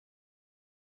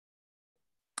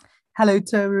Hello,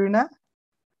 Taruna.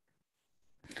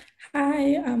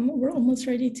 Hi, we're almost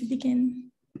ready to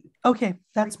begin. Okay,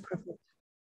 that's perfect.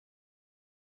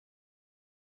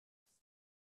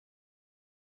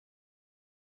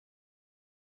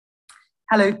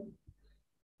 Hello.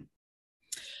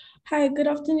 Hi, good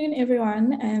afternoon,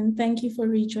 everyone, and thank you for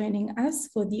rejoining us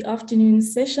for the afternoon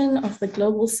session of the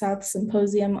Global South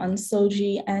Symposium on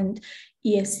SOGIE and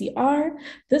ESCR.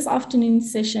 This afternoon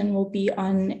session will be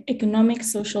on economic,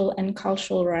 social, and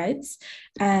cultural rights,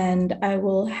 and I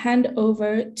will hand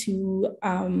over to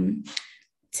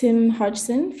Tim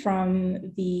Hodgson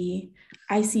from the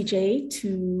ICJ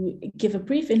to give a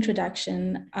brief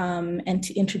introduction and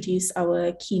to introduce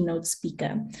our keynote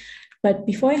speaker. But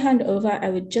before I hand over, I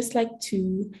would just like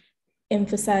to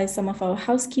emphasize some of our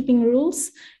housekeeping rules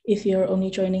if you're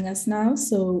only joining us now.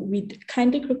 So we'd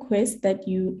kindly request that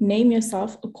you name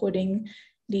yourself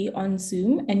accordingly on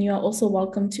Zoom, and you are also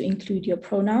welcome to include your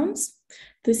pronouns.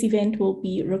 This event will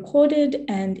be recorded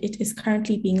and it is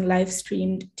currently being live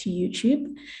streamed to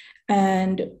YouTube.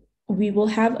 And we will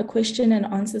have a question and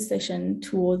answer session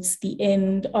towards the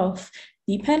end of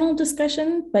the panel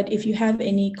discussion, but if you have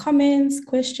any comments,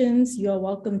 questions, you are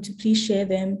welcome to please share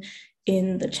them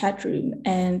in the chat room.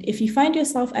 And if you find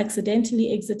yourself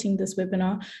accidentally exiting this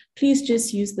webinar, please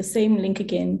just use the same link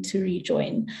again to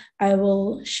rejoin. I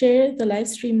will share the live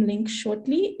stream link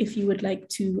shortly if you would like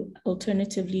to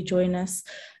alternatively join us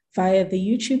via the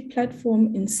YouTube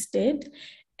platform instead.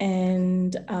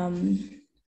 And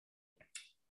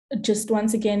just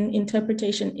once again,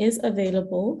 interpretation is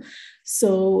available.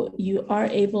 So you are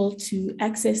able to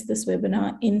access this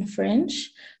webinar in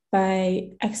French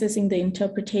by accessing the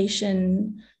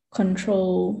interpretation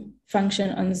control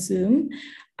function on Zoom.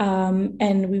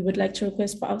 And we would like to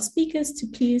request for our speakers to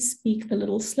please speak a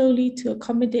little slowly to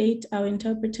accommodate our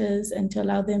interpreters and to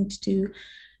allow them to do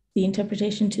the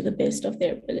interpretation to the best of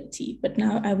their ability. But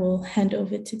now I will hand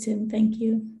over to Tim. Thank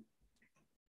you.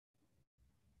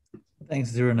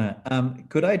 Thanks, Ziruna.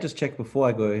 Could I just check before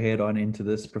I go ahead on into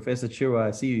this? Professor Chirwa,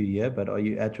 I see you here, but are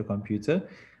you at your computer?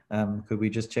 Could we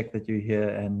just check that you're here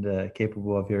and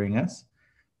capable of hearing us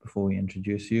before we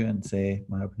introduce you and say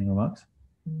my opening remarks?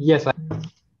 Yes.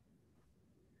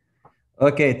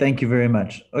 Okay, thank you very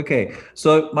much. Okay,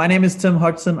 so my name is Tim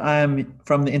Hodgson. I am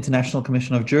from the International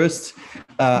Commission of Jurists.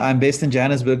 I'm based in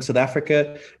Johannesburg, South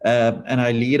Africa, and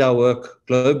I lead our work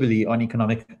globally on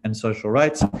economic and social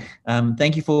rights.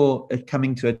 Thank you for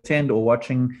coming to attend or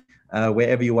watching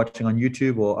wherever you're watching on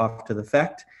YouTube or after the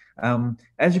fact.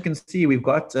 As you can see, we've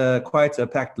got quite a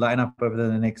packed lineup over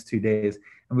the next 2 days,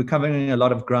 and we're covering a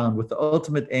lot of ground with the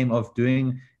ultimate aim of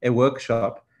doing a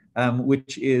workshop or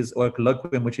a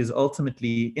colloquium, which is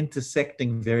ultimately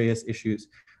intersecting various issues.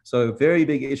 So very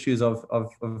big issues of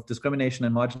discrimination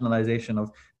and marginalization,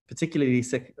 of particularly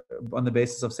on the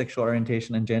basis of sexual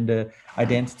orientation and gender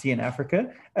identity in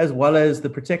Africa, as well as the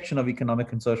protection of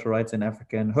economic and social rights in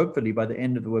Africa. And hopefully by the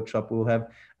end of the workshop, we'll have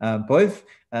both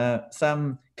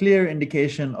some clear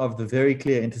indication of the very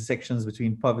clear intersections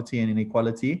between poverty and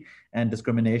inequality and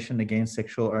discrimination against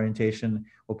sexual orientation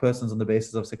or persons on the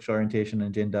basis of sexual orientation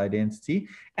and gender identity,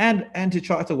 and to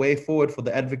chart a way forward for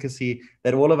the advocacy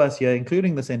that all of us here,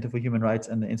 including the Center for Human Rights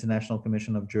and the International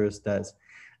Commission of Jurists, does.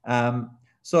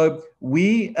 So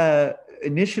we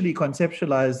initially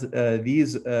conceptualized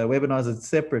these webinars as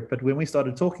separate, but when we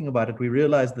started talking about it, we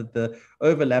realized that the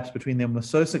overlaps between them were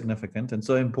so significant and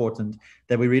so important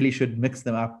that we really should mix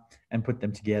them up and put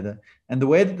them together. And the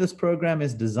way that this program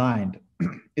is designed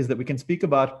is that we can speak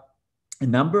about a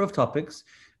number of topics,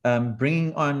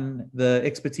 bringing on the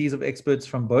expertise of experts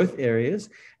from both areas,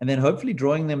 and then hopefully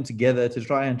drawing them together to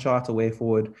try and chart a way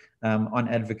forward on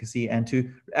advocacy and to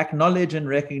acknowledge and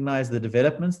recognize the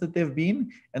developments that there have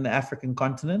been in the African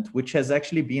continent, which has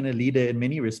actually been a leader in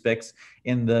many respects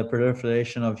in the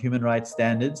proliferation of human rights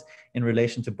standards in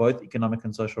relation to both economic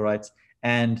and social rights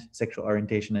and sexual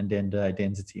orientation and gender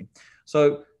identity.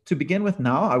 So to begin with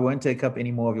now, I won't take up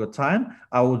any more of your time.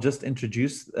 I will just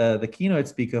introduce the keynote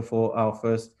speaker for our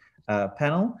first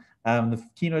panel. The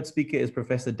keynote speaker is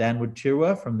Professor Danwood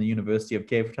Chirwa from the University of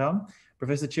Cape Town.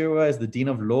 Professor Chirwa is the Dean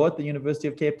of Law at the University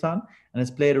of Cape Town and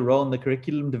has played a role in the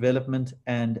curriculum development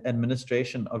and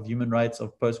administration of human rights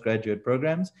of postgraduate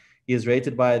programs. He is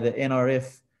rated by the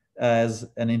NRF as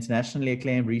an internationally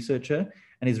acclaimed researcher,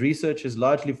 and his research is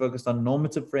largely focused on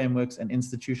normative frameworks and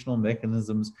institutional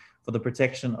mechanisms for the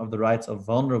protection of the rights of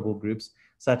vulnerable groups,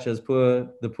 such as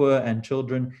the poor and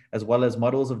children, as well as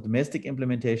models of domestic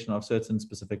implementation of certain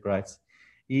specific rights.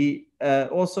 He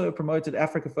also promoted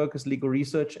Africa-focused legal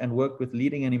research and worked with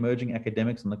leading and emerging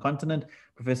academics on the continent.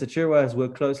 Professor Chirwa has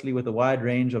worked closely with a wide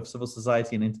range of civil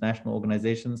society and international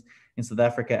organizations in South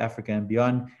Africa, Africa, and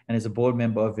beyond, and is a board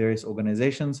member of various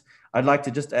organizations. I'd like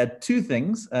to just add two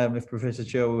things, if Professor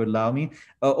Chirwa would allow me.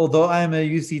 Although I am a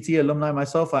UCT alumni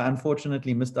myself, I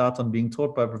unfortunately missed out on being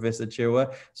taught by Professor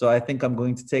Chirwa, so I think I'm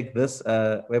going to take this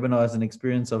webinar as an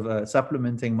experience of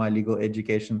supplementing my legal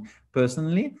education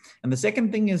personally. And the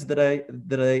second thing is that I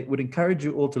would encourage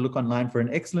you all to look online for an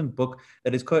excellent book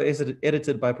that is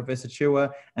co-edited by Professor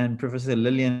Chirwa and Professor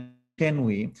Lillian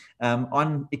Chenwi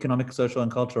on economic, social,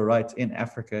 and cultural rights in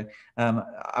Africa.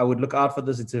 I would look out for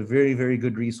this. It's a very, very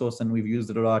good resource, and we've used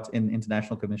it a lot in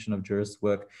International Commission of Jurists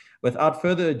work. Without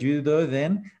further ado, though,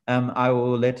 then I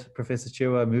will let Professor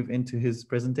Chirwa move into his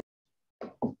presentation.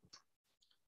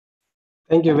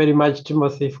 Thank you very much,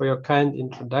 Timothy, for your kind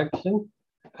introduction.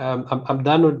 I'm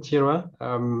Donald Chirwa,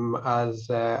 as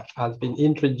has been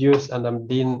introduced, and I'm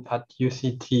Dean at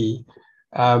UCT.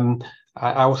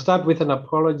 I will start with an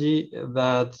apology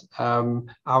that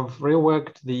I've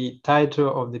reworked the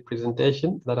title of the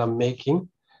presentation that I'm making,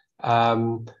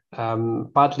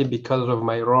 partly because of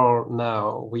my role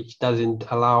now, which doesn't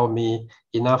allow me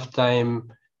enough time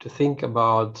to think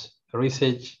about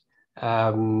research,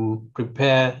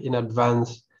 prepare in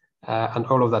advance, and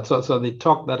all of that. So the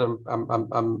talk that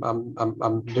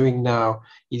I'm doing now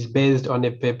is based on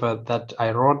a paper that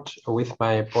I wrote with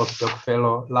my postdoc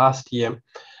fellow last year.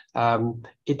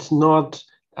 It's not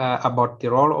about the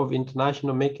role of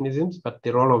international mechanisms, but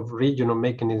the role of regional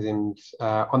mechanisms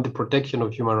on the protection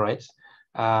of human rights.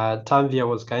 Tanvia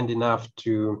was kind enough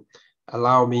to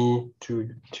allow me to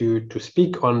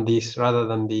speak on this rather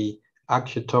than the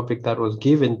actual topic that was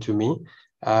given to me.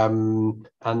 And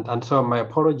so my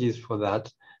apologies for that,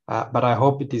 but I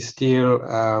hope it is still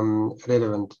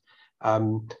relevant.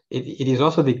 It is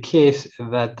also the case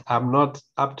that I'm not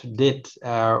up to date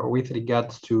with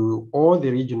regards to all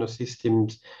the regional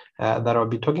systems that I'll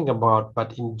be talking about,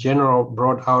 but in general,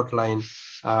 broad outline,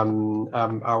 I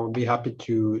will be happy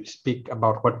to speak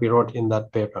about what we wrote in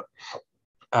that paper.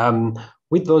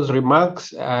 With those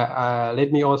remarks,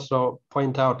 let me also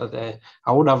point out that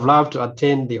I would have loved to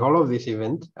attend the whole of this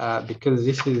event because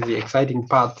this is the exciting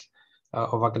part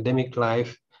of academic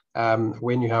life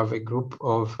when you have a group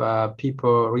of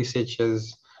people,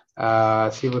 researchers,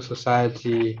 civil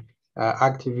society,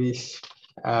 activists,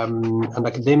 and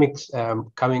academics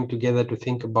coming together to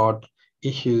think about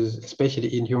issues,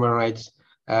 especially in human rights,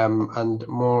 and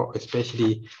more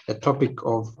especially a topic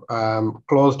of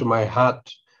close to my heart,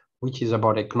 which is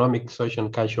about economic, social,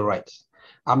 and cultural rights.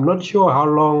 I'm not sure how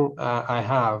long I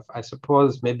have. I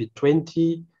suppose maybe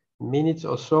 20 minutes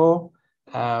or so.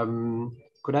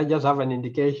 Could I just have an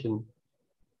indication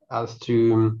as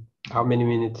to how many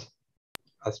minutes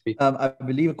I speak? I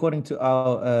believe according to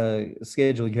our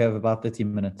schedule, you have about 30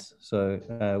 minutes. So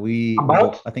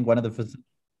I think one of the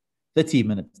 30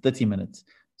 minutes.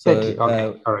 So 30,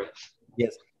 okay, all right.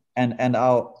 Yes. And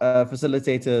our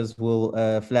facilitators will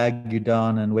flag you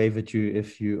down and wave at you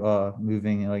if you are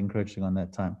moving or encroaching on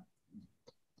that time.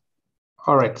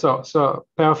 All right, so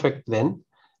perfect then.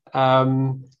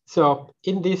 So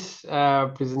in this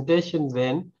presentation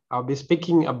then, I'll be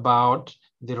speaking about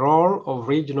the role of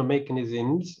regional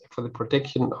mechanisms for the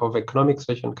protection of economic,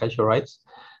 social, and cultural rights.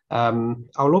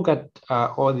 I'll look at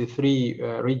all the three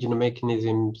regional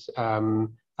mechanisms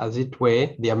as it were,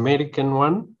 the American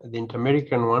one, the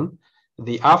Inter-American one,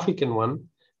 the African one,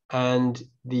 and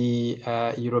the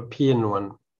European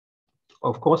one.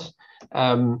 Of course,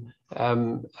 the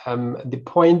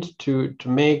point to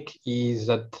make is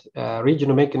that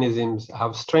regional mechanisms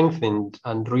have strengthened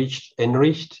and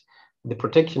enriched the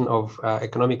protection of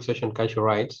economic, social, and cultural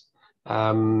rights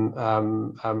at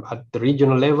the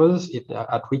regional levels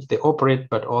at which they operate,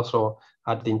 but also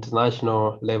at the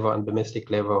international level and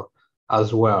domestic level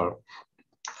as well.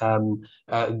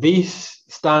 This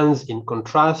stands in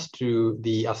contrast to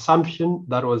the assumption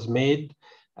that was made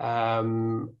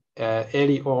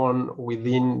early on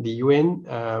within the UN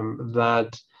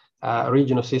that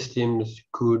regional systems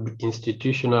could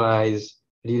institutionalize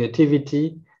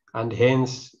relativity and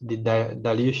hence the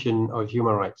dilution of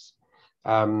human rights.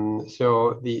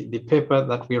 So the paper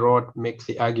that we wrote makes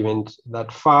the argument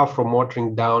that far from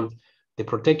watering down the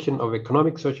protection of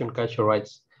economic, social, and cultural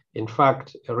rights, in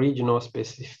fact, regional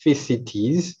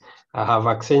specificities have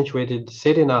accentuated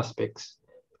certain aspects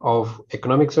of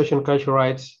economic, social, and cultural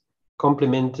rights,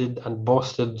 complemented and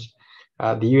bolstered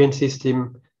the UN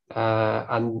system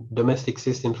and domestic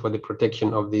systems for the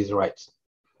protection of these rights.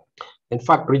 In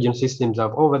fact, regional systems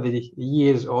have over the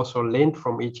years also learned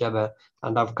from each other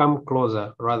and have come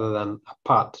closer rather than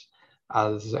apart,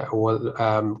 as was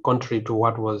contrary to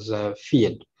what was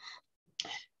feared.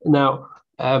 Now,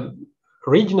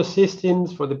 regional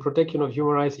systems for the protection of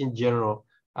human rights in general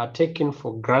are taken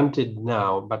for granted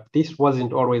now, but this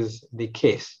wasn't always the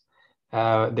case.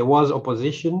 There was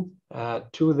opposition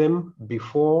to them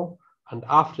before and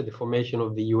after the formation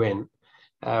of the UN.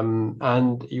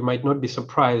 And you might not be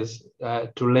surprised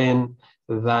to learn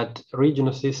that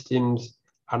regional systems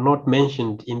are not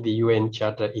mentioned in the UN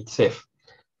Charter itself.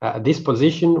 This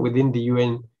position within the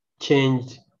UN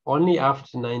changed only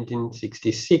after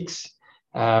 1966,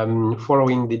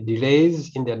 following the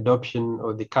delays in the adoption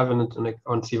of the Covenant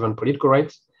on Civil and Political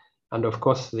Rights, and of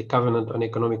course the Covenant on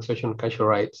Economic, Social and Cultural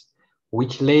Rights,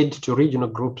 which led to regional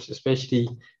groups, especially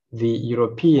the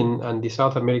European and the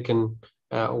South American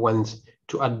ones,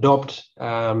 to adopt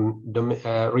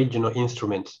regional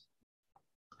instruments.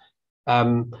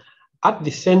 At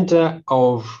the center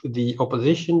of the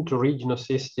opposition to regional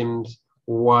systems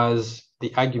was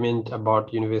the argument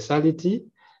about universality,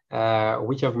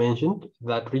 which I've mentioned,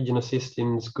 that regional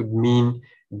systems could mean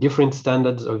different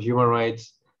standards of human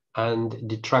rights and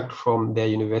detract from their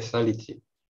universality.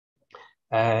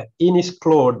 Ines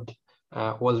Claude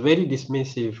was very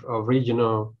dismissive of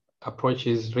regional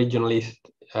approaches, regionalist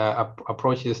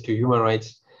approaches to human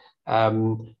rights,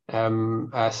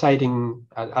 citing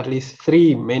at least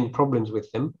three main problems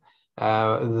with them,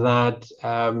 that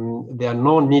there are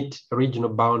no neat regional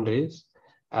boundaries.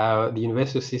 The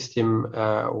universal system,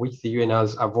 which the UN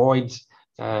has, avoids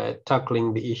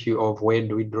tackling the issue of where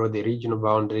do we draw the regional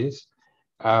boundaries.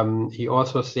 He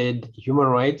also said human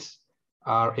rights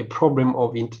are a problem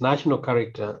of international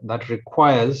character that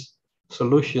requires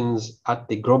solutions at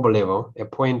the global level, a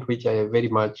point which I very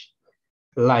much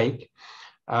like.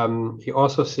 He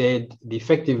also said the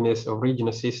effectiveness of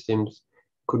regional systems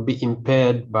could be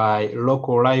impaired by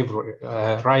local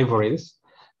rivalries,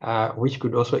 which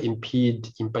could also impede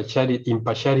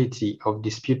impartiality of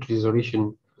dispute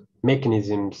resolution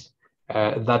mechanisms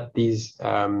that these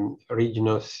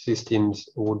regional systems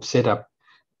would set up.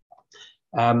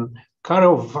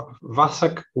 Karel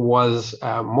Vasak was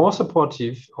more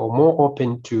supportive or more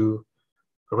open to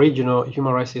regional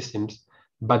human rights systems,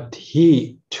 but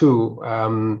he too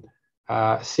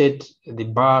set the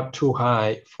bar too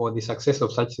high for the success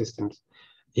of such systems.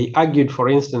 He argued, for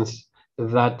instance,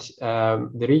 that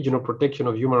the regional protection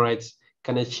of human rights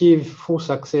can achieve full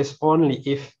success only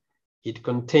if it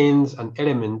contains an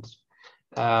element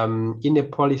in a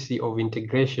policy of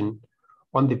integration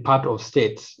on the part of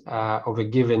states of a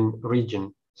given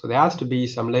region. So there has to be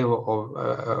some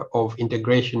level of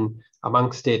integration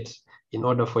among states in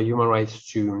order for human rights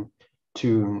to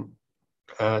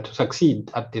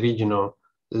succeed at the regional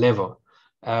level.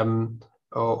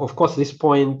 Of course, this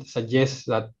point suggests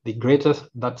that the greater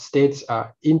that states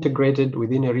are integrated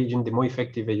within a region, the more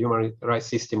effective a human rights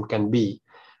system can be.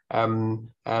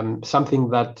 Something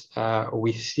that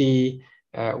we see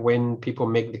when people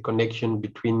make the connection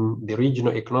between the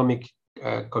regional economic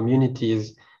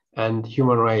communities and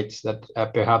human rights, that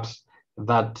perhaps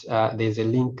that there's a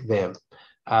link there.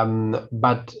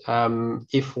 But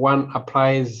if one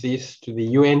applies this to the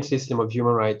UN system of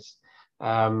human rights,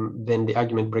 then the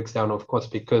argument breaks down, of course,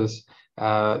 because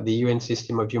the UN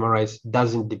system of human rights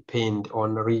doesn't depend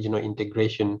on regional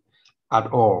integration at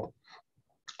all.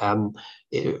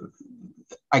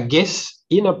 I guess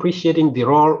in appreciating the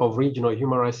role of regional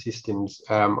human rights systems,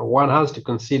 one has to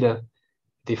consider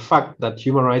the fact that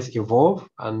human rights evolve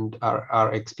and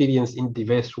are experienced in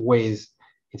diverse ways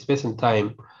in space and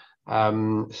time.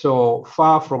 So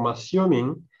far from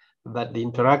assuming that the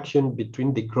interaction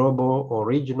between the global or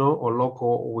regional or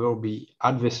local will be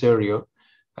adversarial,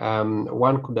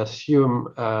 one could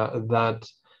assume that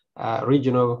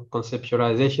regional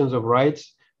conceptualizations of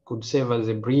rights could serve as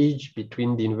a bridge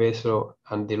between the universal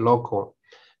and the local,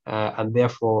 and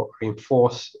therefore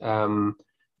reinforce the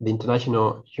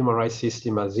international human rights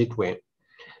system as it were.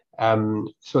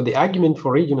 So the argument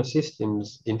for regional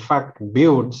systems, in fact,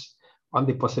 builds on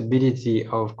the possibility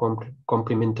of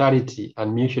complementarity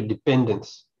and mutual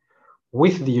dependence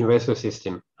with the universal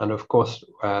system, and of course,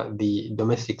 the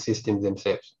domestic systems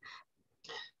themselves.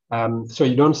 So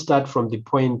you don't start from the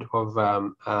point of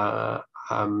an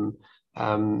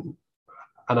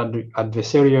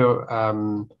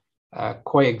adversarial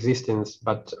coexistence,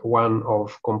 but one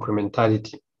of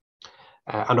complementarity.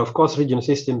 And of course, regional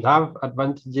systems have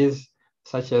advantages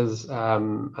such as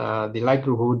the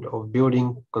likelihood of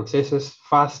building consensus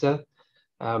faster.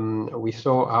 We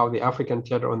saw how the African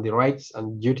Charter on the Rights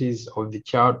and Duties of the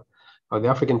Child of the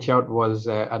African child was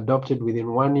adopted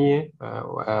within 1 year,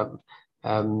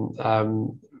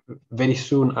 very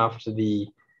soon after the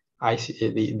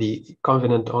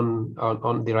Covenant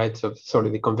on the rights of,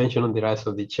 the Convention on the Rights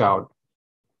of the Child.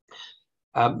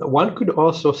 One could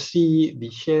also see the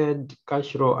shared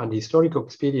cultural and historical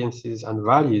experiences and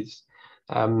values.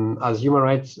 As human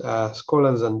rights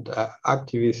scholars and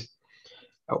activists,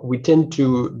 we tend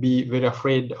to be very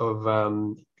afraid of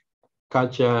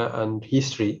culture and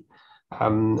history,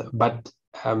 but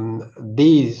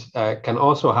these can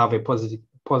also have a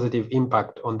positive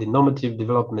impact on the normative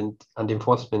development and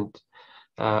enforcement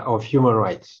of human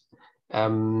rights.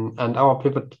 And our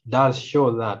paper does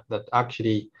show that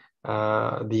actually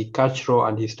the cultural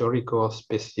and historical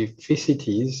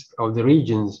specificities of the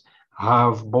regions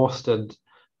have bolstered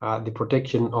the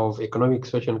protection of economic,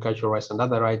 social, and cultural rights and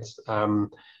other rights,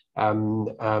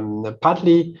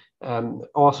 partly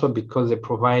also because they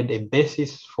provide a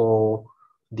basis for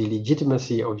the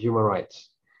legitimacy of human rights.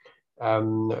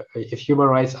 If human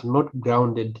rights are not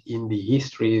grounded in the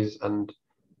histories and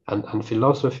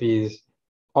philosophies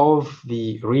of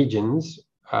the regions,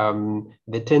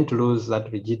 they tend to lose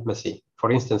that legitimacy.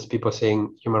 For instance, people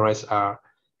saying human rights are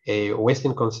a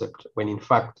Western concept, when in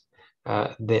fact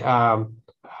they are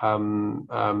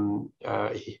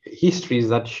histories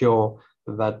that show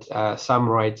that some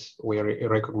rights were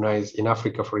recognized in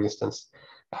Africa, for instance,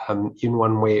 in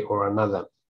one way or another.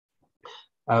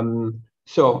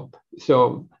 So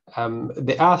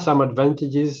there are some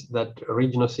advantages that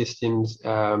regional systems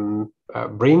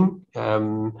bring,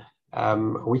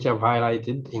 which I've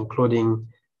highlighted, including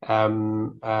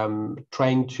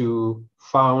trying to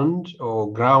found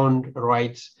or ground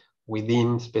rights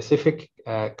within specific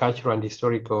cultural and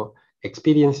historical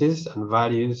experiences and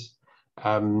values,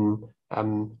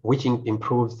 which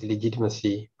improves the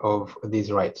legitimacy of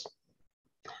these rights.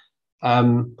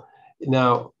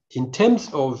 Now, in terms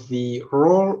of the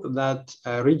role that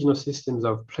regional systems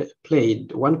have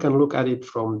played, one can look at it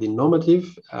from the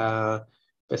normative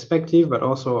perspective, but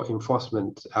also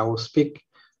enforcement. I will speak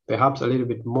perhaps a little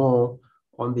bit more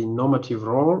on the normative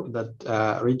role that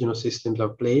regional systems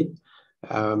have played,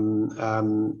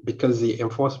 because the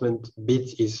enforcement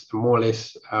bit is more or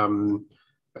less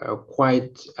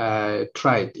quite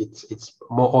tried. It's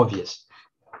more obvious.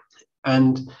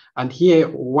 And here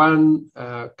one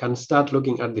can start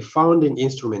looking at the founding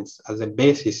instruments as a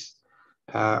basis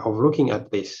of looking at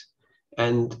this.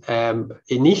 And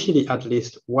initially, at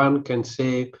least, one can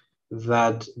say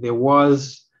that there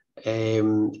was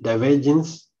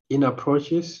divergence in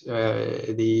approaches.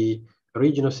 The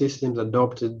regional systems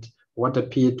adopted what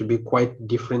appeared to be quite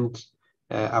different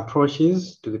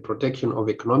approaches to the protection of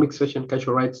economic, social, and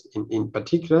cultural rights in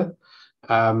particular.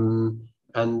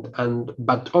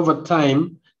 But over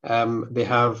time, they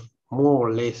have more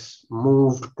or less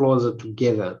moved closer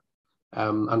together.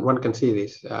 And one can see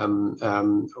this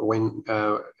when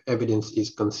evidence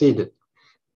is considered.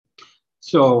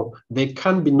 So there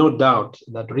can be no doubt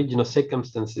that regional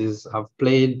circumstances have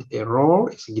played a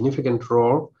significant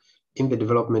role in the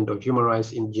development of human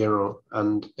rights in general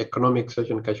and economic,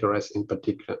 social, and cultural rights in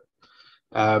particular.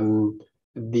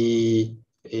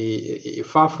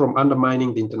 Far from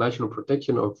undermining the international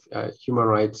protection of human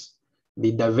rights,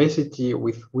 the diversity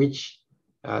with which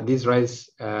these rights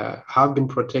have been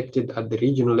protected at the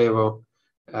regional level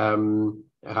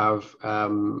have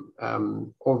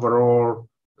overall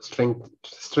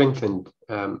strengthened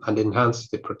and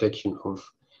enhanced the protection of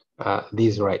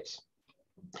these rights.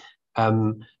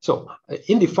 So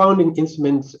in the founding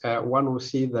instruments, one will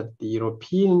see that the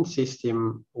European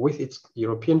system, with its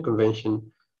European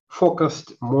Convention,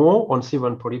 focused more on civil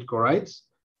and political rights,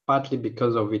 partly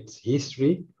because of its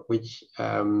history, which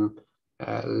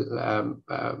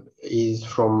is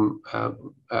from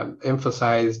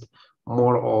emphasized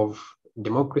more of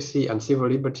democracy and civil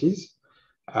liberties.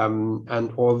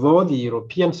 And although the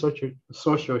European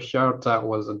Social Charter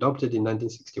was adopted in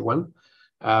 1961,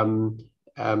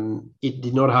 it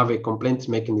did not have a complaints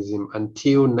mechanism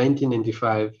until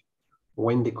 1995,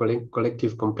 when the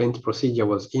collective complaints procedure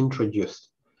was introduced.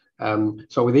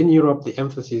 So within Europe, the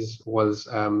emphasis was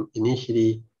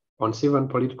initially on civil and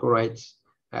political rights,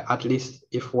 at least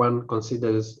if one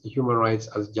considers human rights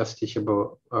as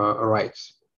justiciable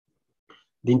rights.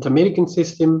 The Inter-American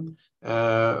system,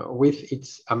 with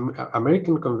its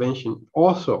American Convention,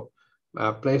 also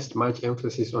placed much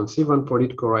emphasis on civil and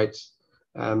political rights.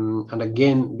 And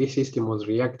again, this system was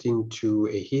reacting to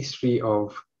a history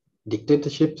of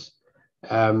dictatorships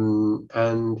and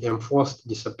enforced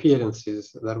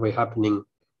disappearances that were happening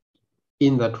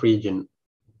in that region.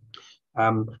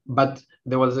 But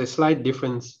there was a slight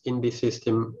difference in this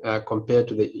system compared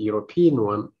to the European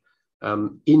one,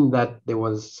 in that there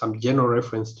was some general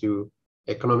reference to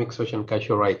economic, social, and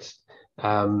cultural rights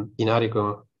in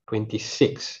Article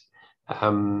 26.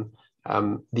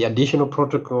 The additional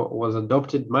protocol was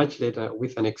adopted much later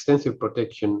with an extensive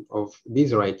protection of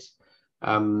these rights,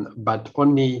 but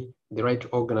only the right to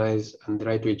organize and the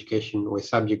right to education were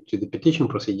subject to the petition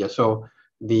procedure. So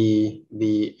the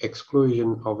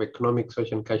exclusion of economic,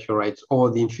 social, and cultural rights,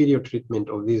 or the inferior treatment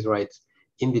of these rights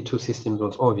in the two systems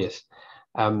was obvious.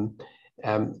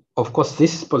 Of course,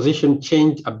 this position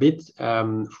changed a bit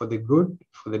for the good,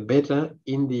 for the better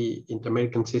in the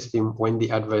Inter-American system when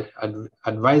the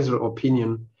advisory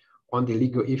opinion on the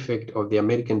legal effect of the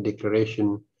American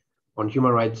Declaration on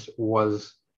Human Rights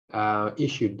was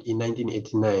issued in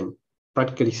 1989,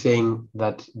 practically saying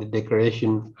that the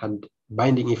declaration had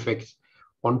binding effects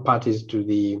on parties to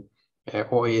the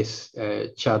OAS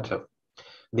Charter.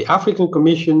 The African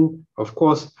Commission, of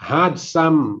course, had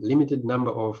some limited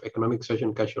number of economic, social,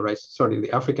 and cultural rights. Sorry,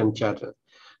 the African Charter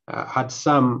had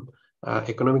some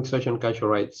economic, social, and cultural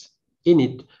rights in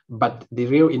it, but the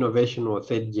real innovation was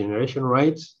third generation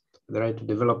rights, the right to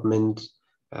development,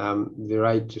 the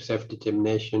right to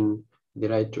self-determination, the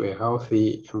right to a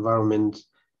healthy environment,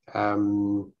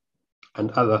 and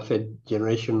other third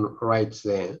generation rights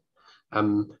there,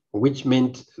 which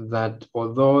meant that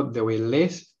although there were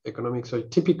less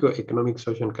typical economic,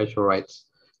 social, and cultural rights,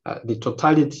 the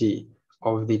totality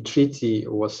of the treaty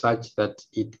was such that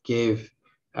it gave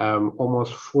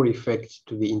almost full effect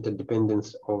to the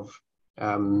interdependence of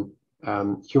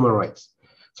human rights.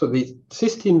 So the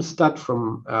systems start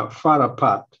from far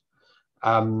apart,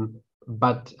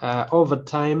 but over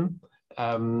time,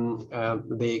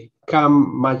 they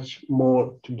come much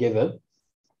more together.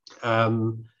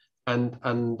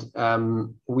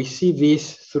 We see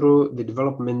this through the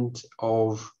development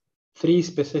of three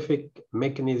specific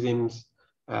mechanisms,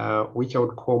 which I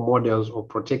would call models of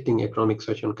protecting economic,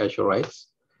 social, and cultural rights.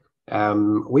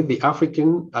 With the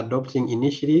African adopting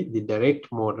initially the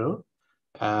direct model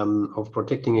of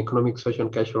protecting economic, social,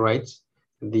 and cultural rights,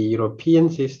 the European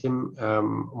system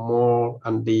more,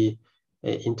 and the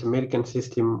Inter-American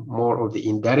system more of the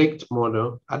indirect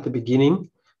model at the beginning,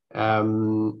 or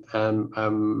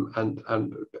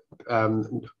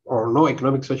no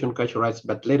economic, social, and cultural rights,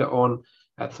 but later on,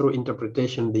 through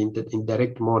interpretation, the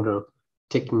indirect model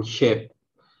taking shape.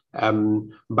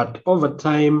 But over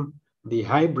time, the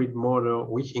hybrid model,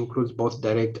 which includes both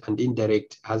direct and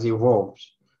indirect, has evolved.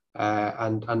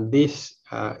 And this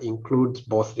includes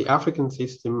both the African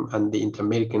system and the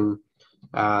Inter-American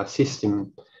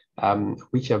system,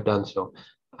 which have done so.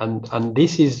 And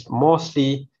this is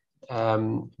mostly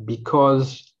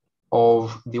because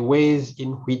of the ways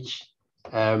in which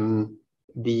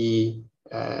the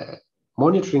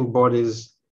monitoring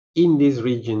bodies in these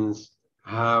regions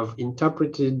have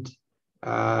interpreted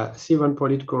civil and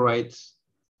political rights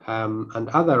and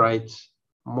other rights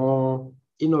more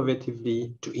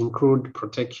innovatively to include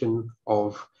protection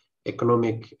of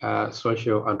economic,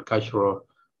 social, and cultural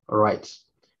rights.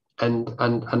 And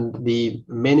the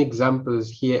main examples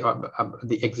here,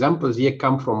 the examples here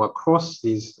come from across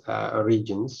these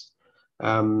regions.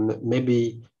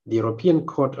 Maybe the European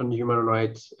Court on Human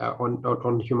Rights,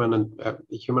 on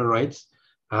human rights,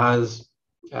 has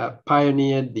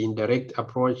pioneered the indirect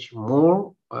approach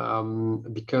more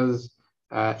because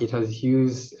it has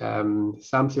used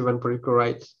some civil and political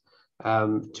rights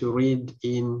to read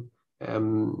in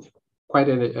quite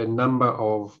a number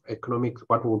of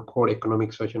what we would call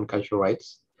economic, social, and cultural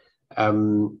rights.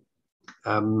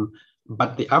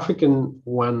 But the African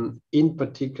one in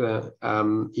particular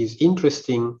is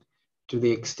interesting to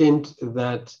the extent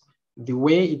that the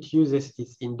way it uses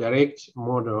its indirect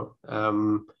model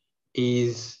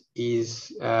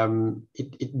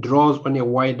it draws on a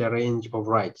wider range of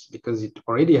rights because it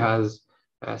already has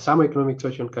some economic,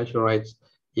 social, and cultural rights.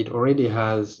 It already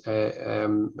has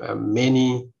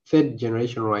many third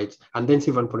generation rights and then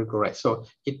civil and political rights. So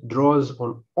it draws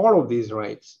on all of these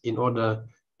rights in order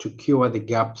to cure the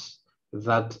gaps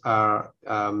that are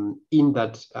in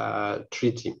that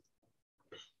treaty.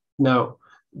 Now,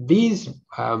 these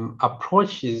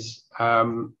approaches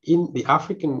in the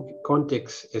African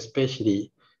context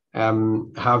especially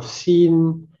have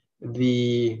seen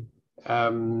the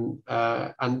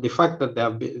and the fact that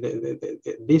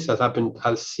this has happened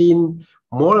has seen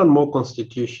more and more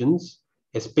constitutions,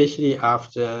 especially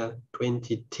after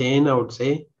 2010, I would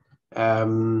say,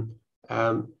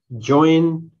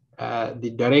 join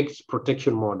the direct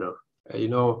protection model.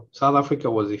 South Africa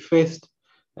was the first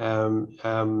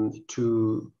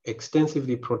to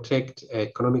extensively protect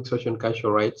economic, social, and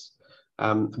cultural rights.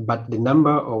 But the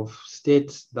number of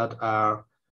states that are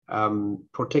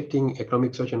protecting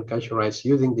economic, social, and cultural rights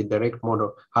using the direct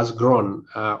model has grown.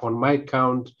 On my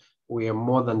count, we are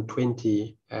more than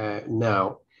 20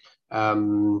 now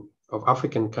of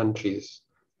African countries.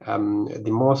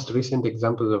 The most recent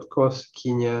examples, of course,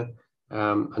 Kenya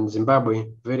and Zimbabwe,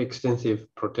 very extensive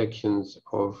protections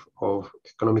of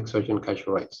economic, social, and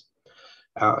cultural rights.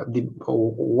 The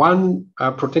one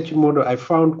protection model I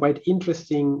found quite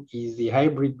interesting is the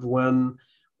hybrid one,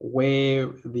 where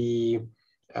the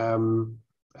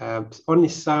only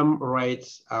some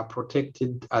rights are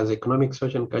protected as economic,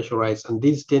 social, and cultural rights, and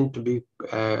these tend to be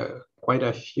quite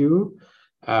a few.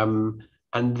 And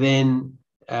then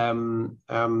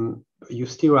you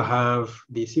still have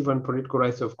the civil and political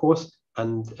rights, of course,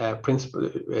 and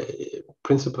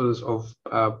principles of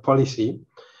policy,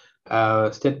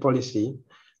 state policy,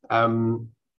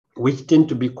 which tend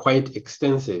to be quite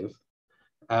extensive.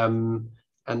 And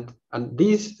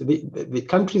these the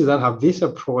countries that have this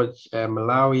approach,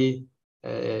 Malawi,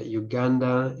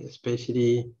 Uganda,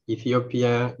 especially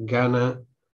Ethiopia, Ghana,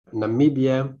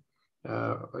 Namibia,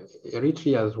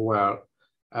 Eritrea as well.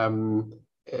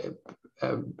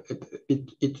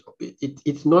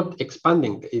 It's not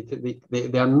expanding.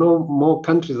 There are no more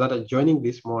countries that are joining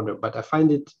this model, but I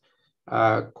find it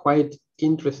quite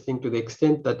interesting to the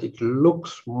extent that it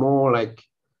looks more like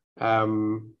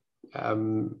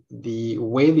the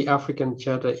way the African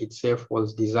Charter itself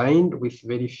was designed, with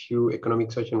very few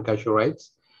economic, social, and cultural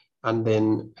rights, and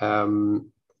then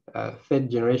third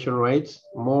generation rights,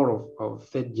 more of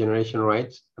third generation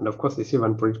rights, and of course the civil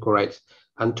and political rights.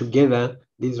 And together,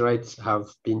 these rights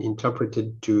have been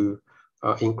interpreted to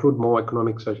include more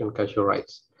economic, social, and cultural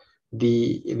rights. At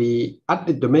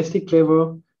the domestic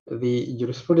level, the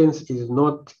jurisprudence is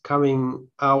not coming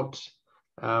out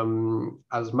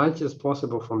as much as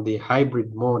possible from the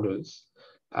hybrid models,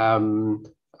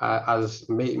 as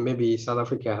maybe South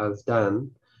Africa has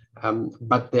done,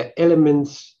 but there are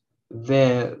elements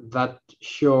there that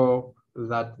show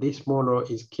that this model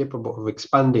is capable of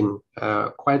expanding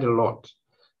quite a lot.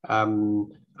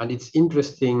 And it's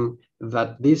interesting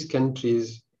that these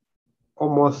countries,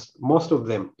 almost most of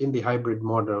them in the hybrid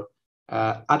model,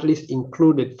 at least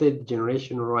included third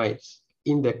generation rights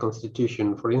in their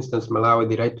constitution. For instance, Malawi,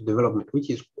 the right to development, which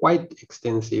is quite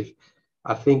extensive.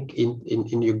 I think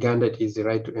in Uganda, it is the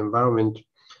right to environment.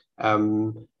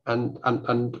 And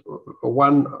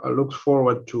one looks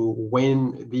forward to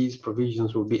when these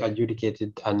provisions will be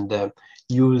adjudicated and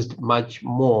used much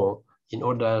more in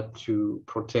order to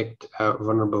protect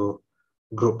vulnerable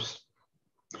groups.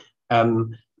 I'll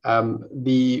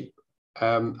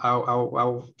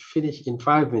finish in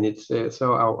 5 minutes,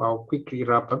 so I'll quickly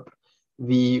wrap up.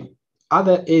 The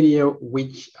other area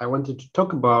which I wanted to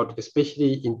talk about,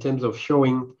 especially in terms of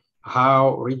showing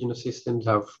how regional systems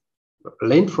have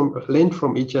learned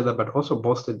from each other, but also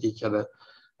bolstered each other,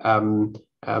 and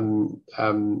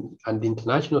the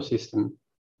international system,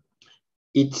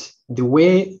 it's the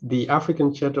way the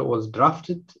African Charter was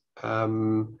drafted,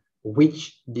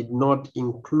 which did not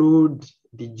include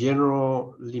the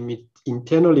general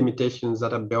internal limitations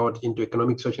that are built into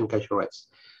economic, social, and cultural rights,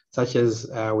 such as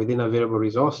within available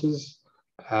resources.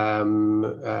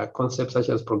 Concepts such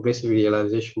as progressive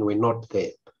realization were not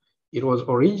there. It was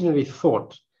originally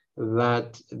thought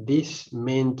that this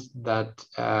meant that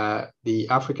the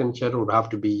African Charter would have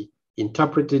to be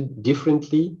interpreted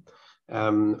differently.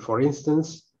 For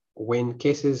instance, when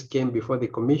cases came before the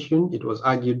Commission, it was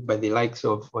argued by the likes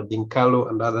of Dinkalo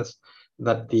and others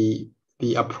that the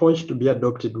approach to be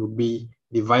adopted would be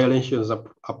the violations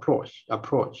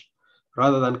approach.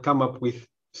 Rather than come up with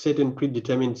certain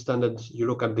predetermined standards, you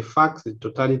look at the facts, the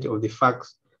totality of the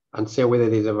facts, and say whether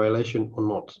there's a violation or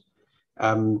not.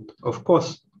 Of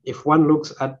course, if one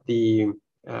looks at the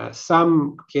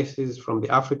some cases from the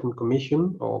African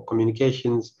Commission or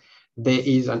communications, there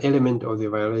is an element of the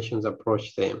violations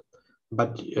approach there.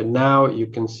 But now you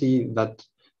can see that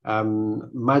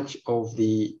much of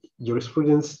the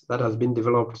jurisprudence that has been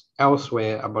developed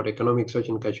elsewhere about economic,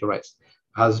 social, and cultural rights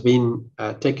has been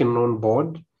taken on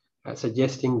board,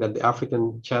 suggesting that the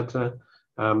African Charter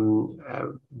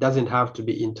doesn't have to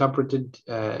be interpreted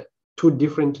too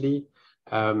differently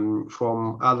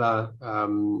from other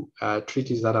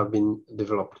treaties that have been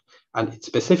developed. And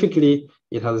specifically,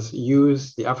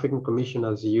 the African Commission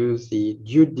has used the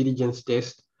due diligence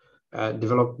test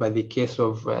developed by the case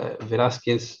of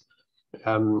Velasquez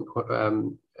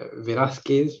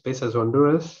versus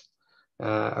Honduras,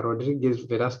 Rodriguez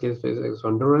Velasquez versus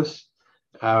Honduras.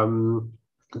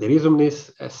 The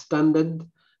reasonableness standard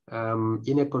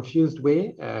in a confused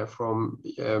way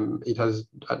it has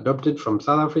adopted from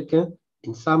South Africa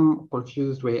in some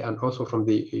confused way, and also from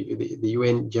the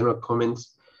UN General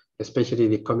Comments, especially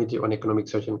the Committee on Economic,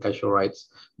 Social, and Cultural Rights.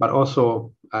 But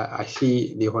also, I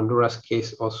see the Honduras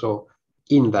case also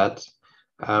in that.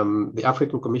 The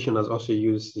African Commission has also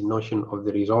used the notion of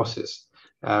the resources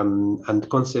and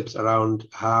concepts around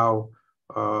how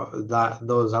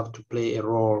those have to play a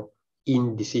role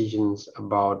in decisions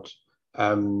about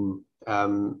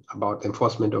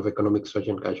enforcement of economic,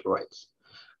 social, and cultural rights.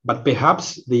 But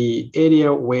perhaps the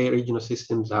area where regional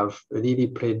systems have really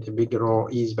played a big role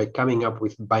is by coming up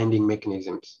with binding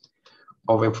mechanisms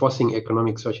of enforcing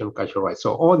economic, social, and cultural rights.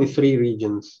 So all the three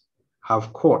regions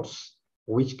have courts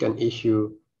which can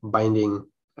issue binding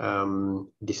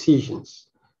decisions.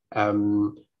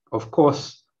 Of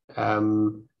course,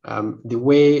 the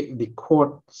way the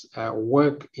courts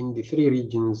work in the three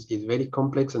regions is very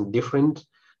complex and different,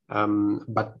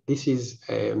 but this is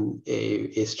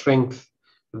a strength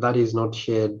that is not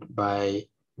shared by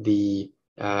the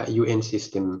UN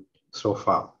system so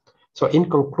far. So in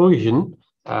conclusion,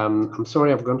 I'm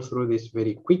sorry I've gone through this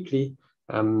very quickly.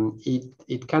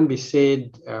 It can be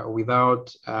said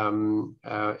without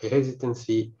a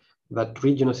hesitancy that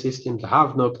regional systems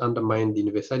have not undermined the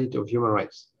universality of human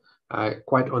rights.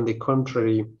 Quite on the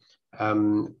contrary,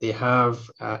 they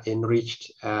have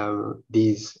enriched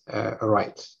these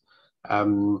rights.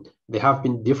 There have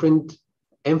been different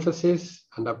emphasis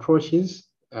and approaches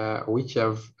which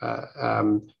have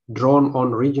drawn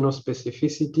on regional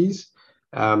specificities,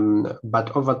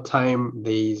 but over time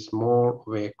there is more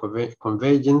of a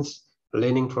convergence,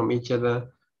 learning from each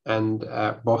other, and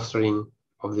bolstering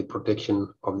of the protection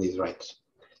of these rights.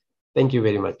 Thank you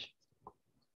very much.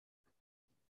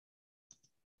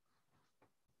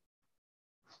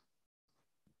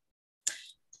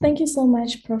 Thank you so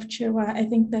much, Prof. Chirwa. I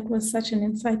think that was such an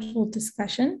insightful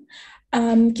discussion.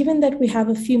 Given that we have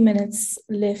a few minutes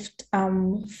left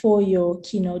for your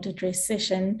keynote address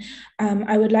session,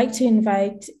 I would like to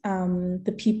invite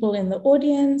the people in the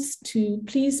audience to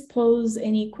please pose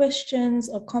any questions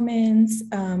or comments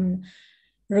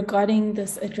regarding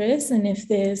this address. And if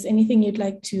there's anything you'd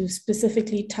like to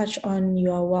specifically touch on,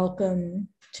 you are welcome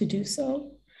to do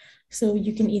so. So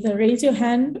you can either raise your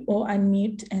hand or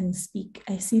unmute and speak.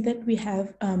 I see that we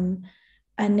have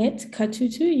Annette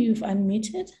Katutu, you've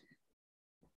unmuted.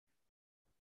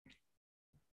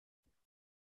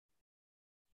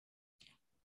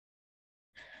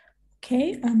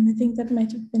 Okay, I think that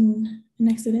might have been an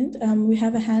accident. We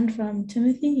have a hand from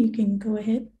Timothy, you can go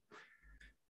ahead.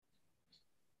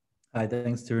 Hi,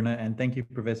 thanks, Taruna, and thank you,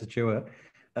 Professor Chirwa,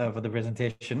 for the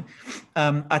presentation.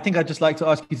 I think I'd just like to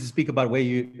ask you to speak about where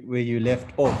you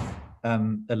left off a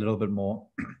little bit more.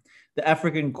 The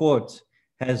African Court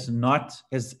has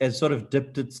sort of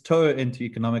dipped its toe into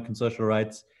economic and social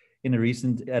rights in a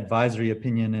recent advisory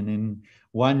opinion and in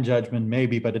one judgment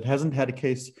maybe, but it hasn't had a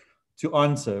case to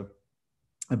answer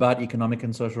about economic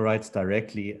and social rights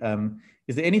directly.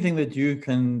 Is there anything that you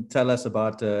can tell us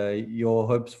about your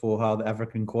hopes for how the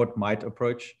African Court might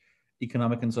approach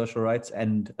economic and social rights?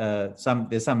 And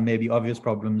there's some maybe obvious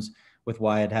problems with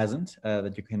why it hasn't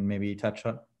that you can maybe touch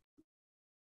on.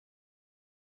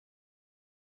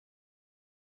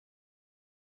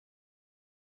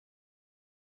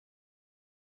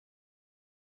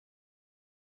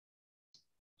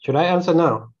 Should I answer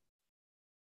now?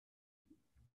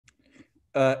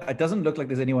 It doesn't look like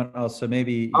there's anyone else, so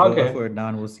maybe okay. Go for it now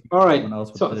and we'll see. All right.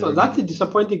 Else So that's a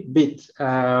disappointing bit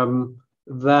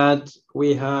that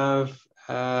we have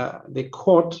the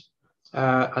court,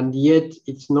 and yet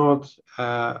it's not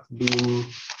being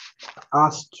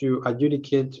asked to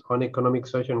adjudicate on economic,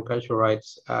 social, and cultural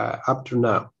rights up to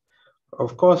now.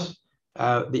 Of course,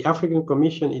 the African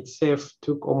Commission itself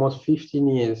took almost 15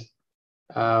 years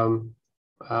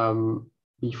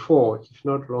before, if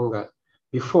not longer,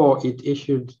 before it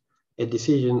issued a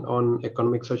decision on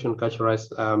economic, social, and cultural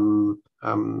rights,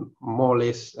 more or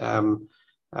less the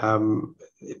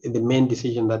main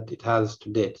decision that it has to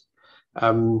date.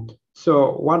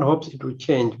 So one hopes it will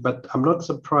change, but I'm not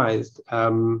surprised.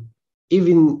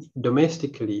 Even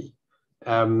domestically,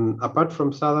 apart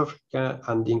from South Africa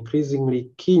and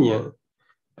increasingly Kenya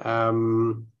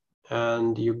and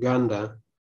Uganda,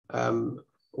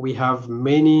 we have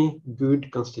many good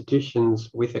constitutions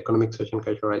with economic, social, and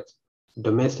cultural rights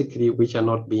domestically, which are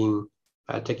not being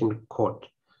taken to court.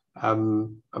 I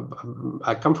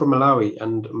come from Malawi,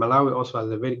 and Malawi also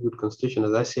has a very good constitution,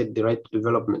 as I said, the right to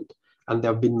development. And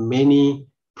there have been many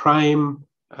prime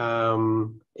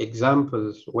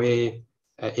examples where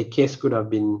a case could have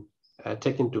been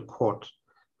taken to court.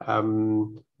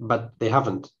 but they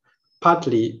haven't.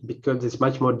 Partly because it's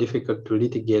much more difficult to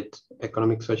litigate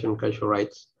economic, social, and cultural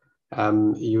rights.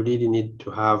 You really need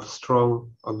to have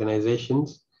strong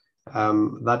organizations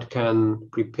that can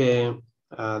prepare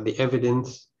the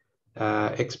evidence,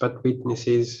 expert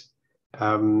witnesses,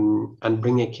 and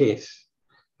bring a case.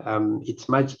 It's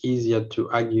much easier to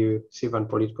argue civil and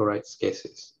political rights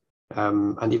cases,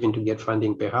 and even to get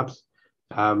funding perhaps.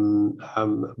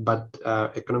 But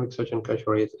economic, social, and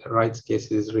cultural rights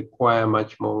cases require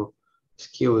much more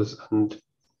skills and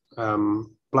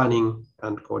planning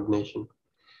and coordination.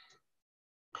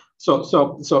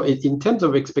 So in terms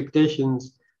of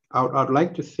expectations, I'd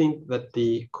like to think that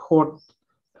the court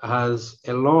has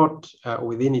a lot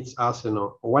within its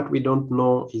arsenal. What we don't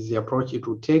know is the approach it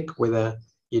will take, whether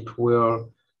it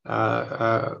will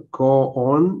go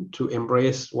on to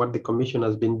embrace what the commission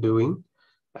has been doing,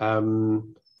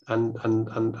 and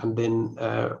then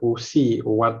we'll see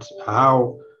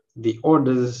how the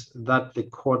orders that the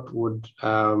court would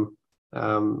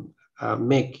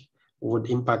make would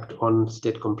impact on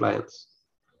state compliance.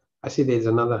 I see there's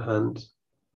another hand.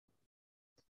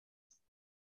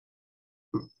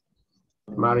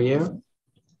 Maria?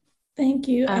 Thank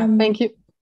you. Thank you.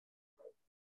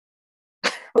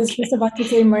 I was just about to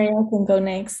say Maria can go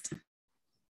next.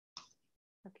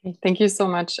 Okay, thank you so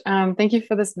much. Thank you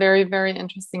for this very, very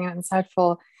interesting and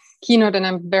insightful keynote, and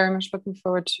I'm very much looking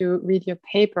forward to read your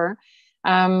paper.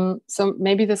 So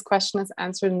maybe this question is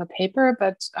answered in the paper,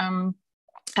 but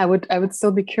I would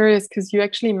still be curious because you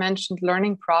actually mentioned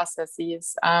learning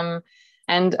processes,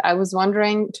 and I was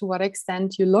wondering to what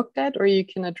extent you looked at, or you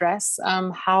can address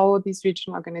how these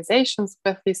regional organizations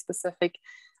with these specific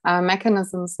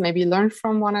mechanisms maybe learned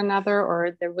from one another,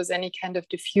 or there was any kind of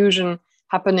diffusion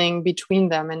happening between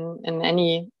them in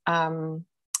any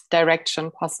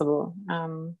direction possible.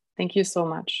 Thank you so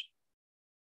much.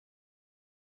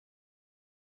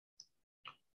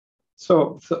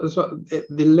 So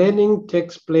the learning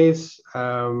takes place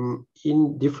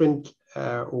in different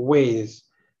ways,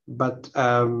 but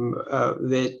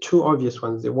the two obvious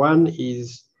ones. The one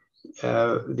is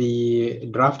the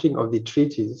drafting of the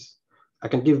treaties. I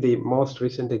can give the most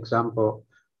recent example,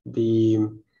 the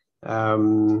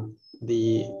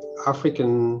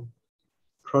African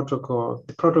protocol,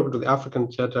 the protocol to the African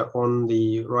Charter on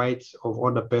the Rights of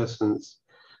Other Persons,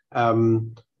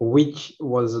 which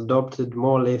was adopted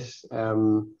more or less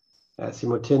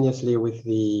simultaneously with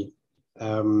the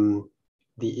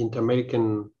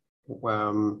Inter-American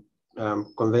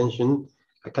Convention.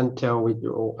 I can't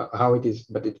tell how it is,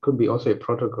 but it could be also a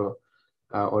protocol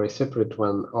or a separate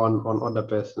one on other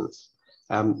persons.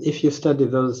 If you study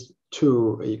those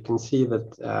two, you can see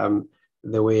that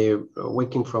they were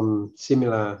working from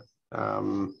similar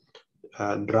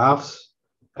drafts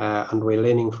and we're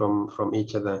learning from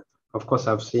each other. Of course,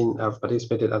 I've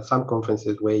participated at some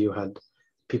conferences where you had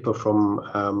people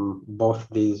from both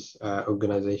these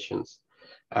organizations.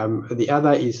 The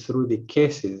other is through the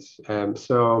cases.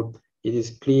 So it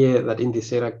is clear that in the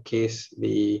SERA case,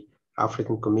 the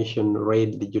African Commission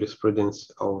read the jurisprudence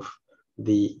of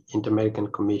the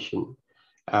Inter-American Commission.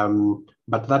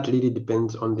 But that really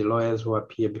depends on the lawyers who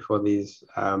appear before these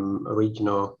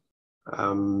regional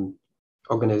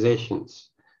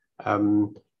organizations.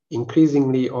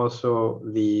 Increasingly also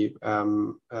the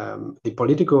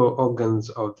political organs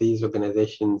of these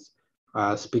organizations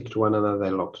speak to one another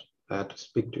a lot, to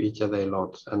speak to each other a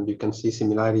lot, and you can see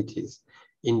similarities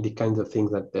in the kinds of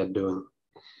things that they're doing.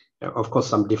 Of course,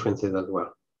 some differences as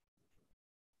well.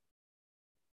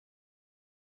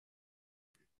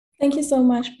 Thank you so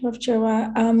much, Prof.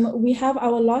 Chirwa. We have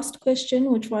our last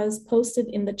question, which was posted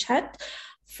in the chat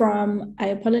from, I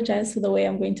apologize for the way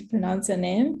I'm going to pronounce her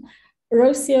name,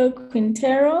 Rocio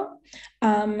Quintero.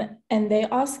 And they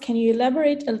ask, can you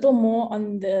elaborate a little more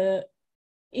on the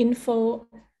info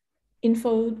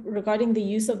regarding the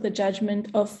use of the judgment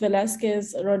of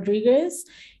Velasquez Rodriguez?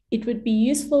 It would be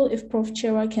useful if Prof.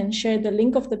 Chirwa can share the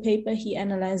link of the paper he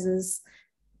analyzes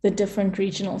the different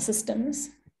regional systems.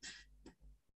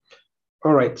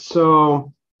 All right,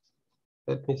 so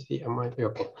let me see, am I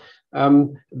okay?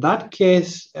 That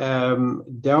case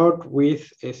dealt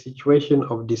with a situation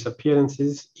of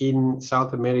disappearances in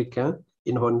South America,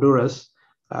 in Honduras.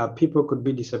 People could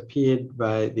be disappeared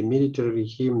by the military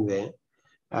regime there,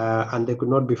 and they could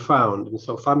not be found. And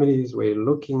so families were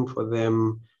looking for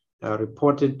them,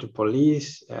 reported to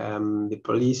police. The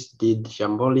police did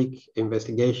shambolic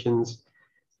investigations,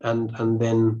 and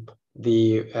then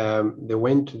they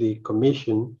went to the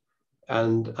commission,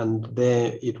 and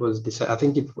there it was decided, I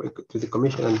think to the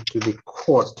commission and to the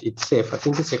court itself. I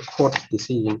think it's a court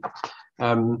decision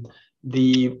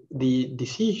the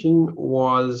decision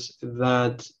was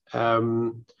that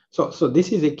so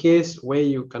this is a case where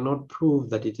you cannot prove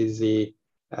that it is a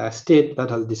state that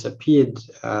has disappeared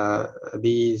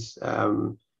these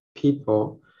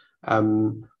people,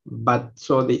 but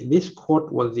so this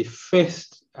court was the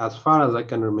first, as far as I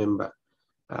can remember,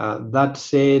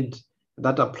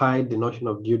 that applied the notion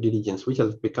of due diligence, which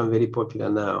has become very popular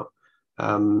now.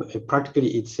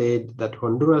 Practically, it said that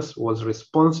Honduras was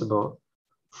responsible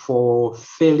for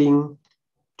failing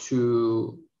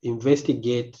to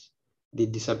investigate the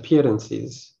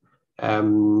disappearances,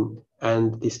 and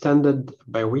the standard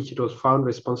by which it was found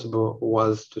responsible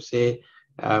was to say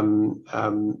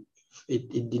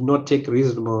it did not take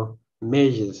reasonable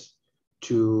measures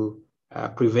to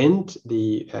prevent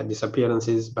the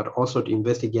disappearances, but also to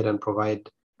investigate and provide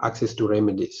access to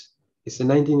remedies. It's a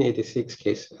 1986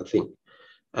 case, I think.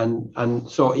 And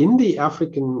so in the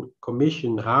African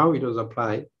Commission, how it was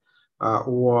applied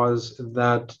was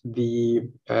that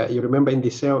you remember in the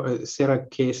Serra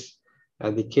case,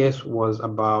 the case was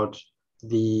about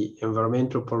the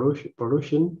environmental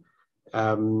pollution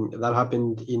that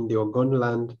happened in the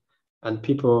Ogonland, and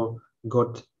people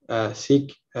got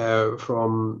sick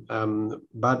from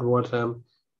bad water,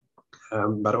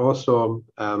 but also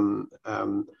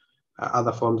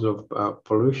other forms of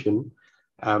pollution,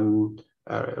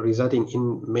 resulting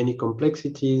in many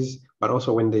complexities. But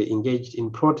also when they engaged in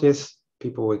protests,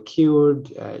 people were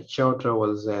killed, shelter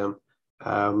was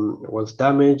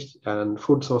damaged, and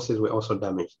food sources were also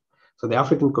damaged. So the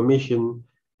African Commission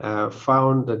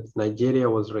found that Nigeria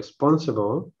was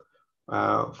responsible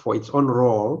for its own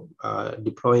role,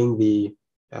 deploying the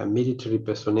military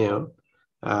personnel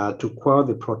to quell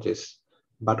the protests,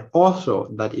 but also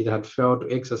that it had failed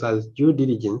to exercise due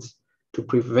diligence to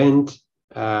prevent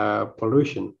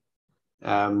pollution,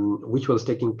 which was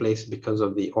taking place because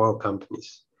of the oil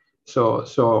companies.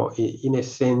 So in a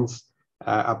sense,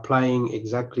 applying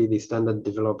exactly the standard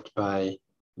developed by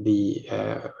the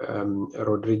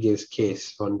Rodriguez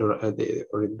case, the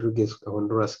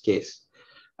Rodriguez-Honduras case.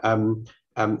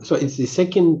 So it's the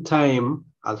second time,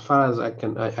 as far as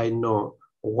I know,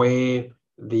 where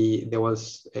there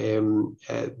was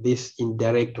this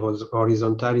indirect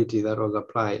horizontality that was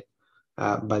applied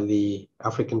by the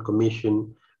African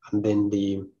Commission and then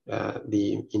the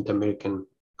Inter-American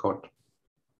Court.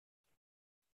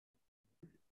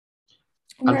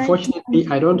 Right. Unfortunately,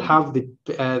 I don't have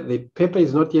the paper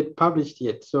is not yet published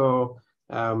yet, so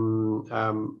I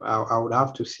would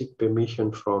have to seek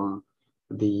permission from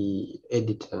the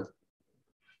editor.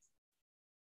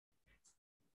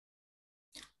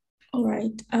 All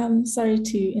right. Sorry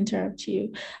to interrupt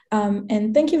you.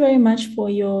 And thank you very much for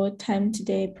your time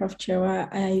today, Prof. Chewa.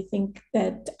 I think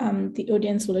that the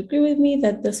audience will agree with me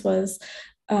that this was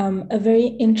a very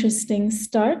interesting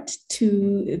start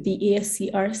to the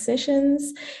ESCR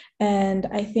sessions. And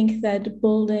I think that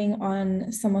building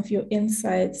on some of your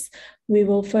insights, we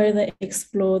will further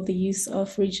explore the use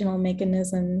of regional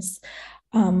mechanisms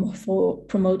for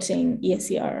promoting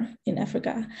ESCR in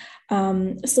Africa.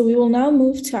 So we will now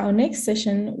move to our next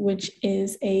session, which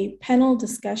is a panel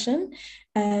discussion.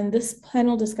 And this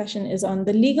panel discussion is on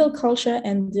the legal culture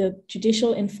and the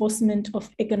judicial enforcement of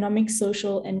economic,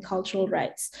 social, and cultural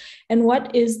rights. And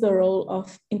what is the role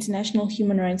of international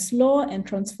human rights law and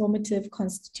transformative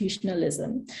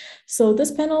constitutionalism? So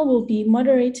this panel will be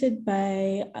moderated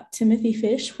by Timothy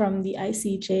Fish from the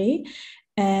ICJ.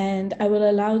 And I will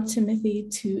allow Timothy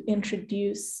to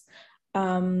introduce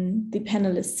the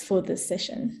panelists for this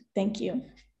session. Thank you.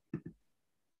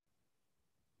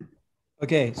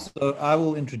 Okay, so I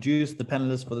will introduce the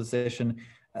panelists for the session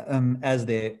as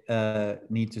they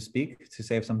need to speak to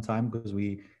save some time, because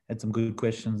we had some good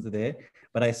questions there.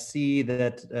 But I see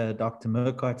that Dr.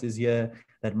 Merkart is here,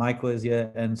 that Michael is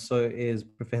here, and so is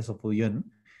Professor Fulfils,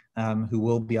 who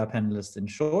will be our panelists in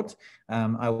short.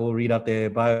 I will read out their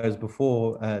bios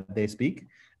before they speak.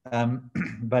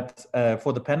 But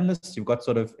for the panelists, you've got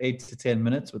sort of 8 to 10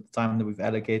 minutes with the time that we've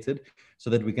allocated,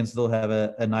 so that we can still have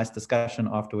a nice discussion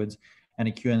afterwards and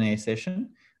a Q&A session.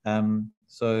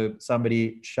 So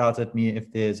somebody shout at me if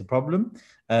there's a problem.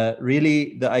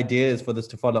 Really, the idea is for this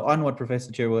to follow on what Professor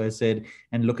Chewa has said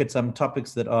and look at some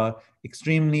topics that are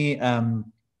extremely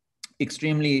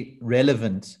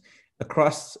relevant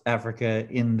across Africa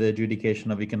in the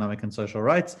adjudication of economic and social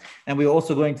rights. And we're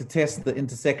also going to test the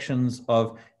intersections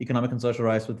of economic and social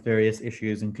rights with various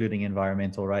issues, including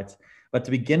environmental rights. But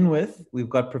to begin with, we've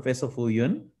got Professor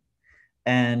Fulfils.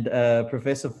 And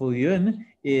Professor Fulfils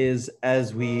is,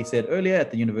 as we said earlier, at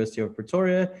the University of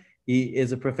Pretoria. He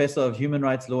is a professor of human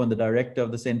rights law and the director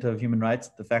of the Center of Human Rights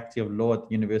at the Faculty of Law at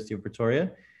the University of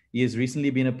Pretoria. He has recently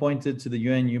been appointed to the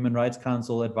UN Human Rights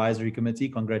Council Advisory Committee.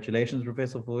 Congratulations,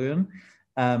 Professor Viljoen.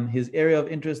 His area of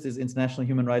interest is international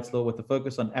human rights law with a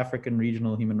focus on African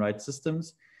regional human rights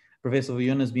systems. Professor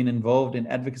Viljoen has been involved in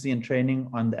advocacy and training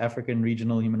on the African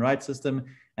regional human rights system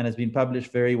and has been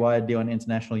published very widely on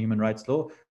international human rights law,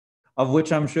 of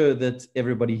which I'm sure that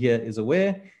everybody here is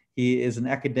aware. He is an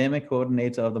academic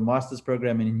coordinator of the Master's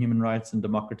Program in Human Rights and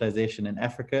Democratization in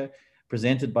Africa,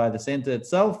 presented by the Center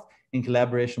itself in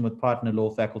collaboration with partner law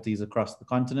faculties across the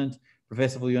continent.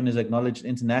 Professor Viljoen is acknowledged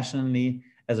internationally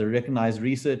as a recognized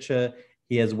researcher.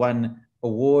 He has won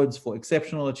awards for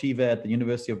exceptional achiever at the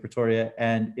University of Pretoria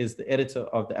and is the editor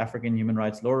of the African Human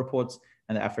Rights Law Reports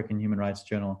and the African Human Rights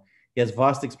Journal. He has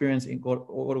vast experience in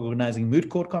organizing moot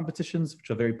court competitions, which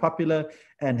are very popular,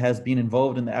 and has been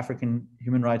involved in the African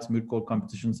Human Rights Moot Court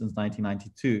competition since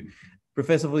 1992.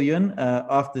 Professor Viljoen,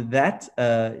 after that,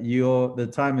 the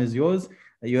time is yours.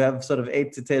 You have sort of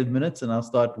 8 to 10 minutes, and I'll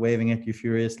start waving at you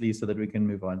furiously so that we can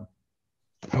move on.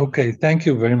 Okay, thank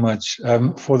you very much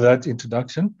for that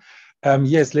introduction.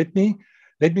 Yes, let me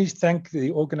thank the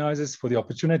organizers for the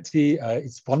opportunity.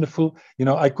 It's wonderful. You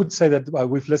know, I could say that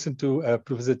we've listened to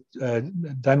Professor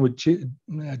Danwood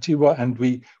Chiwa, and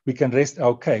we can rest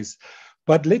our case.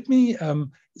 But let me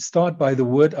start by the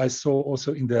word I saw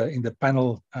also in the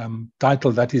panel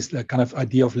title, that is the kind of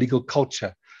idea of legal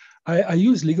culture. I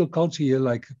use legal culture here,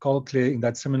 like Carl Clare in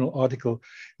that seminal article,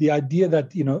 the idea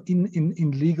that, you know,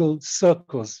 in legal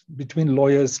circles between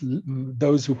lawyers,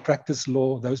 those who practice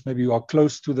law, those maybe who are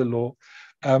close to the law,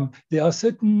 there are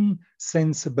certain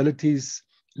sensibilities,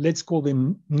 let's call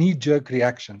them knee-jerk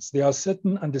reactions. There are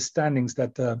certain understandings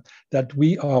that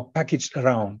we are packaged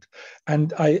around.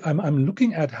 And I'm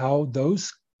looking at how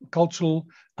those cultural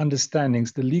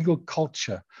understandings, the legal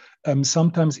culture,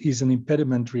 sometimes is an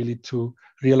impediment really to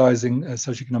realizing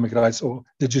socioeconomic rights or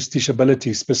the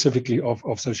justiciability specifically of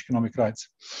socioeconomic rights.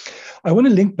 I want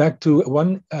to link back to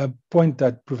one point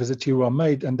that Professor Chiwa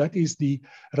made, and that is the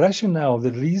rationale,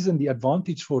 the reason, the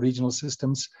advantage for regional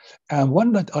systems. And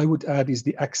one that I would add is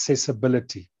the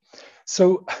accessibility.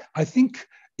 So I think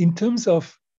in terms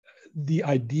of the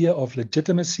idea of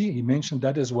legitimacy, he mentioned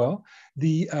that as well,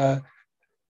 the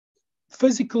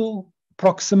physical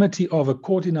proximity of a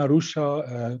court in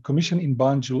Arusha, commission in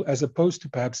Banjul, as opposed to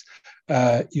perhaps,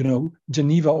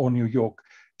 Geneva or New York.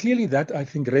 Clearly, that I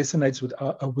think resonates with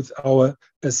our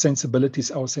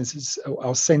sensibilities, our senses,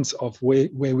 our sense of where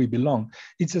we belong.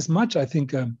 It's as much, I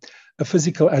think, a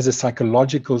physical as a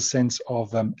psychological sense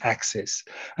of access.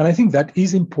 And I think that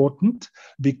is important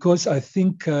because I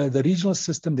think the regional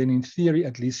system, then in theory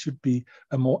at least, should be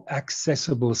a more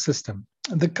accessible system.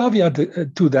 The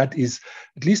caveat to that is,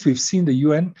 at least we've seen the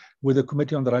UN with the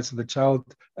Committee on the Rights of the Child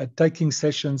taking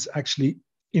sessions actually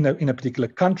in a particular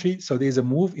country. So there's a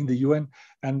move in the UN,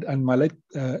 and my late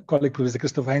colleague Professor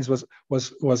Christopher Haynes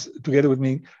was together with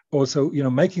me also,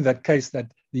 making that case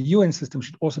that the UN system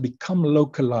should also become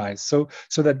localized, so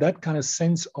that kind of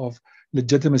sense of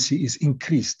legitimacy is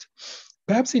increased.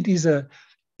 Perhaps it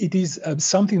is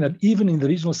something that even in the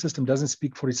regional system doesn't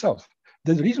speak for itself.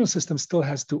 The regional system still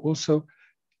has to also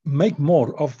make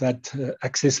more of that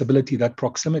accessibility, that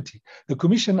proximity. The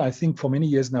Commission, I think, for many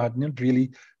years now had not really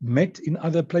met in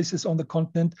other places on the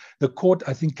continent. The court,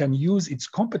 I think, can use its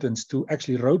competence to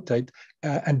actually rotate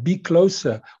and be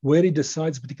closer where it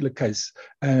decides a particular case,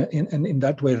 and in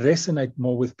that way resonate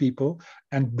more with people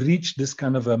and breach this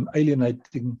kind of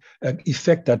alienating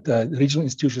effect that regional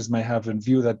institutions may have and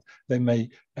view that they may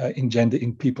engender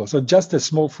in people. So just a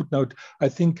small footnote, I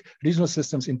think regional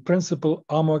systems in principle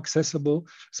are more accessible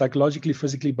psychologically,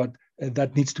 physically, but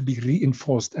that needs to be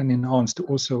reinforced and enhanced to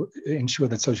also ensure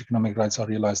that socioeconomic rights are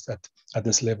realized at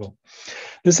this level.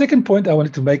 The second point I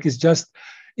wanted to make is just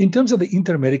in terms of the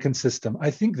inter-American system, I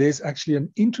think there's actually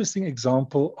an interesting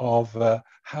example of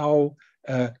how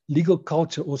legal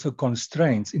culture also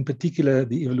constrains, in particular,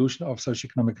 the evolution of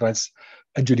socioeconomic rights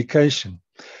adjudication.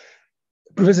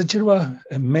 Professor Chirwa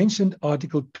mentioned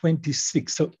Article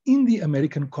 26. So in the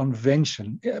American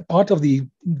Convention, part of the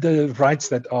rights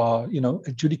that are,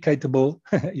 adjudicatable,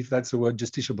 if that's the word,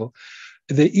 justiciable,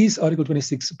 there is Article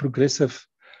 26, progressive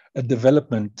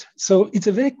development. So it's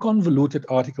a very convoluted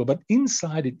article, but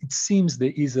inside it, it seems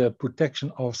there is a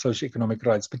protection of socioeconomic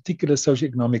rights, particular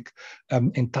socioeconomic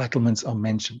entitlements are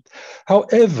mentioned.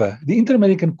 However, the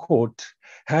Inter-American Court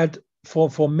had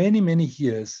for many, many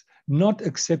years not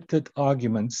accepted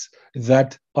arguments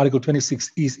that Article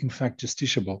 26 is in fact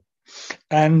justiciable.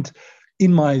 And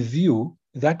in my view,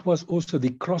 that was also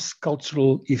the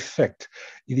cross-cultural effect.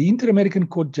 The Inter-American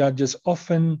Court judges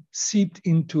often seeped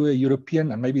into a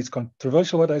European, and maybe it's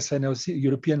controversial what I say now,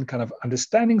 European kind of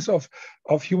understandings of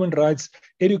human rights,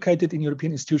 educated in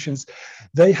European institutions.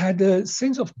 They had a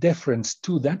sense of deference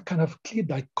to that kind of clear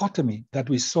dichotomy that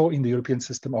we saw in the European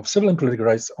system of civil and political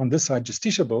rights on this side,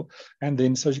 justiciable, and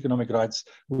then socioeconomic rights,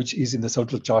 which is in the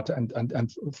social charter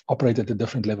and operate at a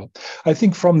different level. I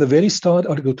think from the very start,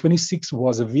 Article 26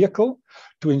 was a vehicle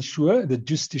to ensure the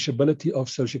justiciability of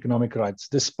socioeconomic rights,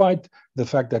 despite the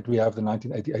fact that we have the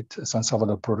 1988 San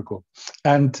Salvador Protocol.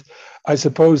 And I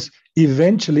suppose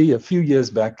eventually, a few years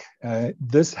back,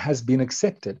 this has been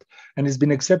accepted. And it's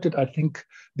been accepted, I think,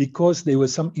 because there were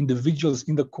some individuals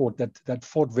in the court that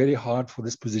fought very hard for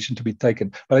this position to be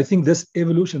taken. But I think this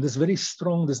evolution, this very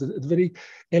strong, this very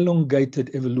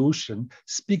elongated evolution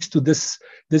speaks to this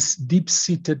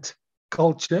deep-seated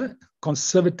culture,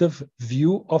 conservative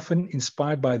view, often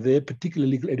inspired by their particular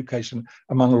legal education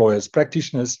among lawyers,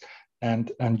 practitioners,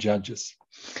 and judges.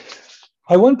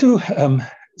 I want to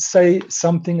say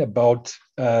something about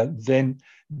then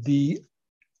the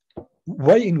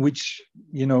way in which,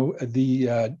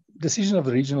 the decision of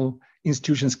the regional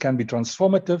institutions can be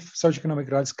transformative.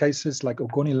 Socioeconomic rights cases like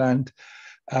Ogoniland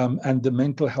and the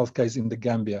mental health case in the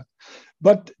Gambia.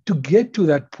 But to get to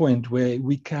that point where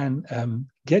we can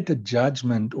get a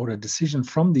judgment or a decision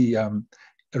from the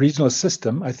regional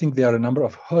system, I think there are a number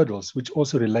of hurdles which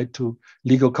also relate to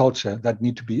legal culture that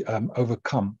need to be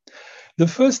overcome. The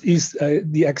first is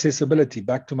the accessibility.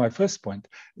 Back to my first point,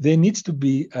 there needs to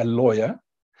be a lawyer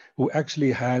who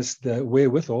actually has the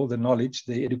wherewithal, the knowledge,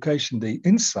 the education, the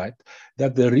insight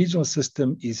that the regional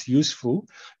system is useful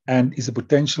and is a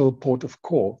potential port of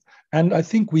call. And I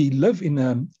think we live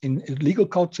in legal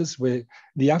cultures where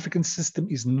the African system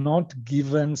is not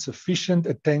given sufficient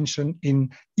attention in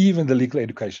even the legal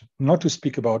education. Not to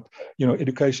speak about,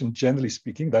 education generally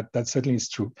speaking, that certainly is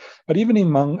true. But even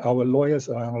among our lawyers,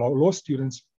 our law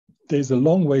students, there's a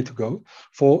long way to go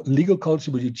for legal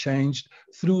culture to be changed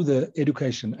through the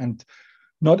education, and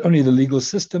not only the legal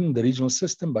system, the regional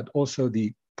system, but also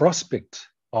the prospect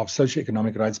of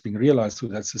socioeconomic rights being realized through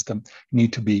that system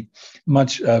need to be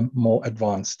much more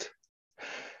advanced.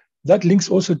 That links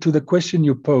also to the question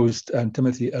you posed,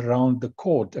 Timothy, around the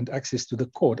court and access to the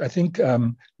court. I think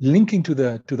linking to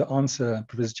the answer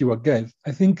Professor Chiwa gave,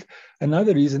 I think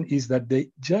another reason is that there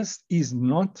just is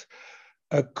not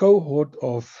a cohort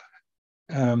of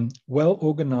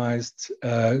well-organized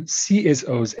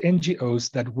CSOs,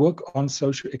 NGOs that work on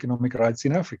socioeconomic rights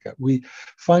in Africa. We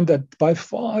find that by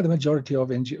far the majority of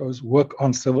NGOs work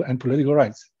on civil and political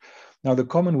rights. Now, the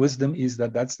common wisdom is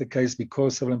that that's the case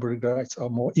because civil and political rights are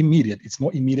more immediate. It's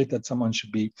more immediate that someone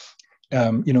should be,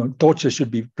 torture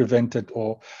should be prevented,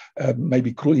 or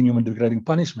maybe cruel, inhuman, degrading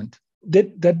punishment.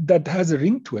 That has a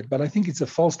ring to it, but I think it's a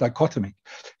false dichotomy.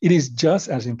 It is just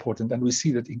as important, and we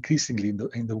see that increasingly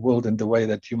in the world and the way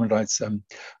that human rights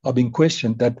are being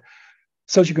questioned, that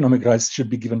socioeconomic rights should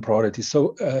be given priority.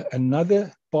 So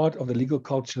another part of the legal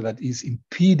culture that is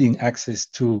impeding access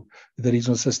to the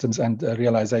regional systems and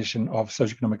realization of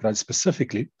socioeconomic rights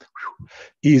specifically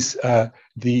is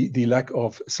the lack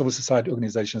of civil society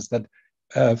organizations that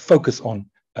focus on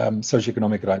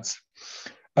socioeconomic rights.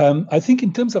 I think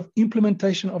in terms of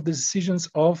implementation of the decisions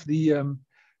of the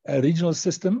regional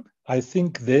system, I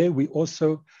think there we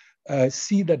also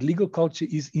see that legal culture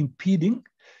is impeding,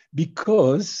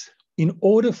 because in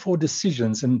order for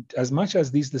decisions, and as much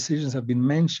as these decisions have been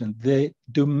mentioned, their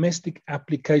domestic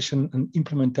application and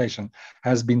implementation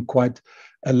has been quite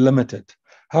limited.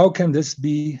 How can this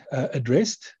be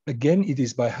addressed? Again, it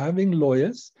is by having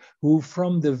lawyers who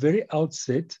from the very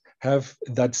outset have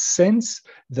that sense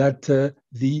that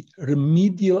the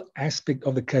remedial aspect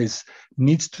of the case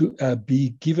needs to be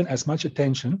given as much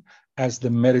attention as the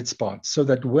merits part, so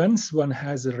that once one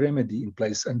has a remedy in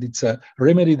place, and it's a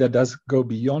remedy that does go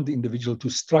beyond the individual to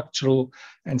structural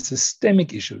and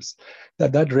systemic issues,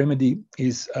 that remedy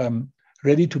is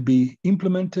ready to be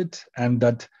implemented, and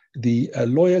that the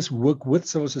lawyers work with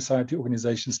civil society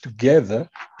organizations together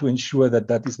to ensure that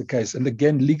that is the case. And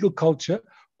again, legal culture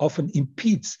often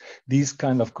impedes these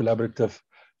kind of collaborative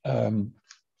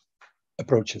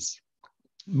approaches.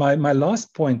 My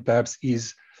last point perhaps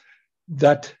is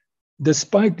that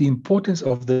despite the importance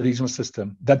of the regional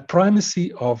system, that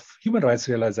primacy of human rights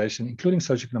realization, including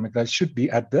socioeconomic rights, should be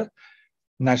at the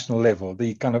national level,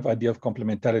 the kind of idea of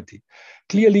complementarity.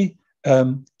 Clearly,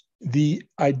 the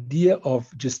idea of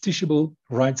justiciable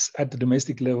rights at the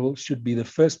domestic level should be the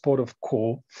first port of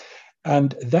call.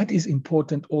 And that is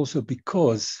important also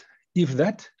because if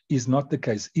that is not the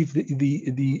case. If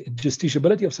the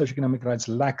justiciability of socioeconomic rights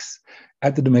lacks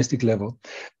at the domestic level,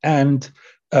 and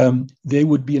there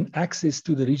would be an access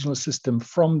to the regional system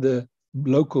from the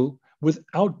local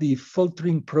without the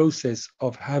filtering process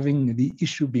of having the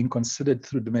issue being considered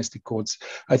through domestic courts,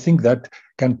 I think that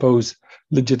can pose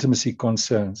legitimacy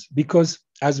concerns. Because,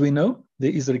 as we know,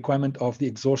 there is a requirement of the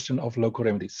exhaustion of local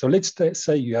remedies. So let's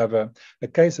say you have a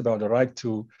case about a right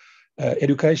to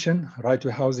education, right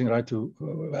to housing, right to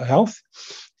health.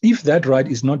 If that right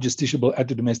is not justiciable at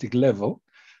the domestic level,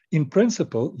 in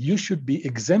principle, you should be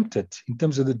exempted in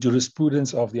terms of the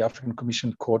jurisprudence of the African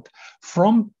Commission Court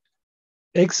from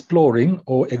exploring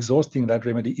or exhausting that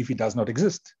remedy if it does not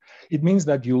exist. It means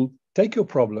that you'll take your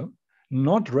problem,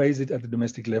 not raise it at the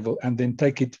domestic level, and then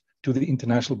take it to the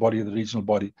international body or the regional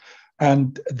body.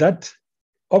 And that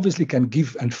obviously can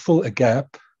give and fill a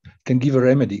gap, can give a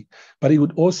remedy, but it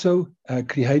would also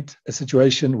create a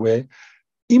situation where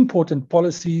important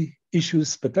policy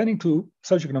issues pertaining to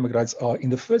socioeconomic rights are in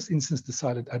the first instance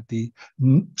decided at the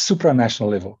supranational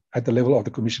level, at the level of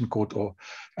the Commission Court or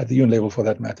at the UN level for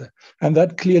that matter. And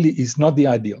that clearly is not the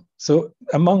ideal. So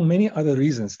among many other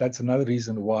reasons, that's another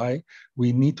reason why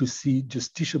we need to see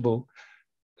justiciable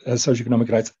socioeconomic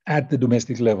rights at the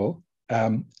domestic level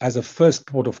as a first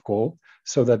port of call,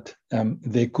 so that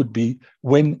there could be,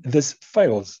 when this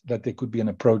fails, that there could be an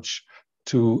approach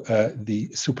to the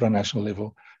supranational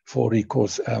level for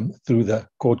recourse through the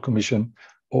Court Commission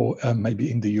or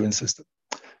maybe in the UN system.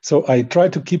 So I try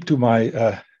to keep to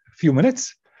my few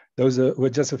minutes. Those were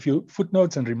just a few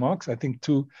footnotes and remarks, I think,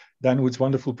 to Dan Wood's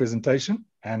wonderful presentation.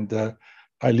 And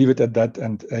I leave it at that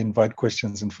and invite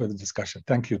questions and further discussion.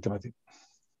 Thank you, Timothy.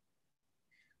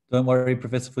 Don't worry,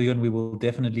 Professor Fulhioun, we will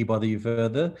definitely bother you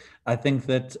further. I think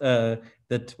that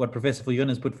that what Professor Fulhioun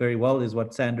has put very well is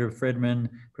what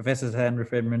Professor Sandra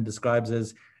Fredman describes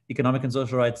as economic and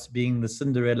social rights being the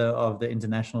Cinderella of the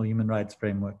international human rights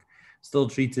framework, still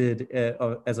treated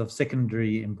as of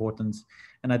secondary importance.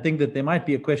 And I think that there might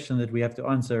be a question that we have to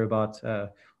answer about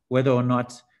whether or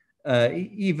not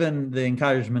even the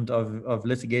encouragement of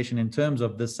litigation in terms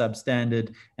of this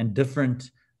substandard and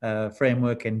different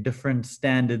framework and different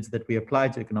standards that we apply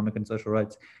to economic and social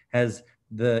rights has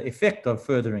the effect of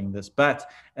furthering this. But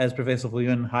as Professor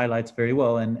Fulhioun highlights very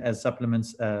well, and as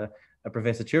supplements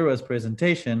Professor Chiro's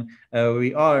presentation,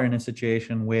 we are in a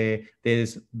situation where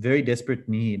there's very desperate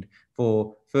need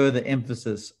for further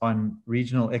emphasis on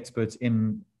regional experts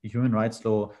in human rights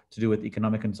law to do with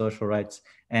economic and social rights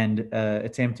and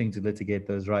attempting to litigate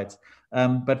those rights.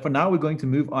 But for now, we're going to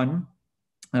move on.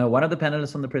 One of the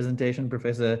panelists on the presentation,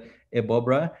 Professor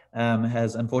Ebobra,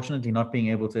 has unfortunately not been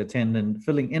able to attend, and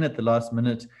filling in at the last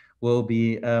minute will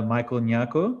be Michael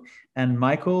Nyako. And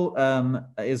Michael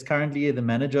is currently the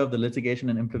manager of the Litigation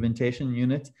and Implementation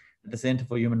Unit at the Center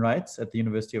for Human Rights at the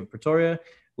University of Pretoria,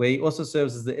 where he also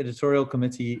serves as the editorial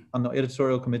committee of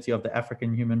the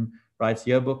African Human Rights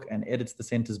Yearbook and edits the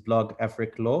center's blog,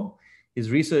 Afric Law.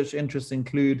 His research interests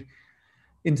include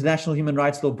international human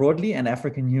rights law broadly and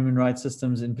African human rights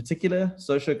systems in particular,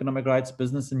 socioeconomic rights,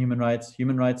 business and human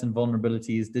rights and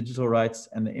vulnerabilities, digital rights,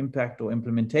 and the impact or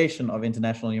implementation of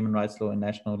international human rights law in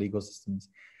national legal systems.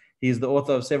 He is the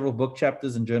author of several book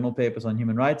chapters and journal papers on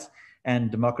human rights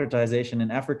and democratization in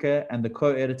Africa, and the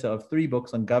co-editor of 3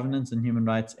 books on governance and human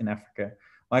rights in Africa.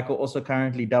 Michael also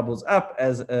currently doubles up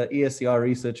as an ESCR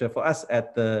researcher for us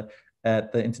at the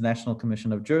International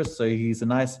Commission of Jurists, so he's a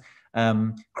nice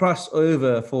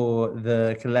crossover for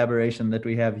the collaboration that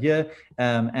we have here,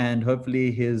 and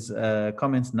hopefully his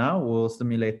comments now will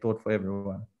stimulate thought for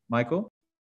everyone. Michael?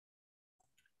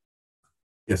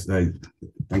 Yes,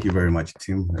 thank you very much,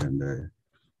 Tim, and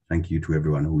thank you to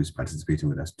everyone who is participating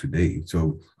with us today.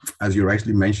 So, as you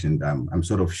rightly mentioned, I'm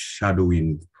sort of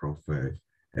shadowing Prof.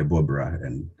 Ebobra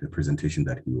and the presentation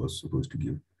that he was supposed to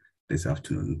give this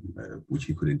afternoon, which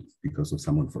he couldn't because of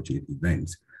some unfortunate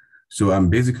events. So I'm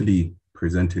basically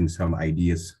presenting some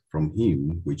ideas from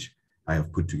him, which I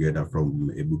have put together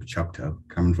from a book chapter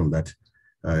coming from that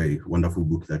wonderful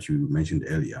book that you mentioned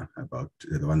earlier about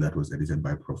the one that was edited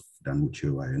by Prof. Dan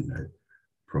Muchewa and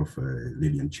Prof.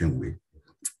 Lillian Chenwe.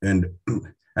 And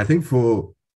I think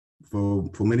for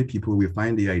many people, we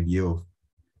find the idea of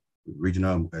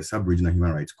regional, sub-regional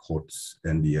human rights courts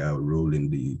and their role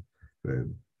in the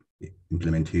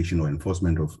implementation or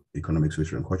enforcement of economic,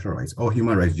 social, and cultural rights, or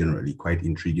human rights generally, quite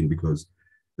intriguing because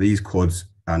these courts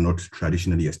are not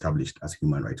traditionally established as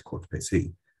human rights courts per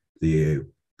se. The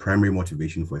primary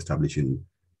motivation for establishing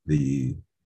the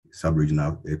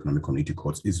sub-regional economic community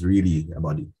courts is really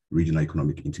about the regional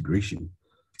economic integration.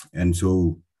 And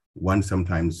so one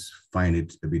sometimes find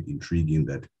it a bit intriguing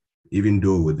that even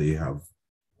though they have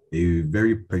a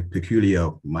very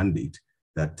peculiar mandate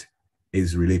that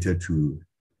is related to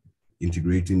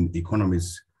integrating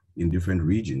economies in different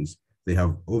regions. They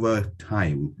have over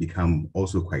time become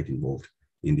also quite involved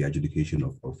in the adjudication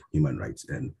of human rights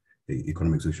and the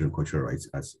economic, social, and cultural rights,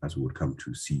 as we would come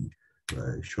to see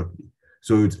shortly.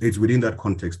 So it's within that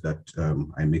context that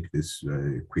I make this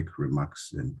quick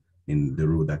remarks and in the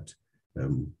role that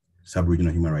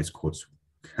sub-regional human rights courts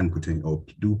can or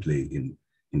do play in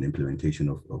the implementation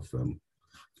of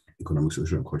economic,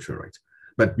 social, and cultural rights.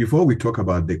 But before we talk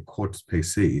about the courts per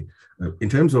se, in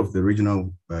terms of the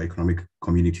regional economic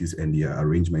communities and their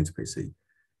arrangements per se,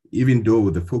 even though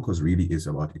the focus really is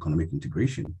about economic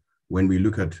integration, when we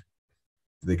look at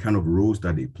the kind of roles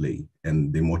that they play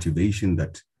and the motivation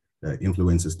that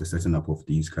influences the setting up of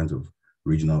these kinds of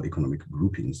regional economic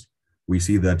groupings, we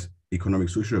see that economic,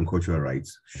 social, and cultural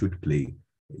rights should play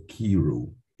a key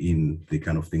role in the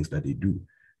kind of things that they do.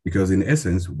 Because in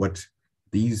essence, what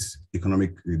these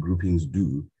economic groupings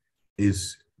do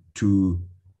is to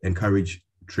encourage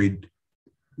trade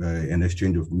and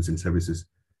exchange of goods and services,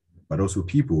 but also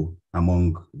people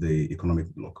among the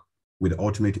economic bloc, with the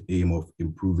ultimate aim of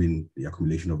improving the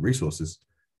accumulation of resources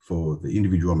for the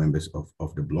individual members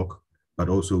of the bloc, but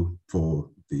also for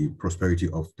the prosperity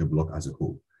of the bloc as a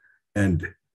whole. And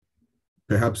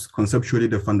perhaps conceptually,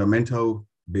 the fundamental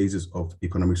basis of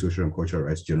economic, social, and cultural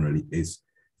rights generally is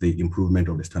the improvement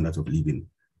of the standards of living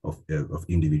of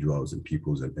individuals and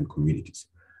peoples and communities.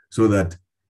 So that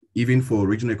even for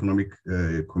regional economic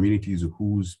communities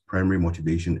whose primary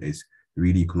motivation is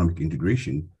really economic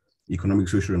integration, economic,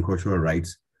 social, and cultural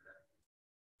rights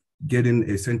getting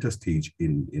a center stage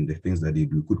in the things that they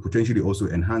do could potentially also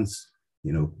enhance,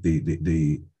 you know,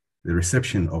 the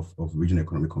reception of regional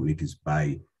economic communities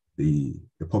by the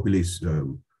populace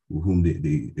whom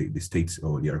the states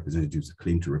or their representatives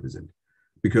claim to represent.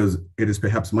 Because it is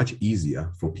perhaps much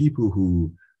easier for people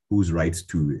whose rights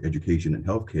to education and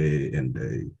healthcare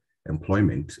and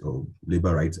employment or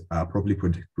labor rights are properly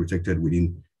protected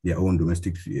within their own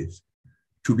domestic spheres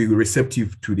to be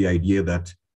receptive to the idea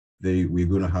that we're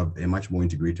going to have a much more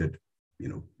integrated, you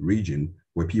know, region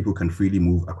where people can freely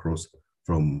move across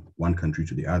from one country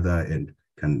to the other and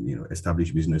can, you know,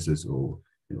 establish businesses or,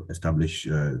 you know, establish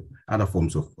other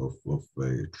forms of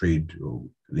trade or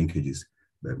linkages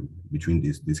between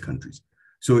these countries.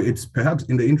 So it's perhaps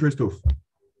in the interest of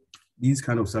these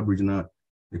kind of sub-regional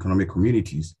economic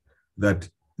communities that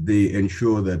they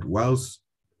ensure that whilst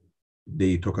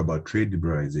they talk about trade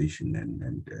liberalization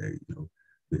and you know,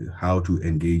 how to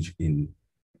engage in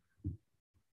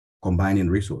combining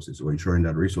resources or ensuring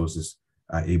that resources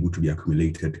are able to be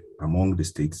accumulated among the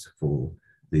states for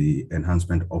the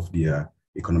enhancement of their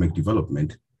economic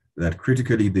development, that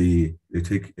critically they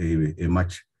take a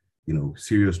much, you know,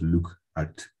 serious look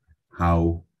at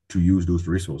how to use those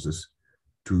resources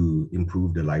to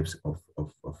improve the lives of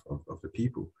the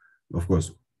people. Of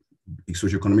course,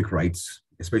 socioeconomic rights,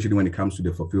 especially when it comes to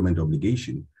the fulfillment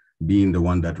obligation, being the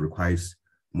one that requires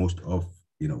most of,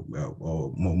 you know,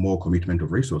 or more commitment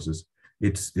of resources,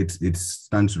 it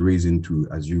stands to reason to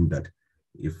assume that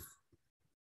if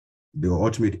the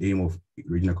ultimate aim of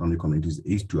regional economic communities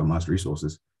is to amass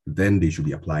resources, then they should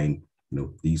be applying, you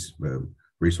know, these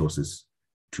resources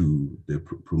to the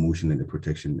promotion and the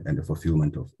protection and the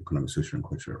fulfillment of economic, social, and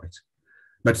cultural rights.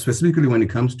 But specifically when it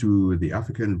comes to the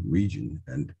African region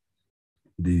and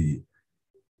the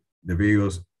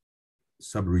various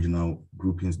sub-regional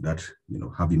groupings that, you know,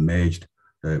 have emerged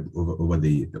over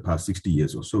the past 60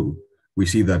 years or so, we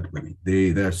see that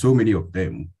there are so many of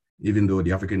them, even though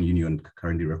the African Union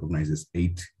currently recognizes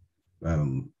 8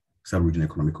 sub-regional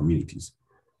economic communities.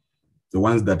 The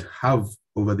ones that have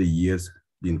over the years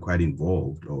been quite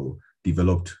involved or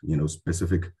developed, you know,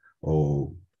 specific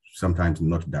or sometimes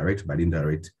not direct but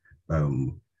indirect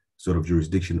sort of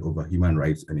jurisdiction over human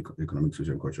rights and economic,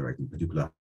 social, and cultural rights, in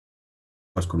particular,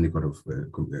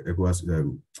 ECOWAS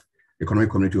Economic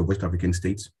Community of West African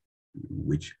States,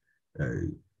 which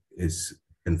is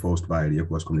enforced by the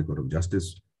ECOWAS Community Court of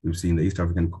Justice. We've seen the East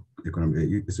African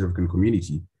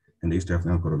Community and the East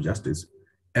African Court of Justice,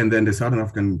 and then the Southern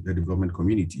African Development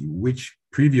Community, which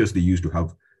previously used to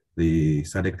have the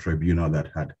SADC tribunal that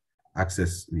had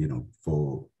access, you know,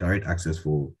 for direct access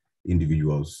for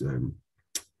individuals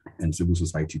and civil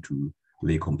society to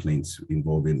lay complaints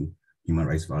involving human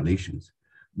rights violations.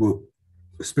 Well,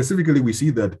 specifically, we see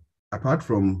that apart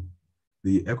from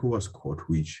the ECOWAS court,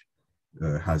 which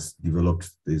has developed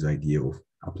this idea of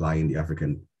applying the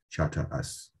African Charter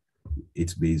as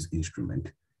its base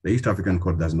instrument, the East African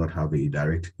Court does not have a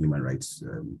direct human rights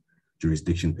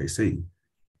jurisdiction per se.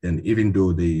 And even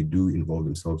though they do involve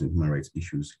themselves in human rights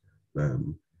issues,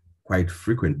 quite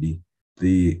frequently,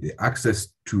 the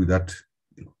access to that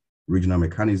regional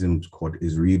mechanisms court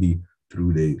is really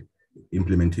through the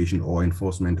implementation or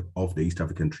enforcement of the East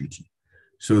African Treaty.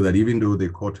 So that even though the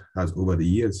court has over the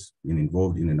years been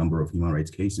involved in a number of human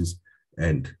rights cases,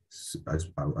 and as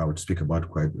I would speak about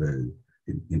quite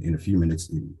in a few minutes,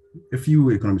 in a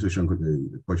few economic, social,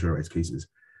 and cultural rights cases,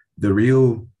 the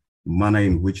real manner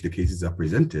in which the cases are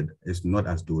presented is not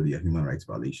as though they are human rights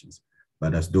violations,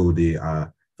 but as though they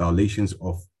are violations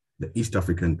of the East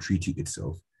African Treaty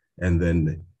itself. And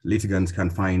then litigants can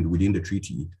find within the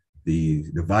treaty the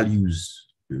values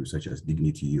such as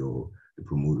dignity or the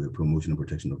promotion and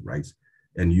protection of rights,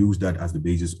 and use that as the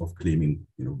basis of claiming,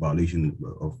 violation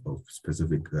of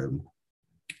specific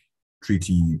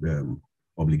treaty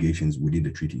obligations within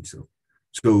the treaty itself.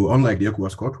 So unlike the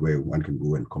ECOWAS court, where one can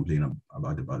go and complain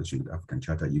about the violation of the African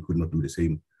Charter, you could not do the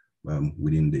same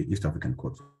within the East African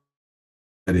court.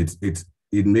 And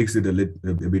it makes it a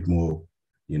bit more,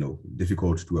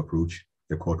 difficult to approach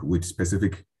the court with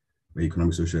specific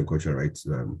economic, social, and cultural rights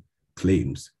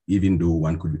claims, even though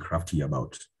one could be crafty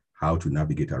about how to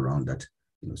navigate around that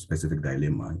specific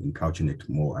dilemma in couching it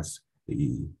more as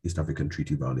the East African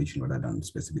Treaty violation rather than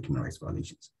specific human rights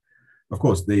violations. Of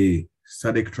course, the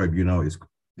SADC tribunal is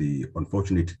the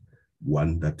unfortunate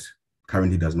one that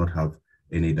currently does not have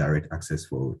any direct access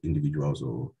for individuals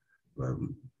or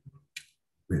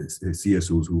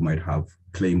CSOs who might have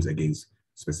claims against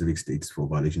specific states for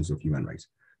violations of human rights.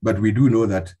 But we do know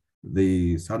that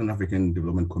the Southern African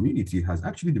Development Community has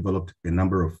actually developed a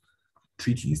number of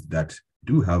treaties that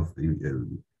do have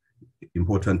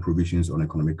important provisions on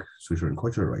economic, social, and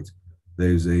cultural rights.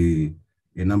 There's a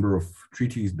number of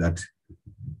treaties that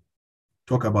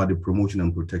talk about the promotion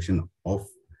and protection of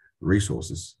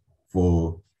resources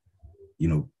for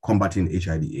combating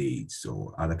HIV/AIDS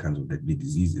or other kinds of deadly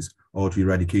diseases, or to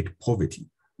eradicate poverty.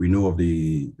 We know of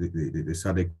the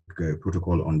SADC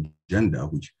protocol on gender,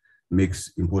 which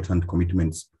makes important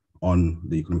commitments on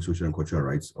the economic, social, and cultural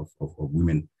rights of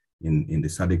women in the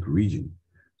SADC region.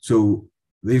 So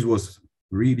this was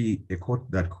really a court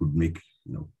that could make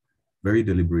very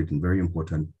deliberate and very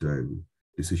important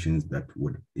decisions that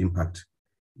would impact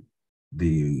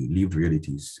the lived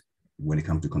realities when it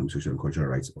comes to economic, social, and cultural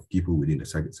rights of people within the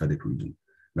SADC region.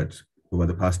 But over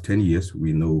the past 10 years,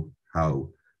 we know how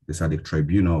the SADC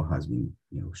tribunal has been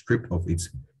stripped of its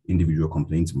individual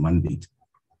complaints mandate.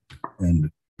 And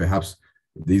perhaps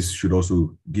this should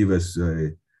also give us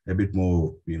a bit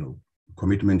more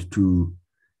commitment to,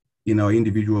 in our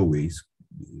individual ways,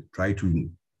 try to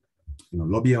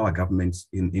lobby our governments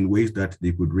in ways that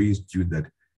they could reinstitute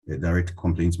that direct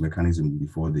complaints mechanism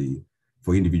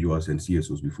for individuals and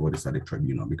CSOs before the SADC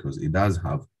tribunal, because it does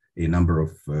have a number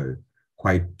of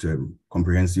quite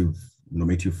comprehensive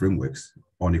normative frameworks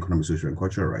on economic, social, and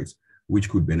cultural rights, which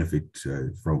could benefit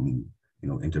from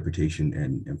interpretation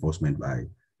and enforcement by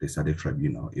the SADC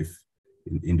tribunal if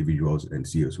individuals and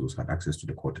CSOs had access to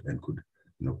the court and could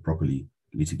properly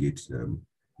litigate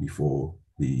before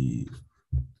the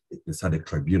SADC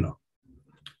tribunal.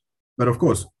 But of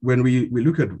course, when we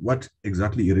look at what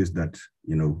exactly it is that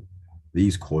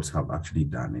these courts have actually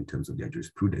done in terms of their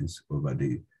jurisprudence over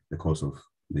the course of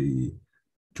the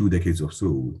 2 decades or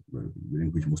so,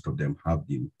 in which most of them have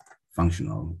been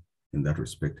functional in that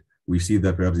respect, we see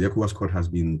that perhaps the ECOWAS court has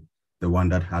been the one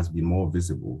that has been more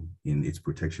visible in its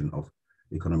protection of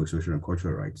economic, social, and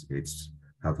cultural rights. It's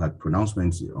have had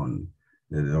pronouncements on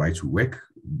the right to work,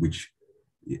 which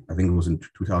I think it was in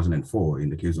 2004 in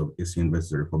the case of ASEAN versus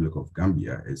the Republic of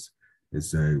Gambia is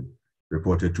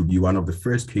reported to be one of the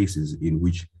first cases in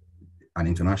which an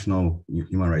international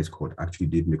human rights court actually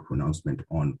did make pronouncement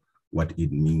on what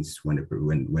it means when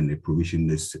a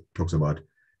provision talks about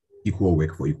equal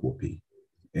work for equal pay.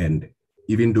 And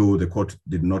even though the court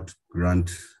did not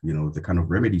grant, the kind of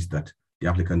remedies that the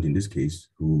applicant in this case,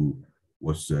 who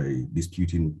was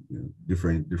disputing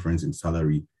difference in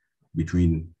salary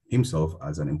between himself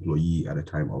as an employee at the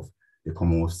time of the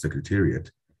Commonwealth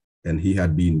Secretariat, and he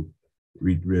had been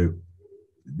the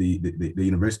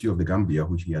University of the Gambia,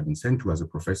 which he had been sent to as a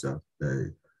professor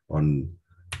on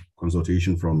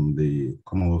consultation from the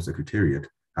Commonwealth Secretariat,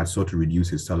 had sought to reduce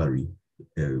his salary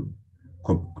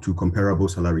to comparable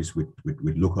salaries with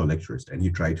local lecturers, and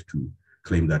he tried to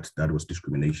claim that that was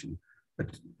discrimination. But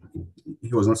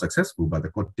he was not successful, but the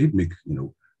court did make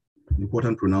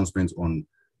important pronouncements on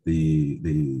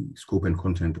the scope and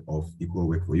content of equal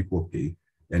work for equal pay,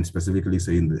 and specifically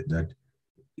saying that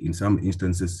in some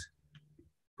instances,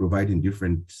 providing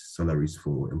different salaries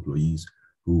for employees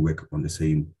who work on the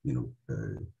same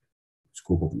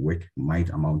scope of work might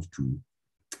amount to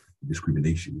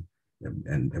discrimination.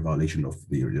 and a violation of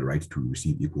the right to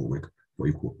receive equal work for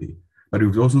equal pay. But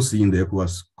we've also seen the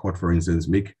ECOWAS court, for instance,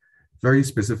 make very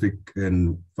specific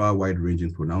and far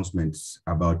wide-ranging pronouncements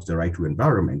about the right to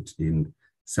environment in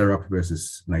SERAP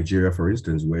versus Nigeria, for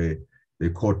instance, where the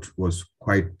court was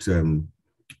quite stern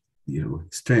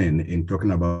in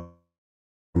talking about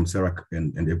from SERAC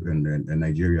and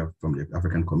Nigeria from the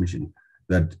African Commission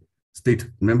that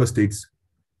member states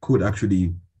could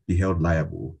actually be held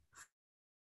liable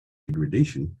for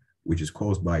degradation, which is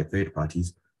caused by third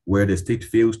parties, where the state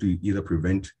fails to either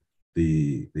prevent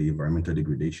the environmental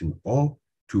degradation or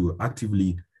to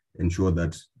actively ensure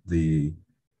that the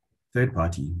third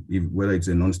party, whether it's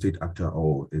a non-state actor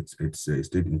or it's a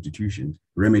state institution,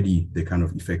 remedy the kind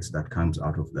of effects that comes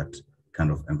out of that kind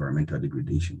of environmental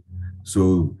degradation.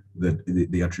 So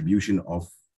the attribution of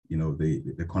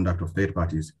the conduct of third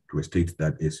parties to a state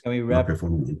that is not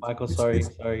performing. Michael, sorry.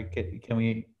 Can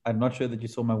we? I'm not sure that you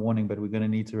saw my warning, but we're going to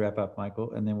need to wrap up,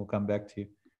 Michael, and then we'll come back to you.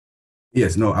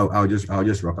 Yes, no, I'll just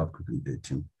wrap up quickly there,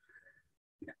 Tim.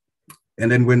 And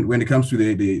then when it comes to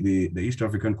the East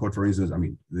African Court, for instance, I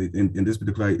mean, in this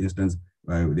particular instance,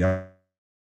 the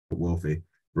welfare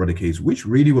brought a case which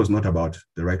really was not about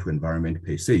the right to environment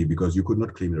per se, because you could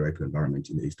not claim the right to environment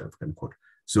in the East African Court.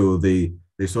 So they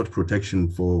sought protection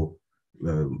for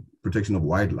protection of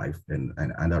wildlife and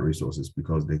other resources,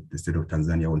 because the state of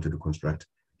Tanzania wanted to construct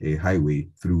a highway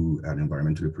through an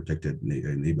environmentally protected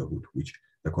neighborhood, which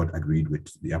the court agreed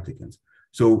with the applicants.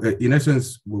 So in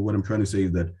essence, what I'm trying to say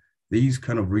is that these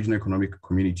kind of regional economic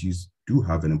communities do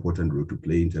have an important role to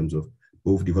play in terms of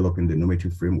both developing the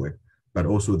normative framework, but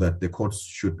also that the courts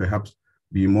should perhaps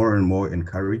be more and more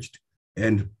encouraged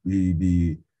and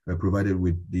be provided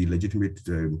with the legitimate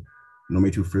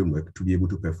normative framework to be able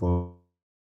to perform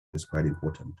is quite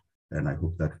important. And I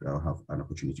hope that I'll have an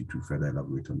opportunity to further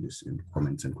elaborate on this in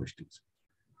comments and questions.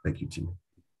 Thank you, Tim.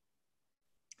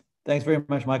 Thanks very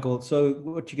much, Michael. So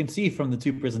what you can see from the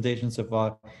two presentations so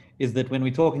far is that when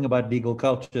we're talking about legal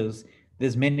cultures,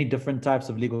 there's many different types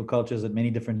of legal cultures at many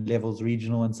different levels,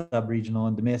 regional and sub-regional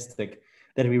and domestic,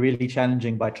 that are really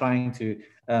challenging by trying to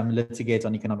litigate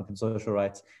on economic and social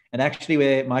rights. And actually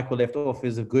where Michael left off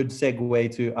is a good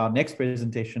segue to our next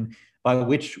presentation, by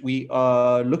which we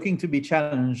are looking to be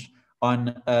challenged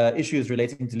on issues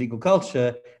relating to legal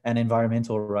culture and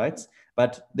environmental rights.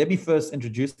 But let me first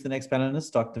introduce the next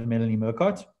panelist, Dr. Melanie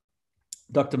Murcott.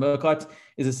 Dr. Murcott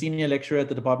is a senior lecturer at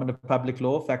the Department of Public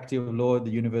Law, Faculty of Law at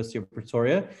the University of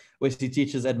Pretoria, where she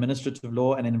teaches administrative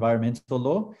law and environmental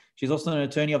law. She's also an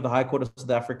attorney of the High Court of South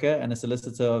Africa and a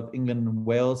solicitor of England and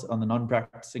Wales on the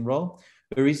non-practicing role.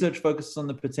 Her research focuses on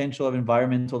the potential of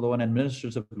environmental law and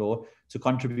administrative law to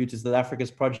contribute to South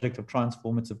Africa's project of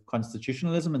transformative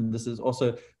constitutionalism, and this is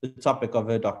also the topic of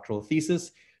her doctoral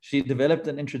thesis. She developed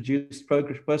and introduced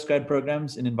postgrad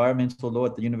programs in environmental law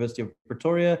at the University of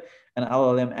Pretoria, an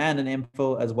LLM and an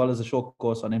MPhil, as well as a short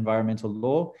course on environmental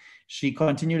law. She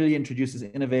continually introduces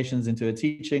innovations into her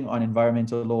teaching on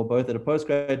environmental law, both at a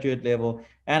postgraduate level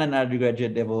and an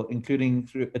undergraduate level, including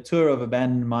through a tour of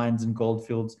abandoned mines and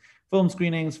goldfields, film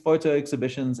screenings, photo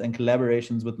exhibitions, and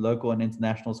collaborations with local and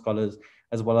international scholars,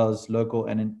 as well as local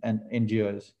and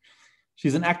NGOs.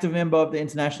 She's an active member of the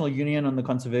International Union on the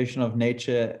Conservation of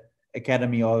Nature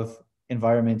Academy of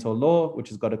Environmental Law, which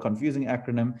has got a confusing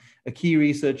acronym, a key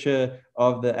researcher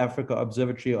of the Africa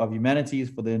Observatory of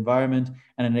Humanities for the Environment,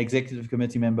 and an executive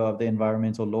committee member of the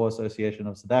Environmental Law Association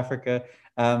of South Africa.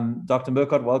 Dr.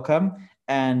 Murcott, welcome.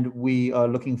 And we are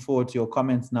looking forward to your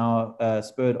comments now,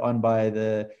 spurred on by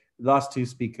the last two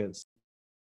speakers.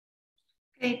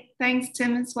 Great, thanks,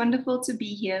 Tim. It's wonderful to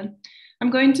be here. I'm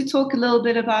going to talk a little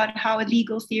bit about how a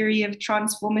legal theory of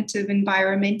transformative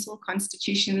environmental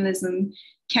constitutionalism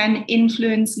can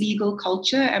influence legal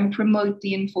culture and promote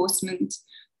the enforcement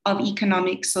of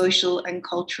economic, social, and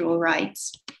cultural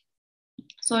rights.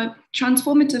 So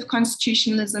transformative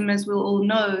constitutionalism, as we'll all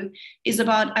know, is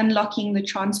about unlocking the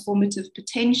transformative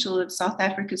potential of South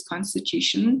Africa's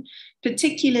constitution,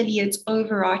 particularly its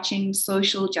overarching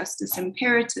social justice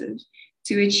imperative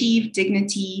to achieve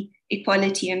dignity,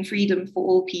 equality, and freedom for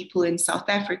all people in South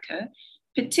Africa,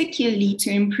 particularly to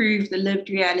improve the lived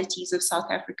realities of South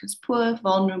Africa's poor,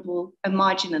 vulnerable, and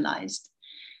marginalized.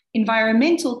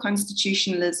 Environmental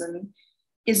constitutionalism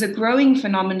is a growing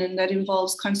phenomenon that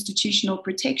involves constitutional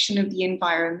protection of the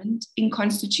environment in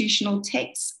constitutional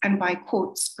texts and by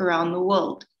courts around the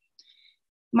world.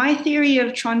 My theory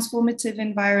of transformative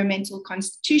environmental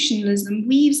constitutionalism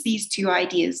weaves these two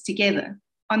ideas together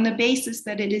on the basis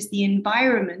that it is the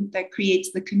environment that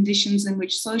creates the conditions in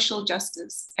which social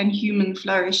justice and human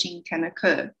flourishing can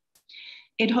occur.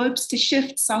 it hopes to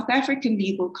shift South African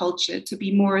legal culture to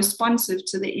be more responsive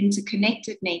to the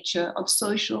interconnected nature of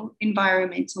social,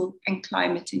 environmental, and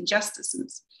climate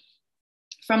injustices.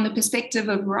 From the perspective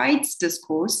of rights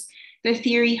discourse, the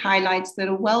theory highlights that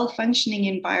a well-functioning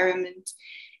environment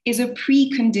is a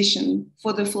precondition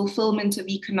for the fulfillment of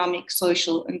economic,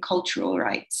 social, and cultural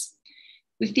rights.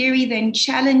 The theory then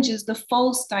challenges the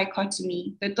false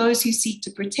dichotomy that those who seek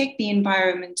to protect the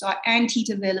environment are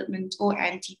anti-development or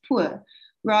anti-poor,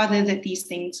 rather that these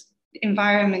things,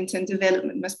 environment and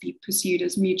development, must be pursued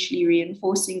as mutually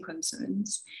reinforcing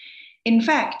concerns. In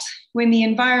fact, when the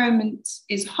environment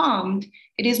is harmed,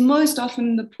 it is most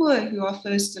often the poor who are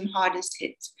first and hardest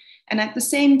hit. And at the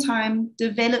same time,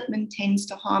 development tends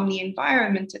to harm the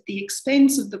environment at the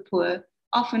expense of the poor,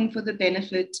 often for the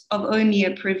benefit of only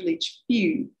a privileged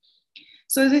few.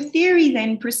 So the theory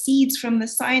then proceeds from the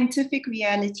scientific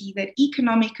reality that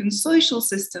economic and social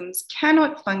systems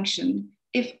cannot function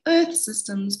if Earth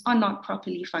systems are not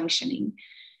properly functioning,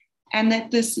 and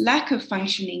that this lack of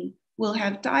functioning will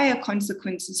have dire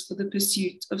consequences for the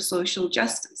pursuit of social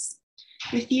justice.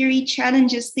 The theory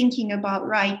challenges thinking about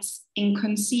rights in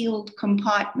concealed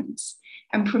compartments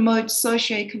and promotes a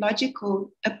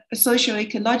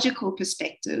socio-ecological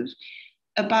perspective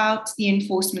about the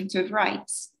enforcement of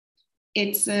rights.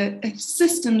 It's a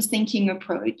systems thinking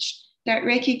approach that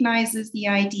recognizes the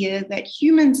idea that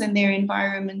humans and their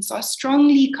environments are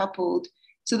strongly coupled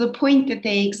to the point that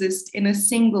they exist in a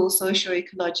single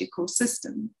socio-ecological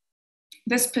system.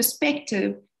 This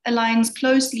perspective aligns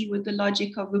closely with the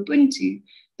logic of Ubuntu,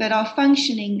 that our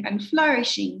functioning and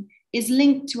flourishing is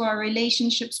linked to our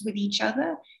relationships with each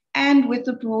other and with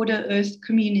the broader Earth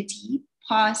community,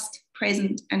 past,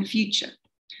 present, and future.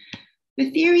 The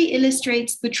theory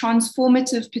illustrates the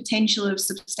transformative potential of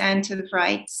substantive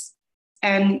rights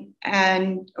or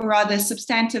rather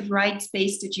substantive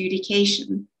rights-based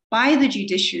adjudication by the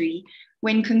judiciary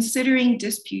when considering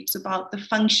disputes about the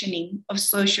functioning of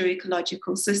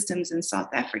socio-ecological systems in South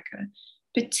Africa,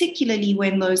 particularly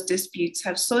when those disputes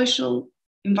have social,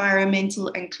 environmental,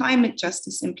 and climate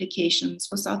justice implications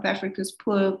for South Africa's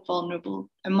poor, vulnerable,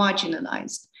 and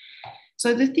marginalized.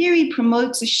 So the theory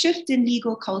promotes a shift in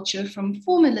legal culture from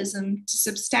formalism to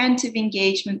substantive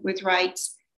engagement with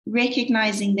rights,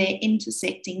 recognizing their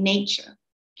intersecting nature.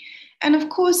 And of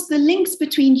course, the links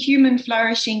between human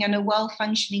flourishing and a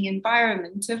well-functioning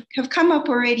environment have come up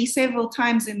already several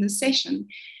times in the session.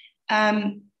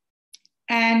 And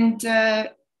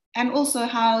also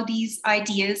how these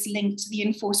ideas link to the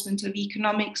enforcement of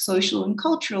economic, social, and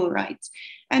cultural rights.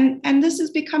 And this is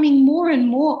becoming more and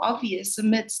more obvious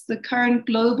amidst the current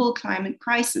global climate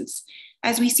crisis,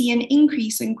 as we see an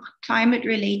increase in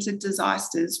climate-related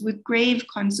disasters with grave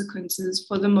consequences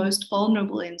for the most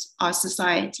vulnerable in our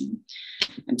society.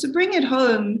 And to bring it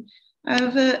home, I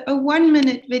have a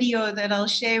 1-minute video that I'll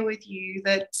share with you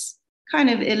that kind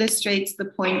of illustrates the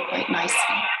point quite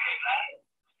nicely.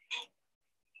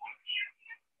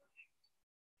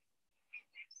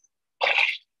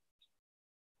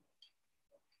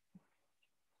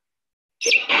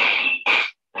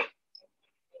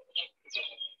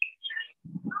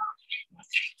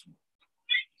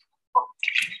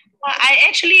 I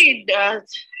actually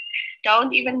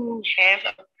don't even have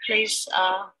a place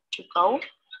to go.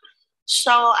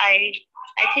 So I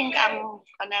think I'm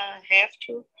gonna have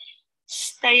to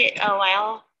stay a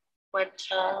while with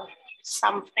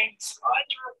some friends.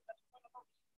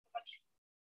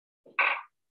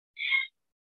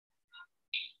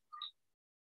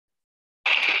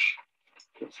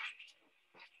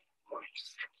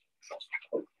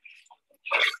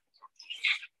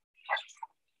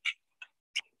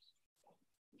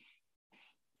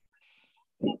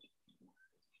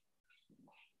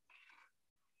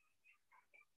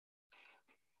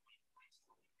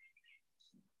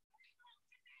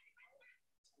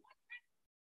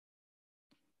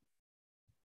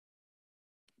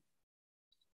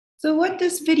 So what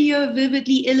this video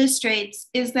vividly illustrates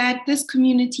is that this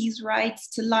community's rights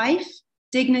to life,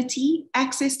 dignity,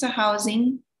 access to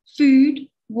housing, food,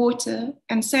 water,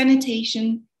 and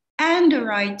sanitation, and a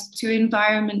right to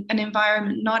an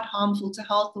environment not harmful to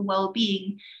health or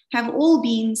well-being have all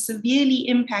been severely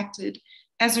impacted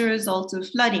as a result of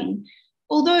flooding.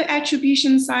 Although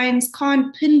attribution science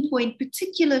can't pinpoint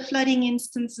particular flooding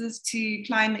instances to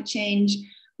climate change,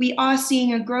 we are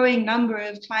seeing a growing number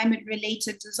of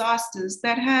climate-related disasters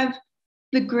that have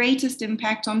the greatest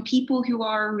impact on people who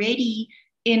are already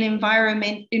in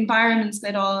environments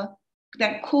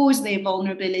that cause their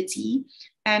vulnerability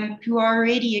and who are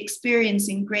already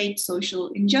experiencing great social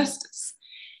injustice.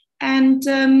 And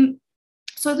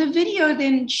So the video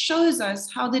then shows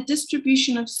us how the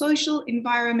distribution of social,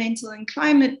 environmental, and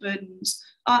climate burdens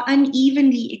are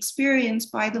unevenly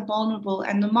experienced by the vulnerable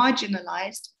and the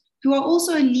marginalized, who are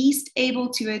also least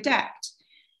able to adapt.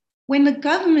 When the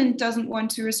government doesn't want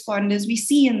to respond, as we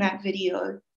see in that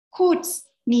video, courts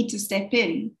need to step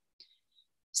in.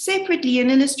 Separately,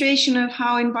 an illustration of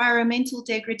how environmental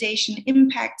degradation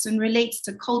impacts and relates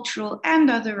to cultural and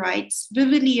other rights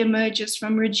vividly emerges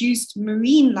from reduced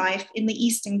marine life in the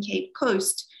Eastern Cape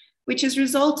Coast, which has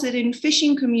resulted in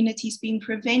fishing communities being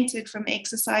prevented from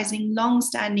exercising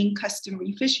long-standing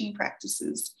customary fishing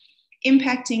practices,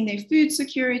 impacting their food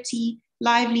security,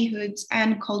 livelihoods,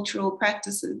 and cultural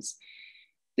practices.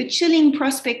 The chilling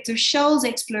prospect of shells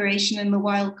exploration in the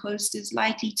wild coast is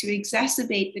likely to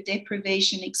exacerbate the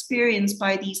deprivation experienced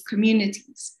by these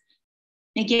communities,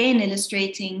 again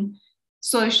illustrating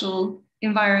social,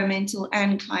 environmental,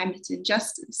 and climate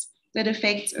injustice that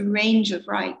affects a range of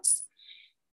rights.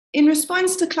 In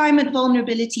response to climate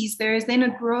vulnerabilities, there is then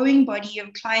a growing body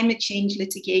of climate change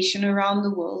litigation around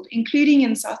the world, including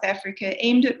in South Africa,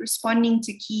 aimed at responding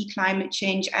to key climate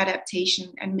change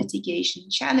adaptation and mitigation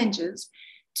challenges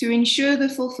to ensure the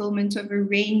fulfillment of a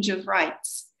range of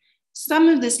rights. Some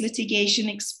of this litigation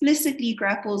explicitly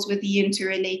grapples with the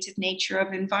interrelated nature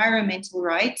of environmental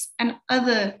rights and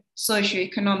other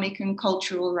socioeconomic and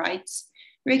cultural rights,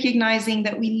 recognizing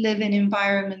that we live in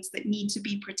environments that need to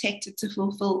be protected to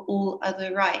fulfill all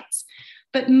other rights.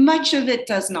 But much of it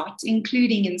does not,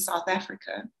 including in South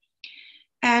Africa.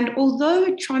 And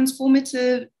although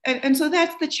transformative, and so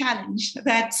that's the challenge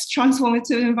that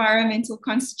transformative environmental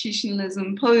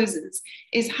constitutionalism poses,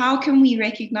 is how can we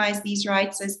recognize these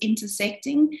rights as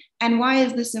intersecting, and why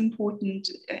is this important?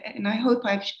 And I hope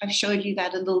I've showed you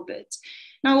that a little bit.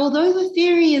 Now, although the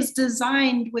theory is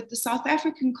designed with the South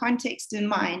African context in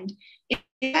mind, its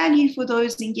value for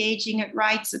those engaging at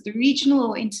rights at the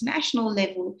regional or international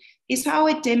level is how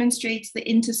it demonstrates the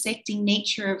intersecting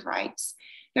nature of rights,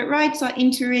 that rights are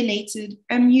interrelated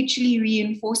and mutually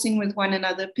reinforcing with one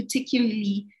another,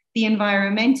 particularly the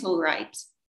environmental rights.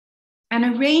 And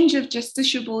a range of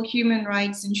justiciable human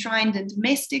rights enshrined in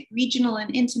domestic, regional,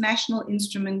 and international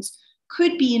instruments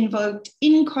could be invoked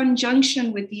in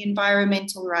conjunction with the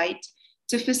environmental right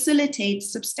to facilitate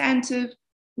substantive,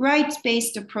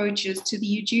 rights-based approaches to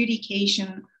the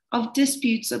adjudication of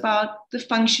disputes about the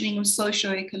functioning of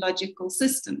socio-ecological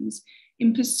systems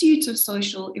in pursuit of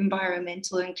social,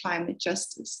 environmental, and climate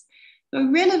justice. The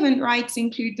relevant rights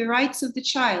include the rights of the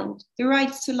child, the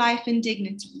rights to life and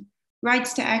dignity,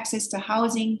 rights to access to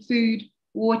housing, food,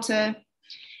 water,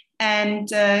 and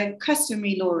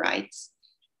customary law rights.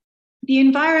 The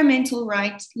environmental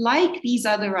right, like these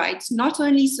other rights, not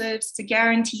only serves to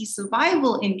guarantee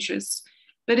survival interests,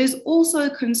 but is also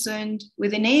concerned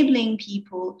with enabling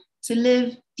people to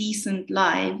live decent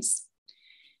lives.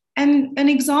 And an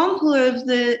example of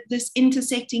this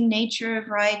intersecting nature of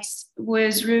rights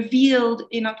was revealed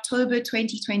in October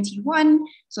 2021,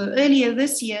 so earlier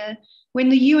this year, when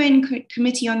the UN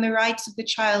Committee on the Rights of the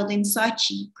Child in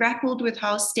SOGIE grappled with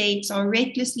how states are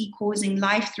recklessly causing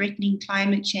life-threatening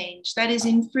climate change that is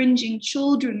infringing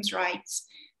children's rights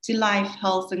to life,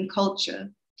 health, and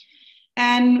culture.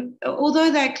 And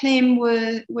although that claim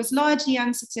was largely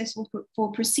unsuccessful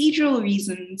for procedural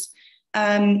reasons,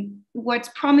 what's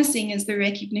promising is the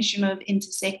recognition of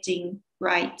intersecting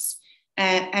rights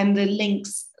and the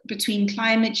links between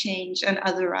climate change and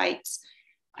other rights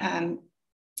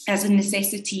as a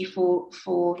necessity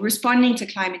for responding to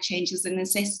climate change, as a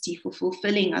necessity for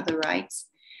fulfilling other rights.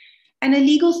 And a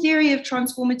legal theory of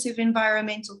transformative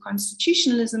environmental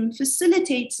constitutionalism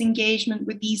facilitates engagement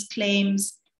with these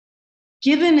claims,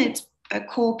 given its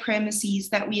core premises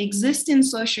that we exist in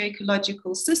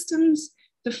socio-ecological systems,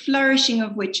 the flourishing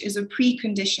of which is a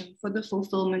precondition for the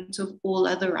fulfillment of all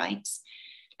other rights.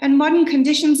 And modern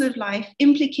conditions of life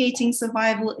implicating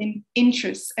survival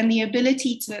interests and the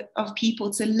ability of people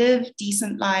to live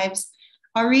decent lives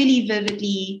are really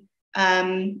vividly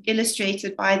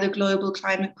illustrated by the global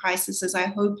climate crisis, as I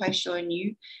hope I've shown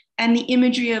you, and the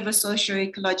imagery of a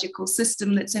socio-ecological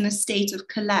system that's in a state of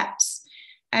collapse.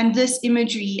 And this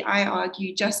imagery, I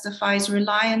argue, justifies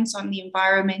reliance on the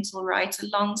environmental rights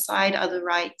alongside other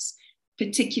rights,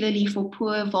 particularly for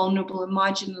poor, vulnerable, and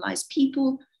marginalized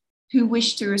people who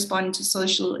wish to respond to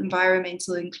social,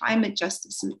 environmental, and climate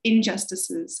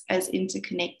injustices as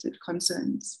interconnected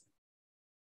concerns.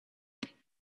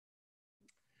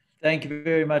 Thank you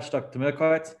very much, Dr.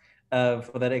 Merkart,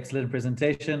 for that excellent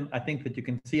presentation. I think that you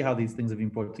can see how these things have been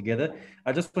brought together.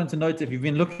 I just want to note, if you've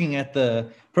been looking at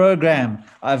the program,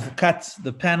 I've cut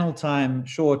the panel time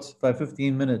short by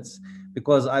 15 minutes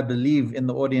because I believe in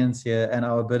the audience here and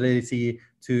our ability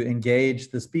to engage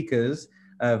the speakers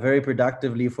very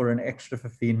productively for an extra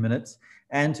 15 minutes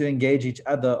and to engage each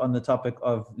other on the topic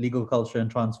of legal culture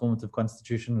and transformative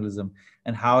constitutionalism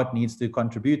and how it needs to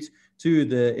contribute to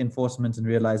the enforcement and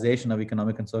realization of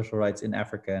economic and social rights in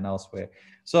Africa and elsewhere.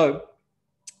 So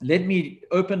let me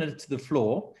open it to the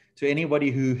floor to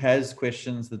anybody who has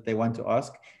questions that they want to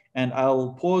ask. And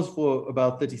I'll pause for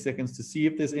about 30 seconds to see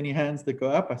if there's any hands that go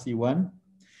up. I see one.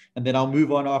 And then I'll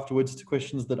move on afterwards to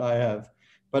questions that I have.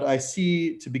 But I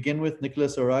see, to begin with,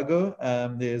 Nicholas Arago,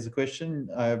 there's a question.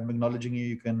 I'm acknowledging you.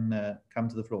 You can come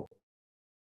to the floor.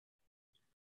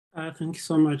 Thank you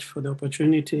so much for the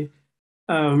opportunity.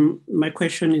 My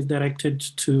question is directed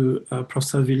to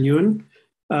Professor Viljoen,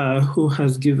 who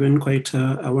has given quite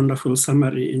a wonderful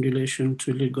summary in relation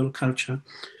to legal culture.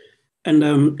 And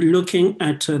looking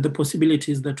at the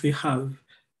possibilities that we have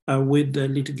with the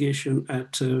litigation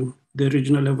at the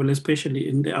regional level, especially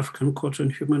in the African Court on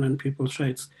Human and People's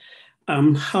Rights,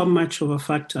 how much of a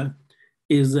factor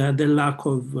is the lack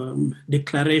of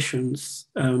declarations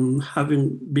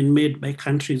having been made by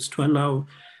countries to allow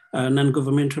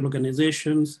non-governmental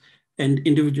organizations and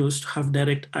individuals to have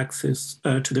direct access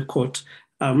to the court?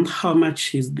 How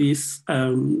much is this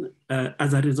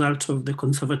as a result of the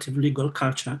conservative legal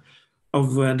culture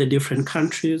of the different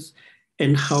countries,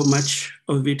 and how much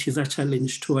of it is a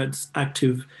challenge towards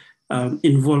active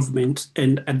involvement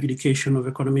and adjudication of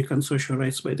economic and social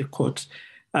rights by the court?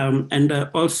 And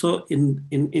also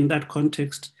in that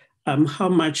context, how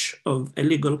much of a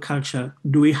legal culture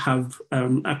do we have,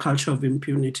 a culture of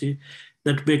impunity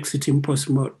that makes it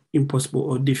impossible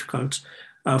or difficult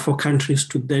for countries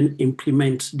to then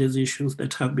implement decisions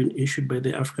that have been issued by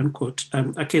the African Court?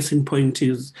 A case in point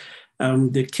is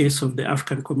the case of the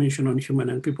African Commission on Human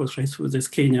and People's Rights versus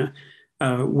Kenya,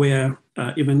 where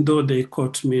even though the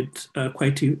court made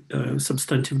quite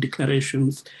substantive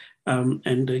declarations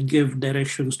and gave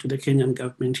directions to the Kenyan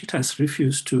government, it has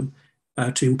refused to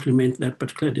implement that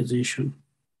particular decision.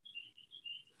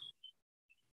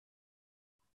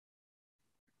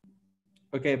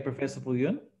 Okay, Professor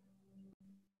Viljoen.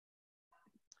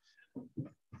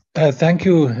 Thank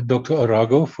you, Dr.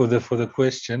 Arago, for the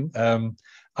question.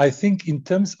 I think in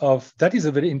terms of, that is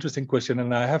a very interesting question,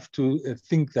 and I have to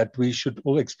think that we should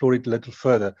all explore it a little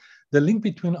further. The link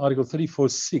between Article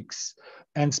 34.6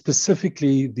 and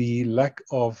specifically the lack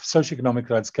of socioeconomic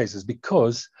rights cases,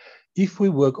 because if we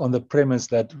work on the premise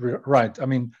that, right, I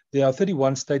mean, there are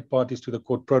 31 state parties to the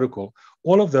court protocol,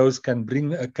 all of those can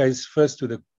bring a case first to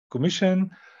the commission,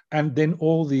 and then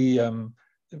all the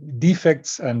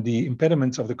defects and the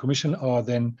impediments of the commission are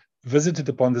then visited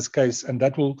upon this case, and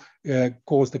that will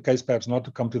cause the case perhaps not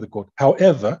to come to the court.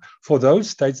 However, for those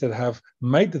states that have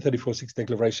made the 34.6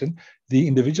 declaration, the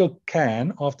individual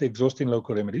can, after exhausting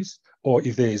local remedies, or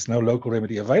if there is no local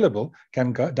remedy available,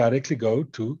 can directly go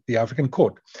to the African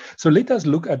Court. So let us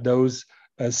look at those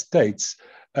states.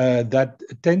 That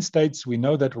 10 states, we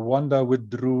know that Rwanda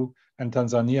withdrew, and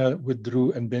Tanzania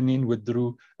withdrew, and Benin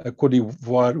withdrew, Cote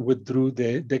d'Ivoire withdrew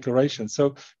their declaration.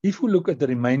 So if we look at the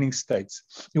remaining states,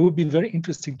 it would be very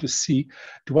interesting to see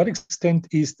to what extent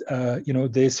is their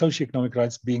socioeconomic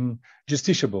rights being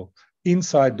justiciable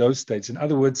inside those states. In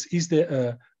other words, is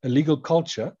there a legal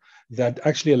culture that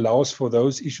actually allows for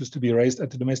those issues to be raised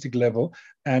at the domestic level?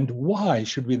 And why,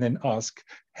 should we then ask,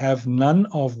 have none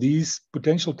of these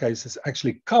potential cases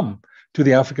actually come to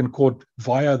the African Court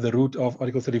via the route of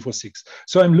Article 34.6?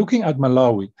 So I'm looking at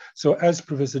Malawi. So as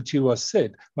Professor Chirwa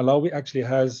said, Malawi actually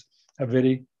has a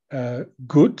very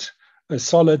good,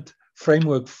 solid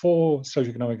framework for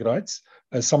socioeconomic rights.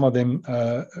 Some of them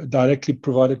directly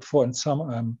provided for, and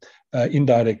some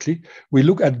indirectly. We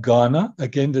look at Ghana,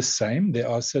 again the same. There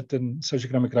are certain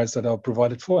socioeconomic rights that are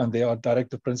provided for, and they are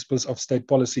directive principles of state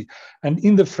policy. And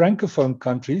in the Francophone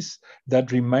countries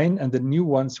that remain, and the new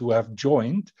ones who have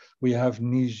joined, we have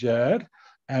Niger,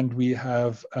 and we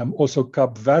have also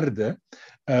Cape Verde,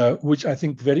 which I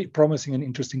think very promising and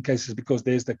interesting cases, because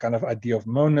there's the kind of idea of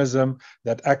monism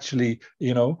that actually,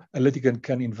 a litigant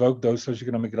can invoke those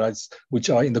socioeconomic rights which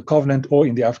are in the covenant or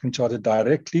in the African Charter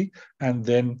directly, and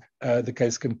then the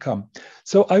case can come.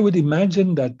 So I would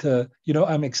imagine that,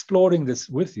 I'm exploring this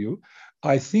with you.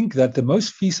 I think that the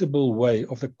most feasible way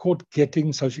of the court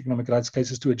getting socioeconomic rights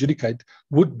cases to adjudicate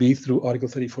would be through Article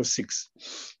 34.6.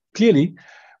 Clearly,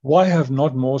 why have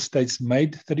not more states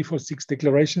made 34.6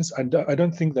 declarations? And I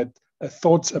don't think that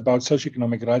thoughts about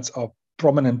socioeconomic rights are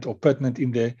prominent or pertinent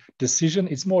in their decision.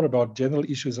 It's more about general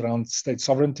issues around state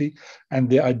sovereignty and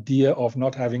the idea of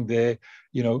not having their,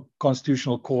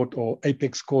 constitutional court or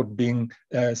apex court being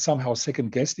somehow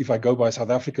second guessed. If I go by South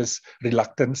Africa's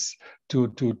reluctance to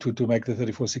make the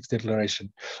 34.6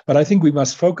 declaration, but I think we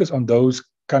must focus on those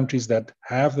countries that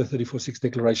have the 34.6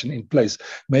 declaration in place.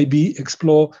 Maybe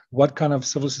explore what kind of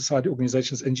civil society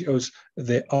organizations, NGOs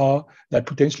there are that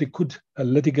potentially could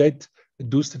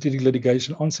do strategic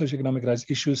litigation on socioeconomic rights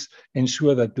issues,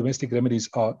 ensure that domestic remedies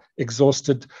are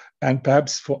exhausted. And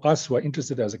perhaps for us who are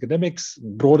interested as academics,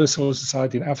 broader civil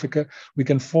society in Africa, we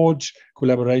can forge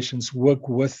collaborations, work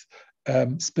with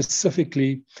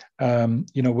specifically,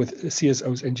 with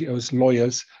CSOs, NGOs,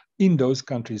 lawyers, in those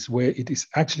countries where it is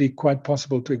actually quite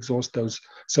possible to exhaust those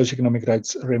socioeconomic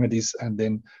rights remedies and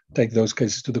then take those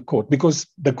cases to the court. Because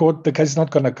the case is not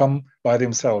going to come by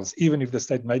themselves. Even if the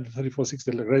state made the 34.6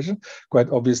 declaration, quite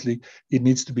obviously it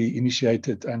needs to be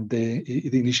initiated, and the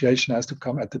initiation has to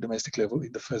come at the domestic level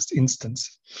in the first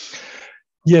instance.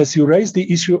 Yes, you raised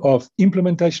the issue of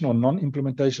implementation or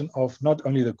non-implementation of not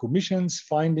only the Commission's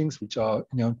findings, which are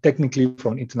technically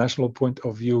from an international point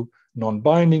of view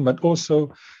non-binding, but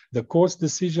also the court's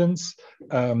decisions.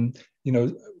 The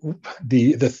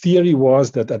theory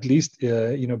was that at least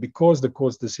because the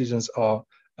court's decisions are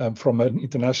from an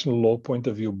international law point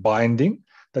of view binding,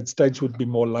 that states would be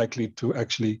more likely to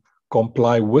actually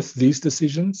comply with these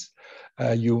decisions.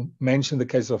 You mentioned the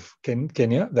case of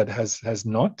Kenya that has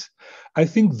not. I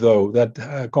think, though,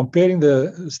 that comparing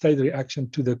the state reaction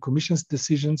to the Commission's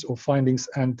decisions or findings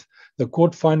and the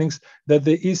court findings, that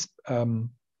there is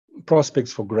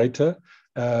prospects for greater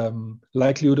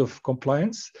likelihood of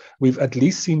compliance. We've at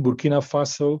least seen Burkina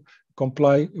Faso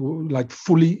comply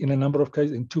fully in a number of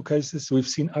cases. In 2 cases, we've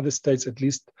seen other states at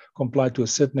least comply to a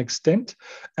certain extent.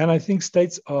 And I think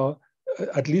states are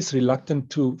at least reluctant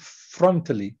to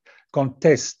frontally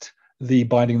contest the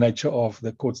binding nature of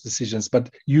the court's decisions, but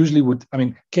usually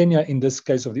Kenya in this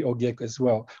case of the OGIEC as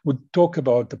well, would talk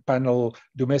about the panel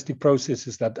domestic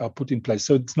processes that are put in place.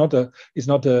 So it's not a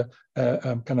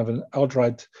kind of an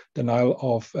outright denial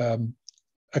of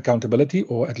accountability,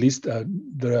 or at least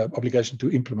the obligation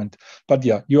to implement. But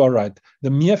yeah, you are right. The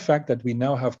mere fact that we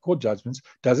now have court judgments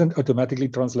doesn't automatically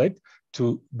translate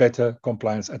to better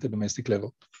compliance at the domestic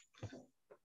level.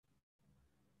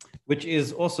 Which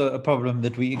is also a problem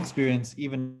that we experience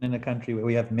even in a country where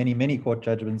we have many, many court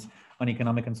judgments on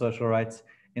economic and social rights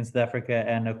in South Africa,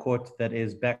 and a court that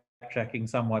is backtracking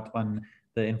somewhat on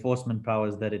the enforcement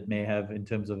powers that it may have in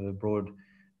terms of a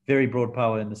very broad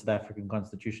power in the South African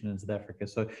constitution in South Africa.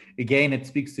 So again, it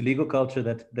speaks to legal culture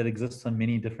that exists on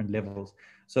many different levels.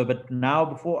 So, but now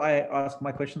before I ask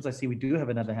my questions, I see we do have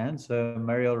another hand. So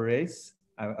Mariel Reyes,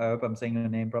 I hope I'm saying your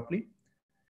name properly.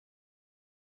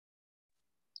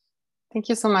 Thank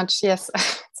you so much. Yes,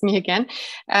 it's me again.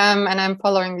 And I'm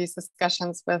following these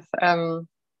discussions with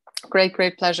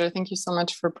great pleasure. Thank you so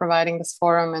much for providing this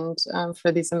forum and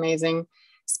for these amazing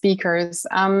speakers.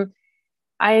 I'm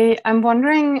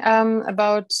wondering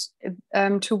about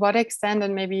to what extent,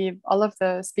 and maybe all of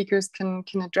the speakers can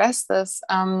address this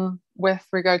with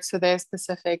regards to their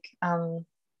specific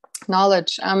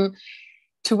knowledge.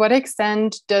 To what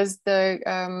extent does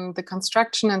the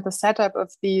construction and the setup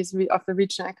of the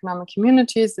regional economic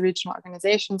communities, the regional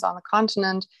organizations on the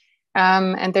continent,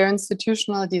 and their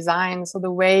institutional design, so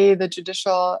the way the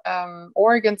judicial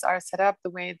organs are set up,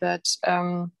 the way that,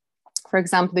 for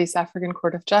example, the South African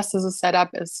Court of Justice is set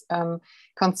up, is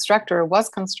constructed or was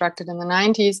constructed in the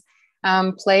 90s,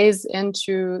 plays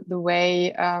into the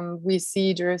way we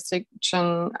see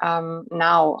jurisdiction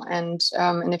now. And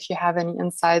if you have any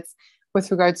insights with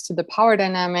regards to the power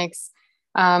dynamics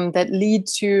that lead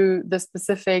to the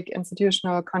specific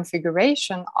institutional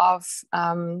configuration of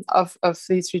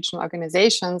these regional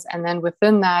organizations, and then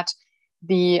within that,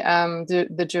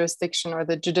 the jurisdiction or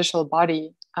the judicial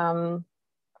body. And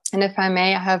if I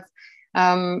may, I have,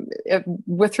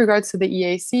 with regards to the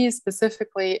EAC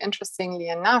specifically, interestingly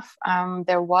enough,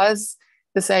 there was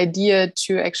this idea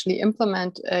to actually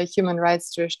implement a human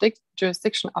rights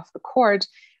jurisdiction of the court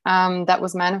that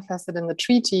was manifested in the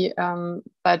treaty,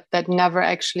 but that never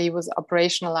actually was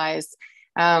operationalized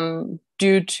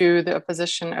due to the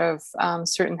opposition of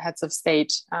certain heads of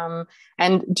state.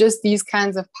 And just these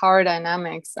kinds of power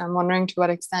dynamics, I'm wondering to what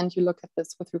extent you look at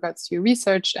this with regards to your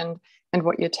research and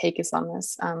what your take is on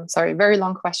this. Sorry, very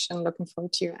long question. Looking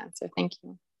forward to your answer. Thank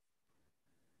you.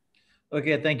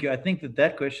 Okay, thank you. I think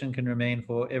that question can remain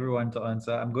for everyone to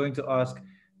answer. I'm going to ask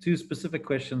 2 specific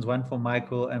questions, one for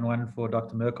Michael and one for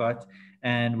Dr. Murquhart.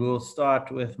 And we'll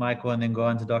start with Michael and then go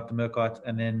on to Dr. Murcott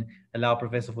and then allow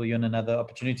Professor Fulfils another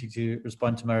opportunity to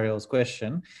respond to Mariel's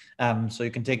question. So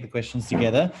you can take the questions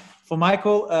together. For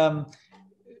Michael,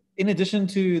 in addition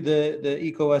to the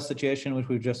ECOWAS situation, which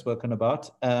we've just spoken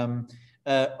about,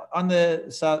 on the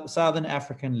Southern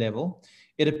African level,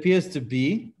 it appears to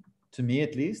be, to me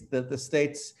at least, that the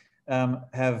states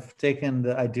have taken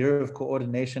the idea of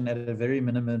coordination at a very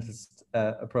minimalist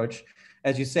approach.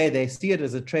 As you say, they see it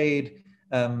as a trade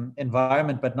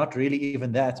environment, but not really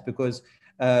even that, because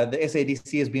the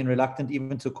SADC has been reluctant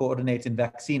even to coordinate in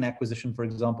vaccine acquisition, for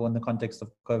example, in the context of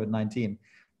COVID-19,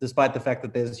 despite the fact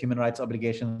that there's human rights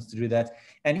obligations to do that.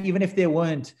 And even if there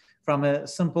weren't, from a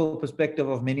simple perspective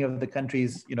of many of the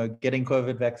countries, getting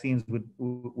COVID vaccines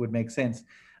would make sense.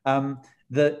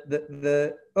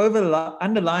 The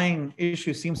underlying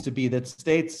issue seems to be that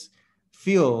states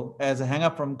feel, as a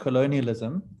hang-up from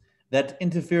colonialism, that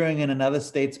interfering in another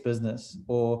state's business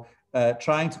or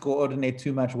trying to coordinate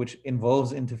too much, which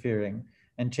involves interfering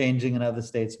and changing another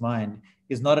state's mind,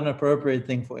 is not an appropriate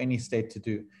thing for any state to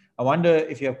do. I wonder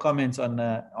if you have comments on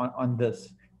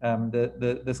this,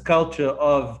 this culture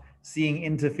of seeing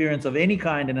interference of any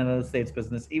kind in another state's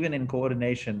business, even in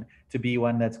coordination, to be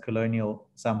one that's colonial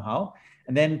somehow.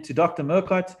 And then to Dr.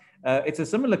 Murcott, it's a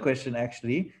similar question,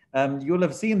 actually. You'll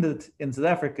have seen that in South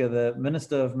Africa, the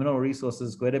Minister of Mineral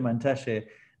Resources, Gwede Mantashe,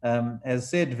 has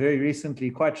said very recently,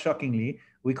 quite shockingly,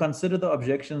 we consider the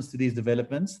objections to these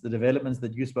developments, the developments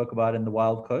that you spoke about in the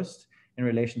Wild Coast in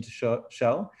relation to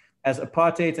Shell, as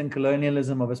apartheid and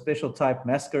colonialism of a special type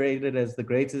masqueraded as the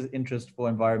greatest interest for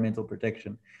environmental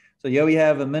protection. So here we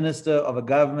have a minister of a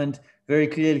government very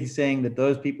clearly saying that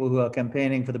those people who are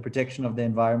campaigning for the protection of the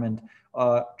environment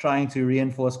are trying to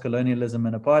reinforce colonialism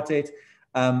and apartheid.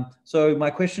 So my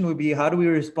question would be, how do we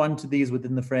respond to these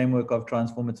within the framework of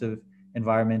transformative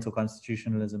environmental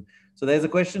constitutionalism? So there's a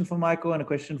question for Michael and a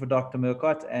question for Dr.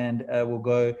 Murcott, and we'll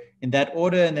go in that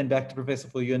order and then back to Professor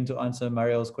Fulfils to answer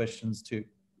Mariel's questions too.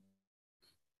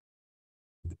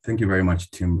 Thank you very much,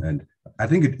 Tim. And I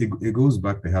think it goes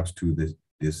back perhaps to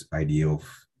this idea of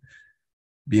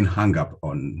being hung up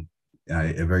on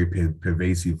a very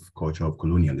pervasive culture of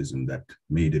colonialism that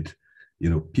made it,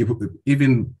 people,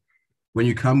 even when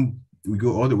we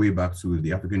go all the way back to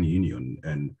the African Union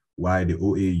and why the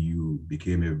OAU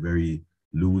became a very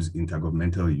loose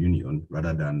intergovernmental union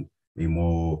rather than a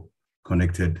more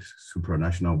connected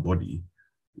supranational body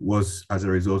was as a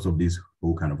result of this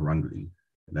whole kind of wrangling,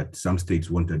 that some states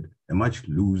wanted a much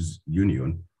loose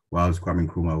union, whilst Kwame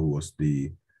Nkrumah, who was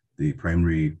the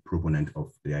primary proponent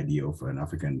of the idea of an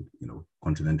African,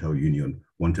 continental union,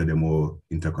 wanted a more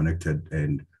interconnected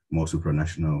and more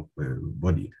supranational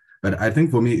body. But I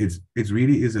think for me, it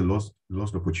really is a lost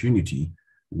opportunity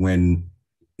when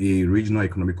a regional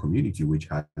economic community, which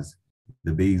has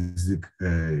the basic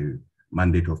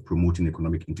mandate of promoting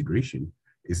economic integration,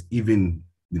 is even,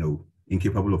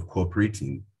 incapable of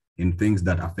cooperating in things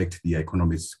that affect the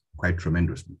economies quite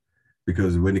tremendously.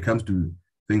 Because when it comes to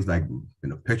things like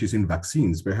purchasing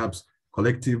vaccines, perhaps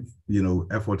collective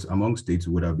efforts among states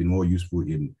would have been more useful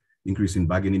in increasing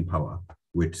bargaining power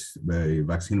with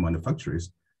vaccine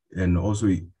manufacturers, and also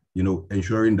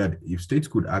ensuring that if states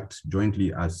could act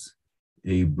jointly as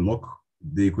a bloc,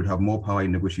 they could have more power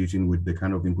in negotiating with the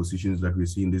kind of impositions that we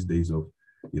see in these days of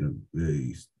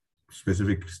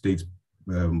specific states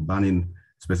banning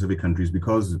specific countries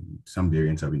because some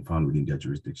variants have been found within their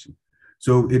jurisdiction.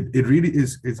 So it really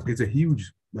is, it's a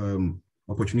huge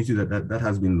opportunity that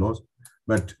has been lost.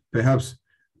 But perhaps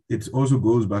it also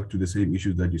goes back to the same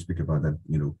issues that you speak about, that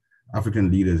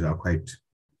African leaders are quite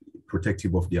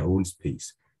protective of their own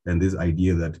space. And this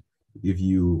idea that if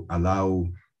you allow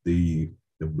the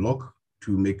bloc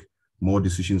to make more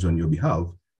decisions on your behalf,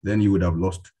 then you would have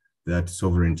lost that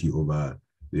sovereignty over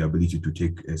the ability to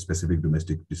take specific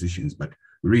domestic decisions. But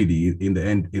really, in the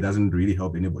end, it doesn't really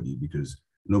help anybody, because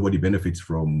nobody benefits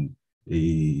from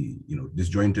a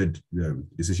disjointed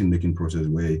decision-making process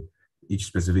where each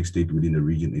specific state within the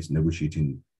region is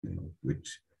negotiating with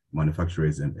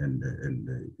manufacturers and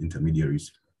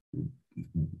intermediaries,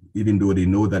 even though they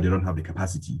know that they don't have the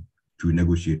capacity to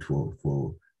negotiate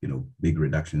for big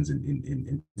reductions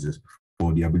in business,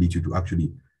 or the ability to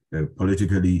actually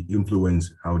politically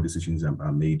influence how decisions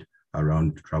are made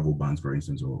around travel bans, for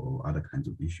instance, or other kinds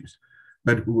of issues.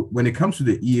 But when it comes to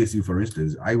the ESC, for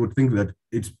instance, I would think that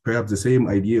it's perhaps the same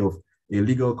idea of a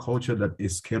legal culture that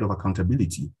is scared of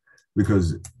accountability,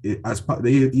 because as part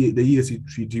the ESC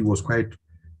treaty was quite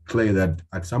clear that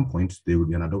at some point there would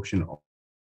be an adoption of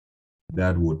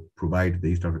that would provide the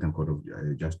East African Court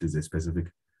of Justice a specific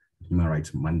human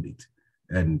rights mandate.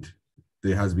 And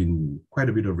there has been quite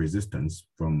a bit of resistance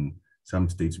from some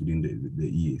states within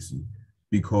the EAC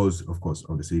because, of course,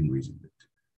 of the same reason that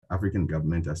African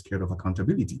governments are scared of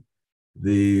accountability.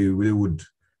 They would,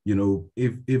 you know,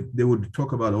 if they would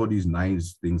talk about all these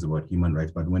nice things about human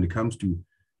rights, but when it comes to,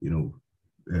 you know,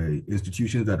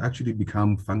 institutions that actually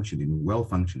become functioning,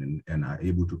 well-functioning, and are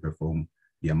able to perform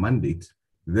their mandate,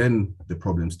 then the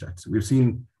problem starts. We've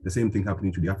seen the same thing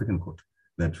happening to the African Court,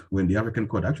 that when the African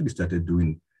Court actually started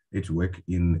doing its work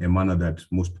in a manner that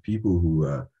most people who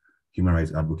are human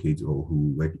rights advocates or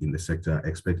who work in the sector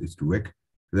expect it to work,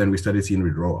 then we started seeing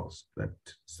withdrawals that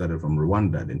started from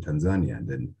Rwanda, then Tanzania, and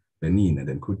then Benin, and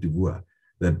then Cote d'Ivoire.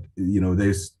 That, you know,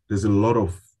 there's a lot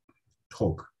of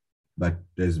talk, but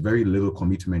there's very little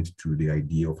commitment to the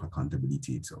idea of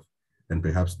accountability itself. And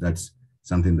perhaps that's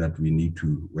something that we need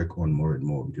to work on more and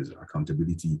more, because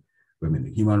accountability, I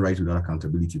mean, human rights without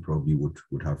accountability probably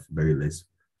would have very less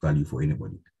value for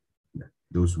anybody. Yeah,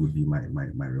 those would be my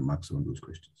remarks on those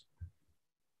questions.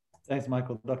 Thanks,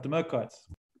 Michael. Dr. Merkowitz.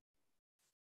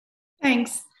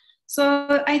 Thanks.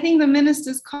 So I think the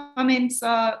minister's comments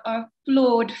are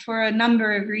flawed for a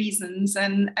number of reasons.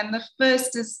 And the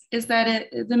first is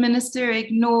that the minister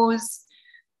ignores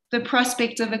the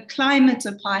prospect of a climate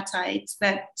apartheid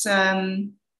that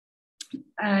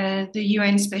the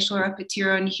UN Special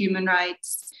Rapporteur on Human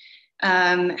Rights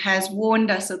has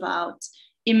warned us about,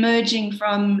 emerging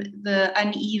from the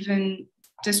uneven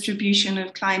distribution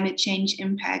of climate change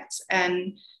impacts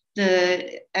and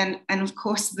of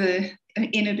course the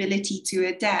inability to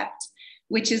adapt,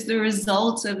 which is the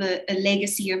result of a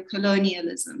legacy of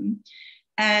colonialism.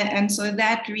 And so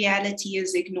that reality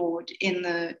is ignored in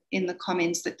the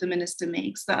comments that the minister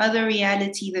makes. The other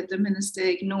reality that the minister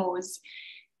ignores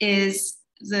is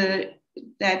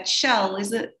that Shell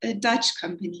is a Dutch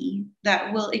company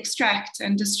that will extract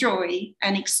and destroy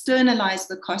and externalize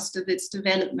the cost of its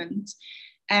development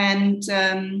and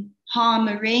harm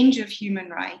a range of human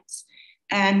rights.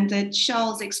 And that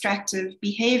Shell's extractive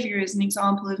behavior is an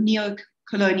example of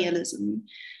neo-colonialism,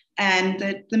 and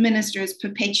that the minister is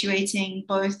perpetuating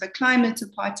both the climate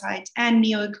apartheid and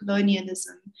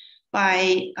neo-colonialism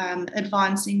by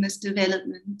advancing this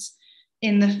development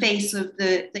in the face of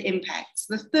the impacts.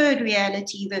 The third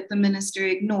reality that the minister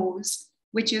ignores,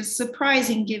 which is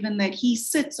surprising given that he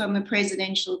sits on the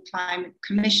Presidential Climate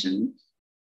Commission,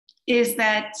 is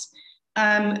that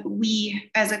we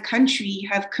as a country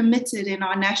have committed in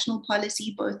our national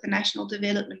policy, both the National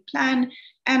Development Plan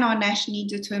and our nationally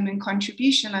determined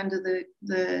contribution under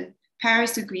the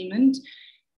Paris Agreement,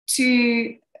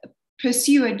 to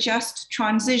pursue a just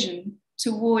transition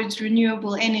towards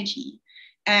renewable energy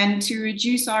and to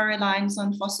reduce our reliance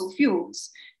on fossil fuels.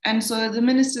 And so the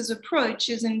minister's approach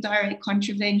is in direct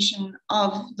contravention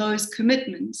of those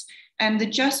commitments. And the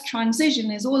just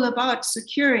transition is all about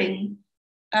securing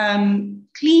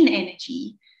clean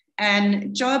energy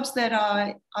and jobs that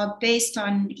are based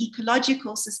on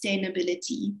ecological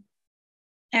sustainability.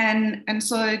 And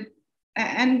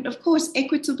of course,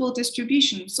 equitable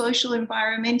distribution, social,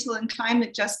 environmental, and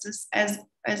climate justice as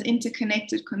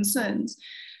interconnected concerns.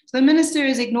 So the minister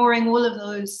is ignoring all of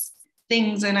those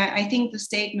things, and I think the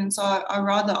statements are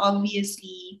rather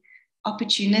obviously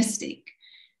opportunistic.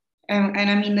 And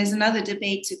I mean, there's another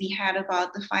debate to be had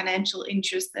about the financial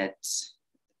interest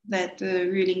that the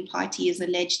ruling party is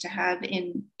alleged to have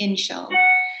in Shell.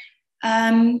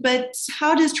 But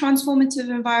how does transformative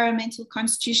environmental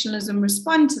constitutionalism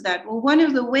respond to that? Well, one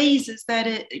of the ways is that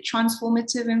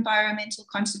transformative environmental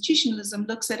constitutionalism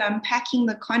looks at unpacking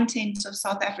the content of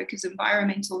South Africa's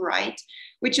environmental right,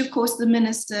 which of course the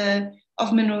Minister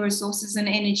of Mineral Resources and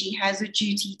Energy has a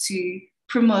duty to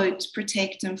promote,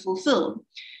 protect, and fulfill.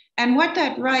 And what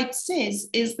that right says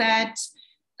is that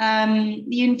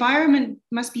the environment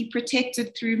must be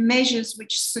protected through measures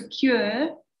which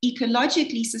secure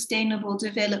ecologically sustainable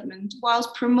development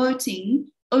whilst promoting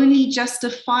only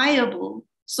justifiable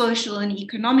social and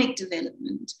economic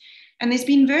development. And there's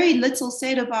been very little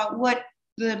said about what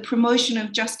the promotion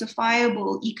of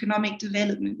justifiable economic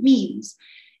development means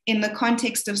in the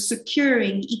context of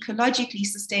securing ecologically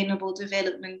sustainable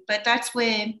development. But that's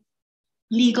where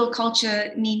legal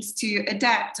culture needs to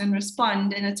adapt and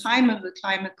respond in a time of a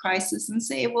climate crisis and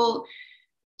say, well,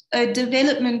 a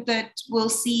development that will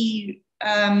see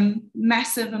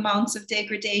massive amounts of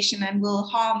degradation and will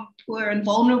harm poor and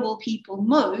vulnerable people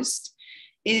most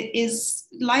is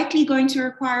likely going to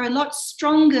require a lot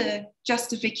stronger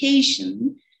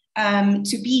justification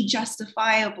to be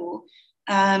justifiable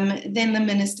than the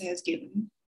minister has given.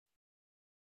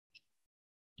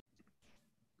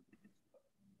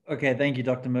 Okay, thank you,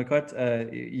 Dr. Murcott.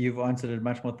 You've answered it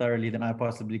much more thoroughly than I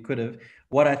possibly could have.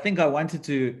 What I think I wanted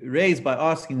to raise by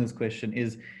asking this question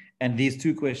is, and these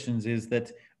two questions, is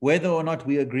that whether or not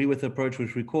we agree with the approach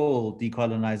which we call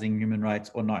decolonizing human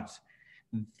rights or not,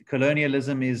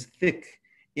 colonialism is thick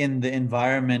in the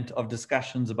environment of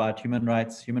discussions about human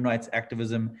rights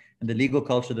activism, and the legal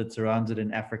culture that surrounds it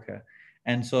in Africa.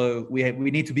 And so we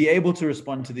need to be able to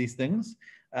respond to these things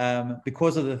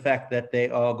because of the fact that they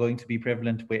are going to be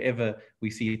prevalent wherever we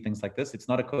see things like this. It's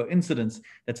not a coincidence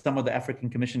that some of the African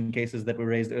Commission cases that were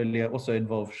raised earlier also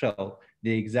involve Shell,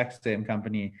 the exact same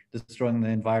company destroying the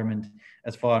environment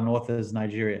as far north as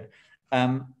Nigeria.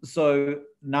 So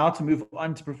now to move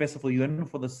on to Professor Fulfils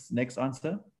for this next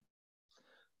answer.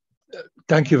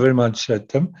 Thank you very much,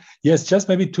 Tim. Yes, just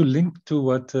maybe to link to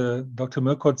what Dr.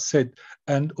 Murcott said,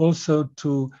 and also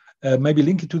to maybe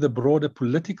link it to the broader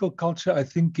political culture. I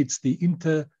think it's the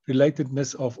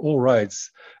interrelatedness of all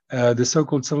rights, the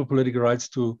so-called civil political rights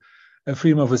to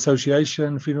freedom of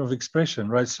association, freedom of expression,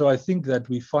 right? So I think that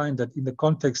we find that in the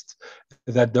context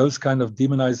that those kind of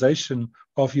demonization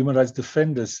of human rights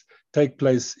defenders take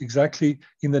place exactly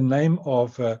in the name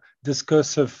of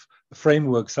discursive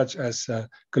frameworks such as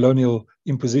colonial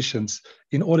impositions,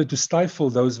 in order to stifle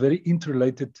those very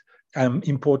interrelated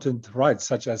important rights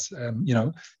such as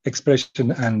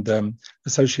expression and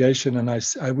association.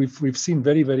 And we've seen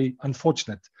very, very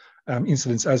unfortunate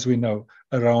incidents, as we know,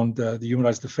 around the human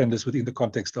rights defenders within the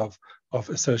context of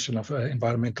assertion of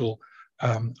environmental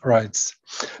rights.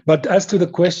 But as to the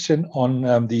question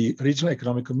on the regional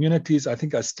economic communities, I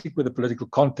think I stick with the political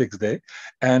context there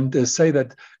and say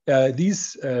that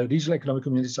these regional economic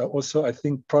communities are also, I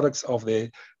think, products of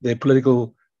their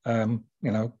political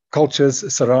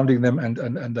cultures surrounding them,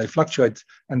 and they fluctuate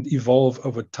and evolve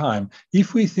over time.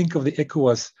 If we think of the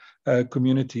ECOWAS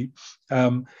community,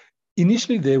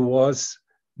 initially there was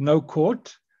no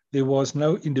court, there was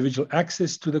no individual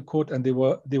access to the court, and there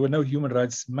were no human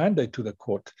rights mandate to the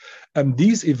court.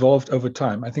 These evolved over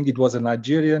time. I think it was a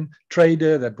Nigerian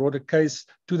trader that brought a case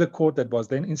to the court that was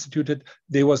then instituted.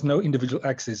 There was no individual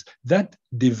access. That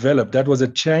developed. That was a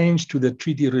change to the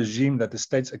treaty regime that the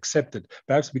states accepted,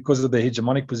 perhaps because of the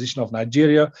hegemonic position of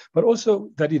Nigeria, but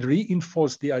also that it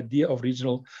reinforced the idea of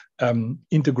regional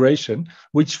integration,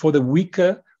 which for the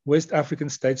weaker West African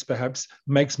states perhaps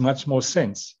makes much more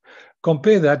sense.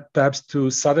 Compare that perhaps to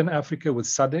Southern Africa with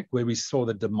SADC, where we saw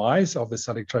the demise of the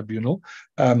SADC tribunal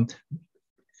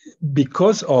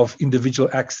because of individual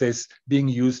access being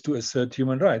used to assert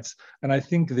human rights. And I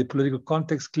think the political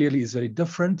context clearly is very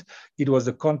different. It was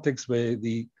a context where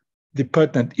the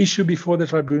pertinent issue before the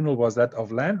tribunal was that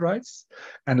of land rights,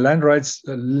 and land rights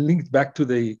linked back to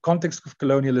the context of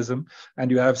colonialism. And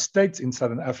you have states in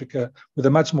Southern Africa with a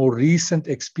much more recent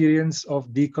experience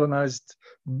of being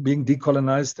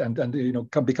decolonized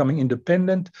and becoming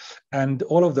independent. And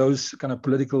all of those kind of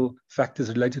political factors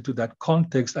related to that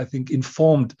context, I think,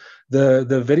 informed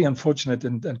the very unfortunate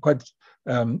and quite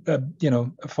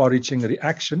far-reaching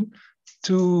reaction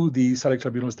to the SADC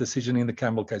tribunal's decision in the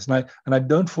Campbell case. And I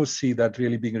don't foresee that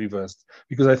really being reversed,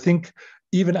 because I think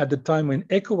even at the time when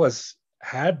ECOWAS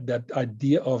had that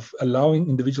idea of allowing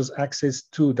individuals access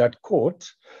to that court,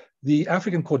 the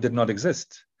African court did not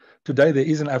exist. Today, there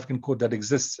is an African court that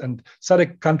exists, and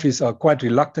SADC countries are quite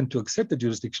reluctant to accept the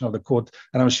jurisdiction of the court,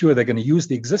 and I'm sure they're going to use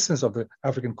the existence of the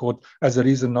African court as a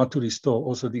reason not to restore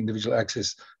also the individual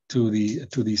access to the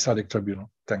SADC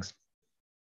tribunal. Thanks.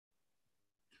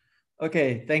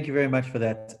 Okay, thank you very much for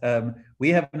that. We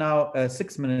have now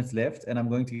 6 minutes left, and I'm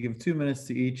going to give 2 minutes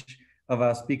to each of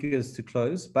our speakers to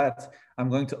close, but I'm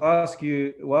going to ask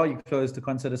you, while you close, to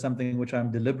consider something which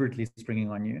I'm deliberately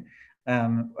springing on you,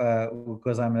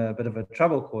 because I'm a bit of a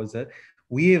trouble causer.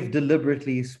 We have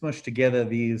deliberately smushed together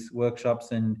these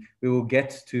workshops, and we will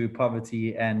get to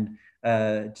poverty and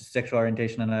sexual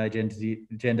orientation and identity,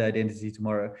 gender identity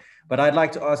tomorrow. But I'd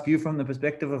like to ask you, from the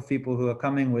perspective of people who are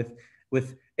coming with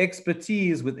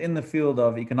expertise within the field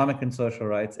of economic and social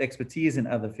rights, expertise in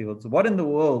other fields, what in the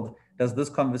world does this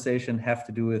conversation have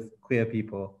to do with queer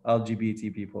people,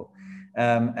 LGBT people?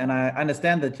 And I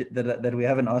understand that we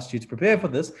haven't asked you to prepare for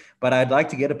this, but I'd like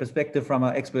to get a perspective from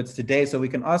our experts today so we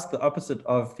can ask the opposite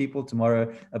of people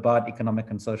tomorrow about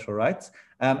economic and social rights.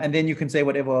 And then you can say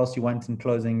whatever else you want in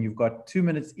closing. You've got 2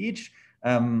 minutes each.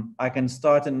 I can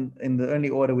start in the only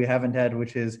order we haven't had,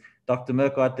 which is Dr.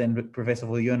 Murcott, then Professor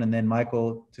Fulfils, and then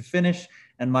Michael to finish.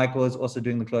 And Michael is also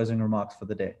doing the closing remarks for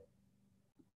the day.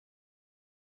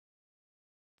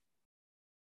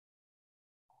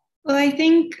 Well, I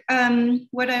think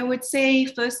what I would say,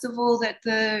 first of all, that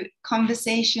the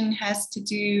conversation has to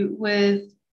do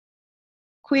with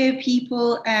queer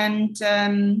people and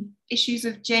issues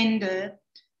of gender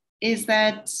is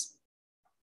that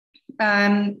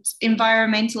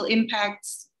environmental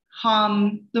impacts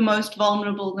harm the most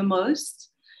vulnerable the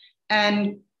most,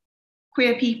 and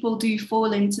queer people do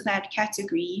fall into that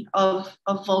category of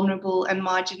vulnerable and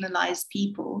marginalized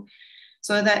people.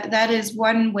 So that is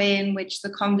one way in which the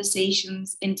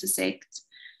conversations intersect.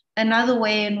 Another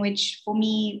way in which, for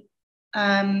me,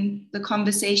 the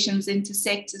conversations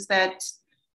intersect is that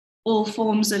all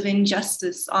forms of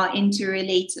injustice are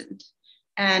interrelated.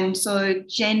 And so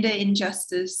gender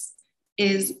injustice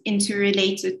is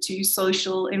interrelated to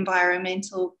social,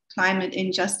 environmental, climate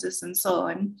injustice, and so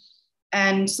on.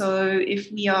 And so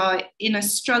if we are in a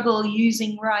struggle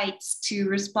using rights to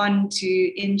respond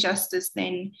to injustice,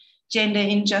 then gender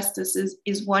injustice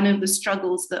is one of the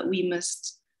struggles that we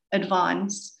must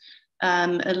advance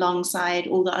alongside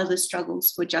all the other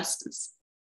struggles for justice.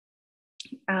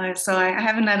 So I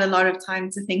haven't had a lot of time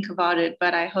to think about it,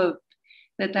 but I hope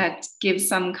that gives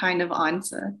some kind of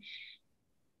answer.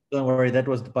 Don't worry, that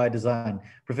was by design.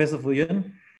 Professor Fulfils?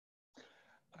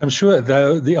 I'm sure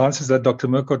the answers that Dr.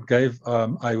 Murcott gave,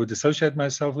 I would associate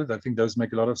myself with. I think those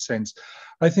make a lot of sense.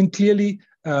 I think clearly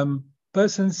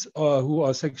persons who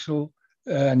are sexual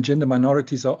and gender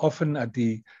minorities are often at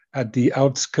the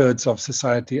outskirts of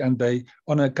society, and they,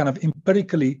 on a kind of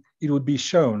empirically, it would be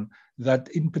shown that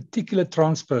in particular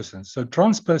trans persons, so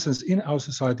trans persons in our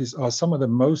societies are some of the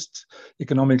most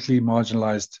economically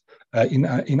marginalized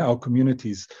in our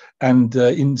communities. And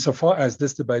insofar as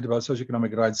this debate about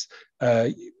socioeconomic rights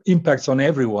impacts on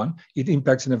everyone, it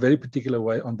impacts in a very particular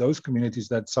way on those communities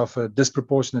that suffer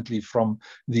disproportionately from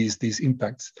these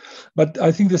impacts. But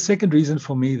I think the second reason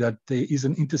for me that there is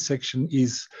an intersection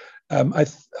is I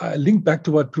link back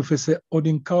to what Professor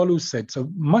Odinkalu said. So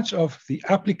much of the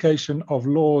application of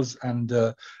laws and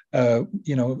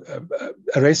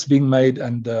arrests being made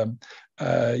and the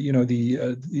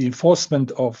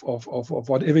enforcement of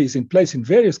whatever is in place in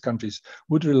various countries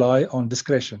would rely on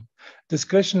discretion.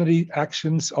 Discretionary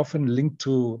actions often linked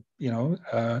to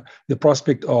the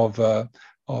prospect of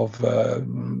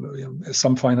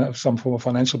some form of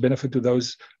financial benefit to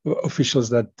those officials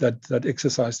that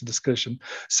exercise the discretion.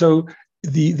 So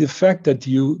the fact that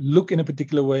you look in a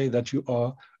particular way, that you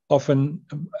are often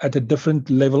at a different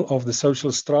level of the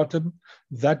social stratum,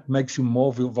 that makes you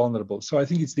more vulnerable. So I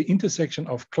think it's the intersection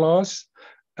of class,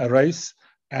 race,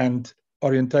 and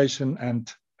orientation and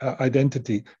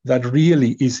identity that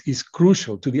really is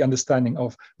crucial to the understanding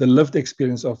of the lived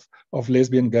experience of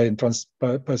lesbian, gay, and trans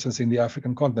persons in the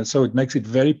African continent. So it makes it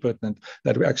very pertinent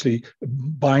that we actually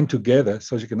bind together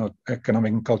socioeconomic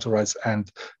and cultural rights and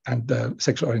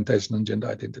sexual orientation and gender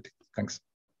identity. Thanks.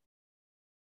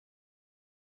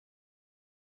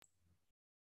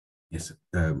 Yes,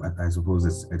 I suppose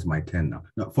it's my turn now.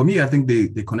 Now, for me, I think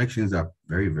the connections are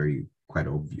very, very quite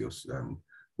obvious.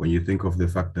 When you think of the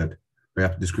fact that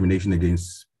perhaps discrimination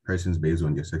against persons based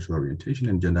on their sexual orientation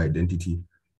and gender identity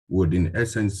would, in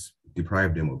essence,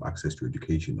 deprive them of access to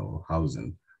education or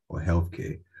housing or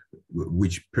healthcare,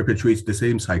 which perpetuates the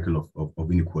same cycle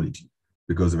of inequality.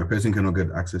 Because if a person cannot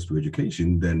get access to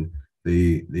education, then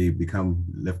they become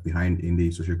left behind in the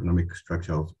socioeconomic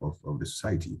structure of the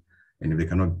society. And if they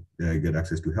cannot get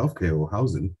access to healthcare or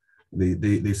housing,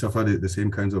 they suffer the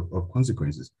same kinds of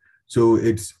consequences. So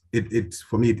it's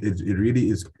for me, it really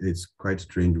is, it's quite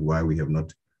strange why we have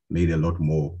not made a lot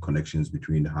more connections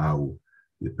between how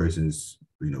the person's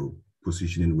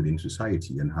positioning within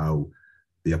society and how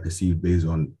they are perceived based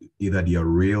on either their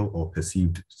real or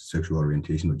perceived sexual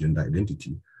orientation or gender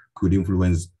identity could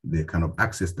influence the kind of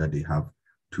access that they have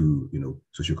to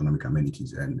socioeconomic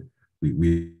amenities. And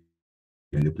we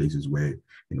in the places where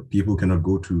people cannot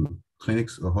go to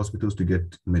clinics or hospitals to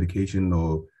get medication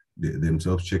or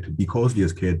themselves checked because they're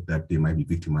scared that they might be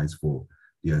victimized for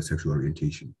their sexual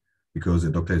orientation, because the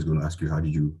doctor is going to ask you, how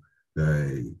did you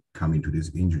come into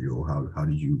this injury, or how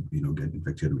did you get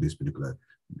infected with this particular,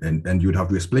 and you would have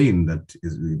to explain that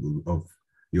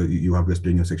you have to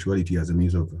explain your sexuality as a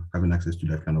means of having access to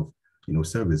that kind of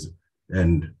service.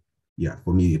 And yeah,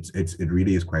 for me it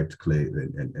really is quite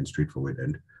clear and straightforward,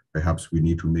 and perhaps we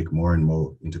need to make more and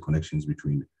more interconnections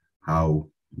between how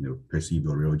perceived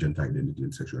or real gender identity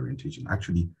and sexual orientation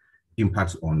actually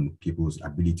impacts on people's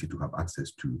ability to have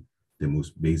access to the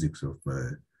most basics of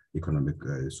economic,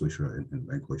 social,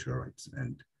 and cultural rights.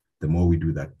 And the more we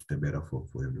do that, the better for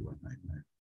everyone.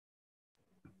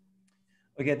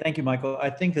 Okay, thank you, Michael. I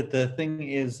think that the thing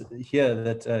is here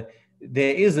that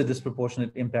there is a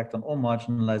disproportionate impact on all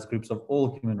marginalized groups of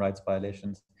all human rights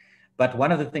violations. But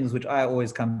one of the things which I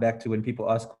always come back to when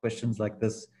people ask questions like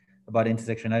this about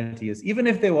intersectionality is, even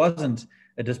if there wasn't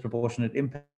a disproportionate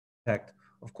impact.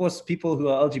 Of course, people who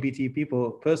are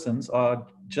LGBT persons are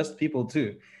just people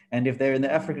too. And if they're in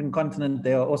the African continent,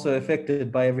 they are also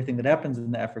affected by everything that happens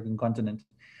in the African continent.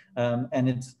 And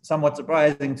it's somewhat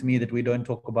surprising to me that we don't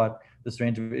talk about this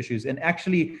range of issues. And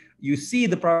actually, you see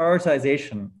the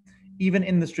prioritization, even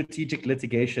in the strategic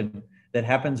litigation that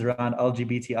happens around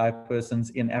LGBTI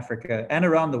persons in Africa and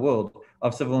around the world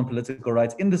of civil and political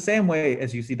rights, in the same way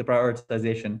as you see the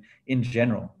prioritization in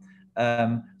general.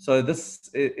 So this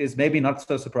is maybe not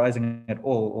so surprising at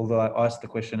all, although I asked the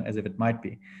question as if it might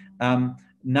be.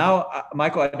 Now,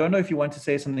 Michael, I don't know if you want to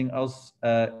say something else.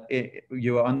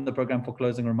 You are on the program for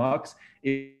closing remarks.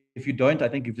 If you don't, I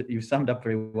think you've summed up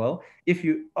very well. If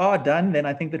you are done, then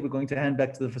I think that we're going to hand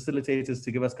back to the facilitators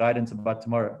to give us guidance about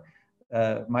tomorrow.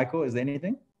 Michael, is there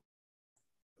anything?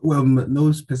 Well,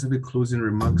 no specific closing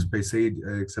remarks per se,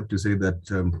 except to say that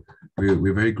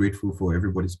we're very grateful for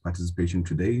everybody's participation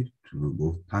today, to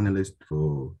both panelists,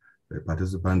 for the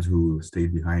participants who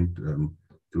stayed behind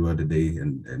throughout the day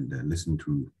and listened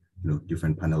to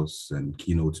different panels and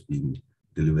keynotes being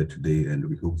delivered today. And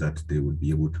we hope that they will be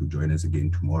able to join us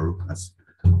again tomorrow as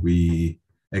we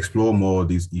explore more of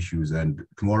these issues. And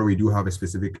tomorrow we do have a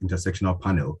specific intersectional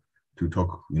panel to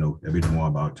talk a bit more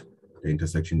about the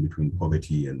intersection between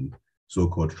poverty and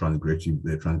so-called transgressive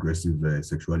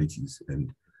sexualities. And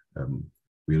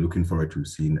we're looking forward to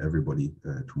seeing everybody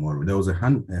tomorrow. There was a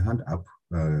hand up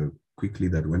quickly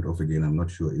that went off again. I'm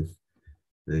not sure if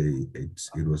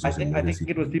it was. I think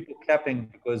it was people clapping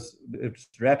because it's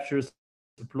rapturous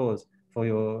applause for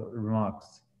your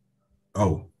remarks.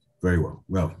 Oh, very well.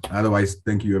 Well, otherwise,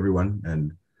 thank you, everyone.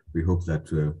 And we hope that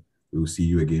we'll see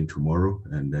you again tomorrow.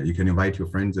 And you can invite your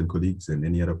friends and colleagues and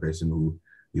any other person who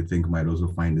you think might also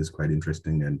find this quite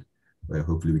interesting. And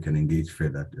hopefully we can engage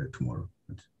further tomorrow.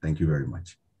 But thank you very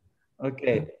much.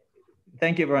 Okay.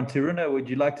 Thank you, everyone. Tiruna, would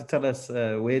you like to tell us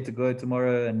where to go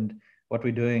tomorrow and what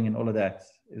we're doing and all of that?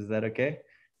 Is that okay?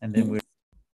 And then we're...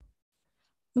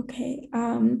 Okay.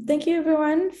 Thank you,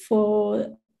 everyone,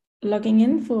 for logging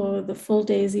in for the full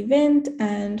day's event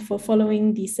and for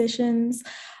following these sessions.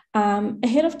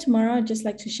 Ahead of tomorrow, I'd just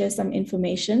like to share some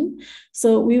information.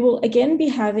 So we will again be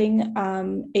having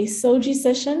a SOGIE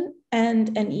session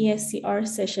and an ESCR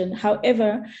session.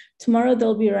 However, tomorrow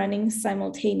they'll be running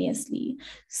simultaneously.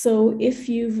 So if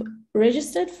you've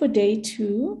registered for day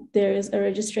 2, there is a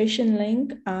registration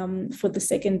link for the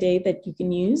second day that you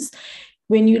can use.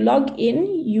 When you log in,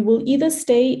 you will either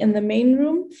stay in the main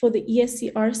room for the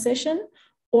ESCR session,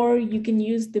 or you can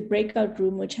use the breakout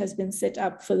room, which has been set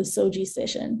up for the SOGIE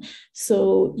session.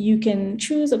 So you can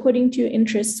choose according to your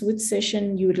interests which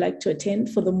session you would like to attend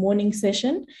for the morning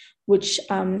session, which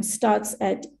starts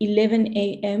at 11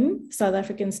 a.m. South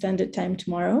African Standard Time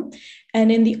tomorrow. And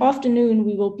in the afternoon,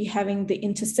 we will be having the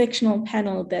intersectional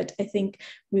panel that I think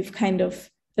we've kind of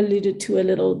alluded to a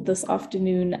little this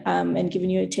afternoon and given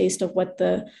you a taste of what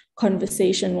the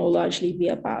conversation will largely be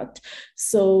about.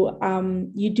 So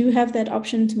you do have that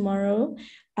option tomorrow.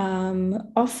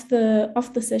 Of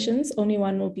the sessions, only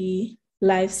one will be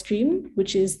live streamed,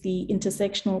 which is the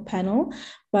intersectional panel,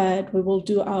 but we will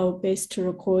do our best to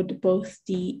record both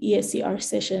the ESCR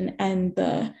session and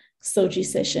the SOGIE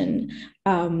session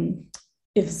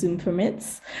if Zoom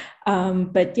permits.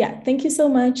 But yeah, thank you so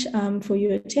much for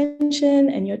your attention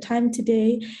and your time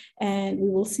today. And we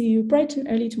will see you bright and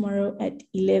early tomorrow at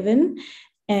 11.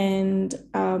 And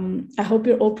I hope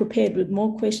you're all prepared with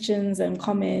more questions and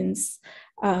comments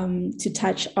to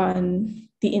touch on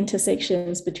the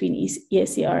intersections between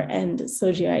ESCR and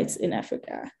SOGIE rights in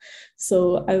Africa.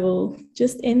 So I will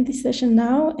just end the session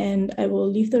now, and I will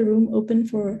leave the room open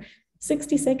for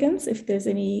 60 seconds if there's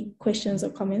any questions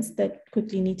or comments that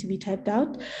quickly need to be typed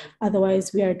out.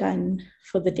 Otherwise, we are done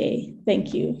for the day.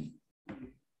 Thank you.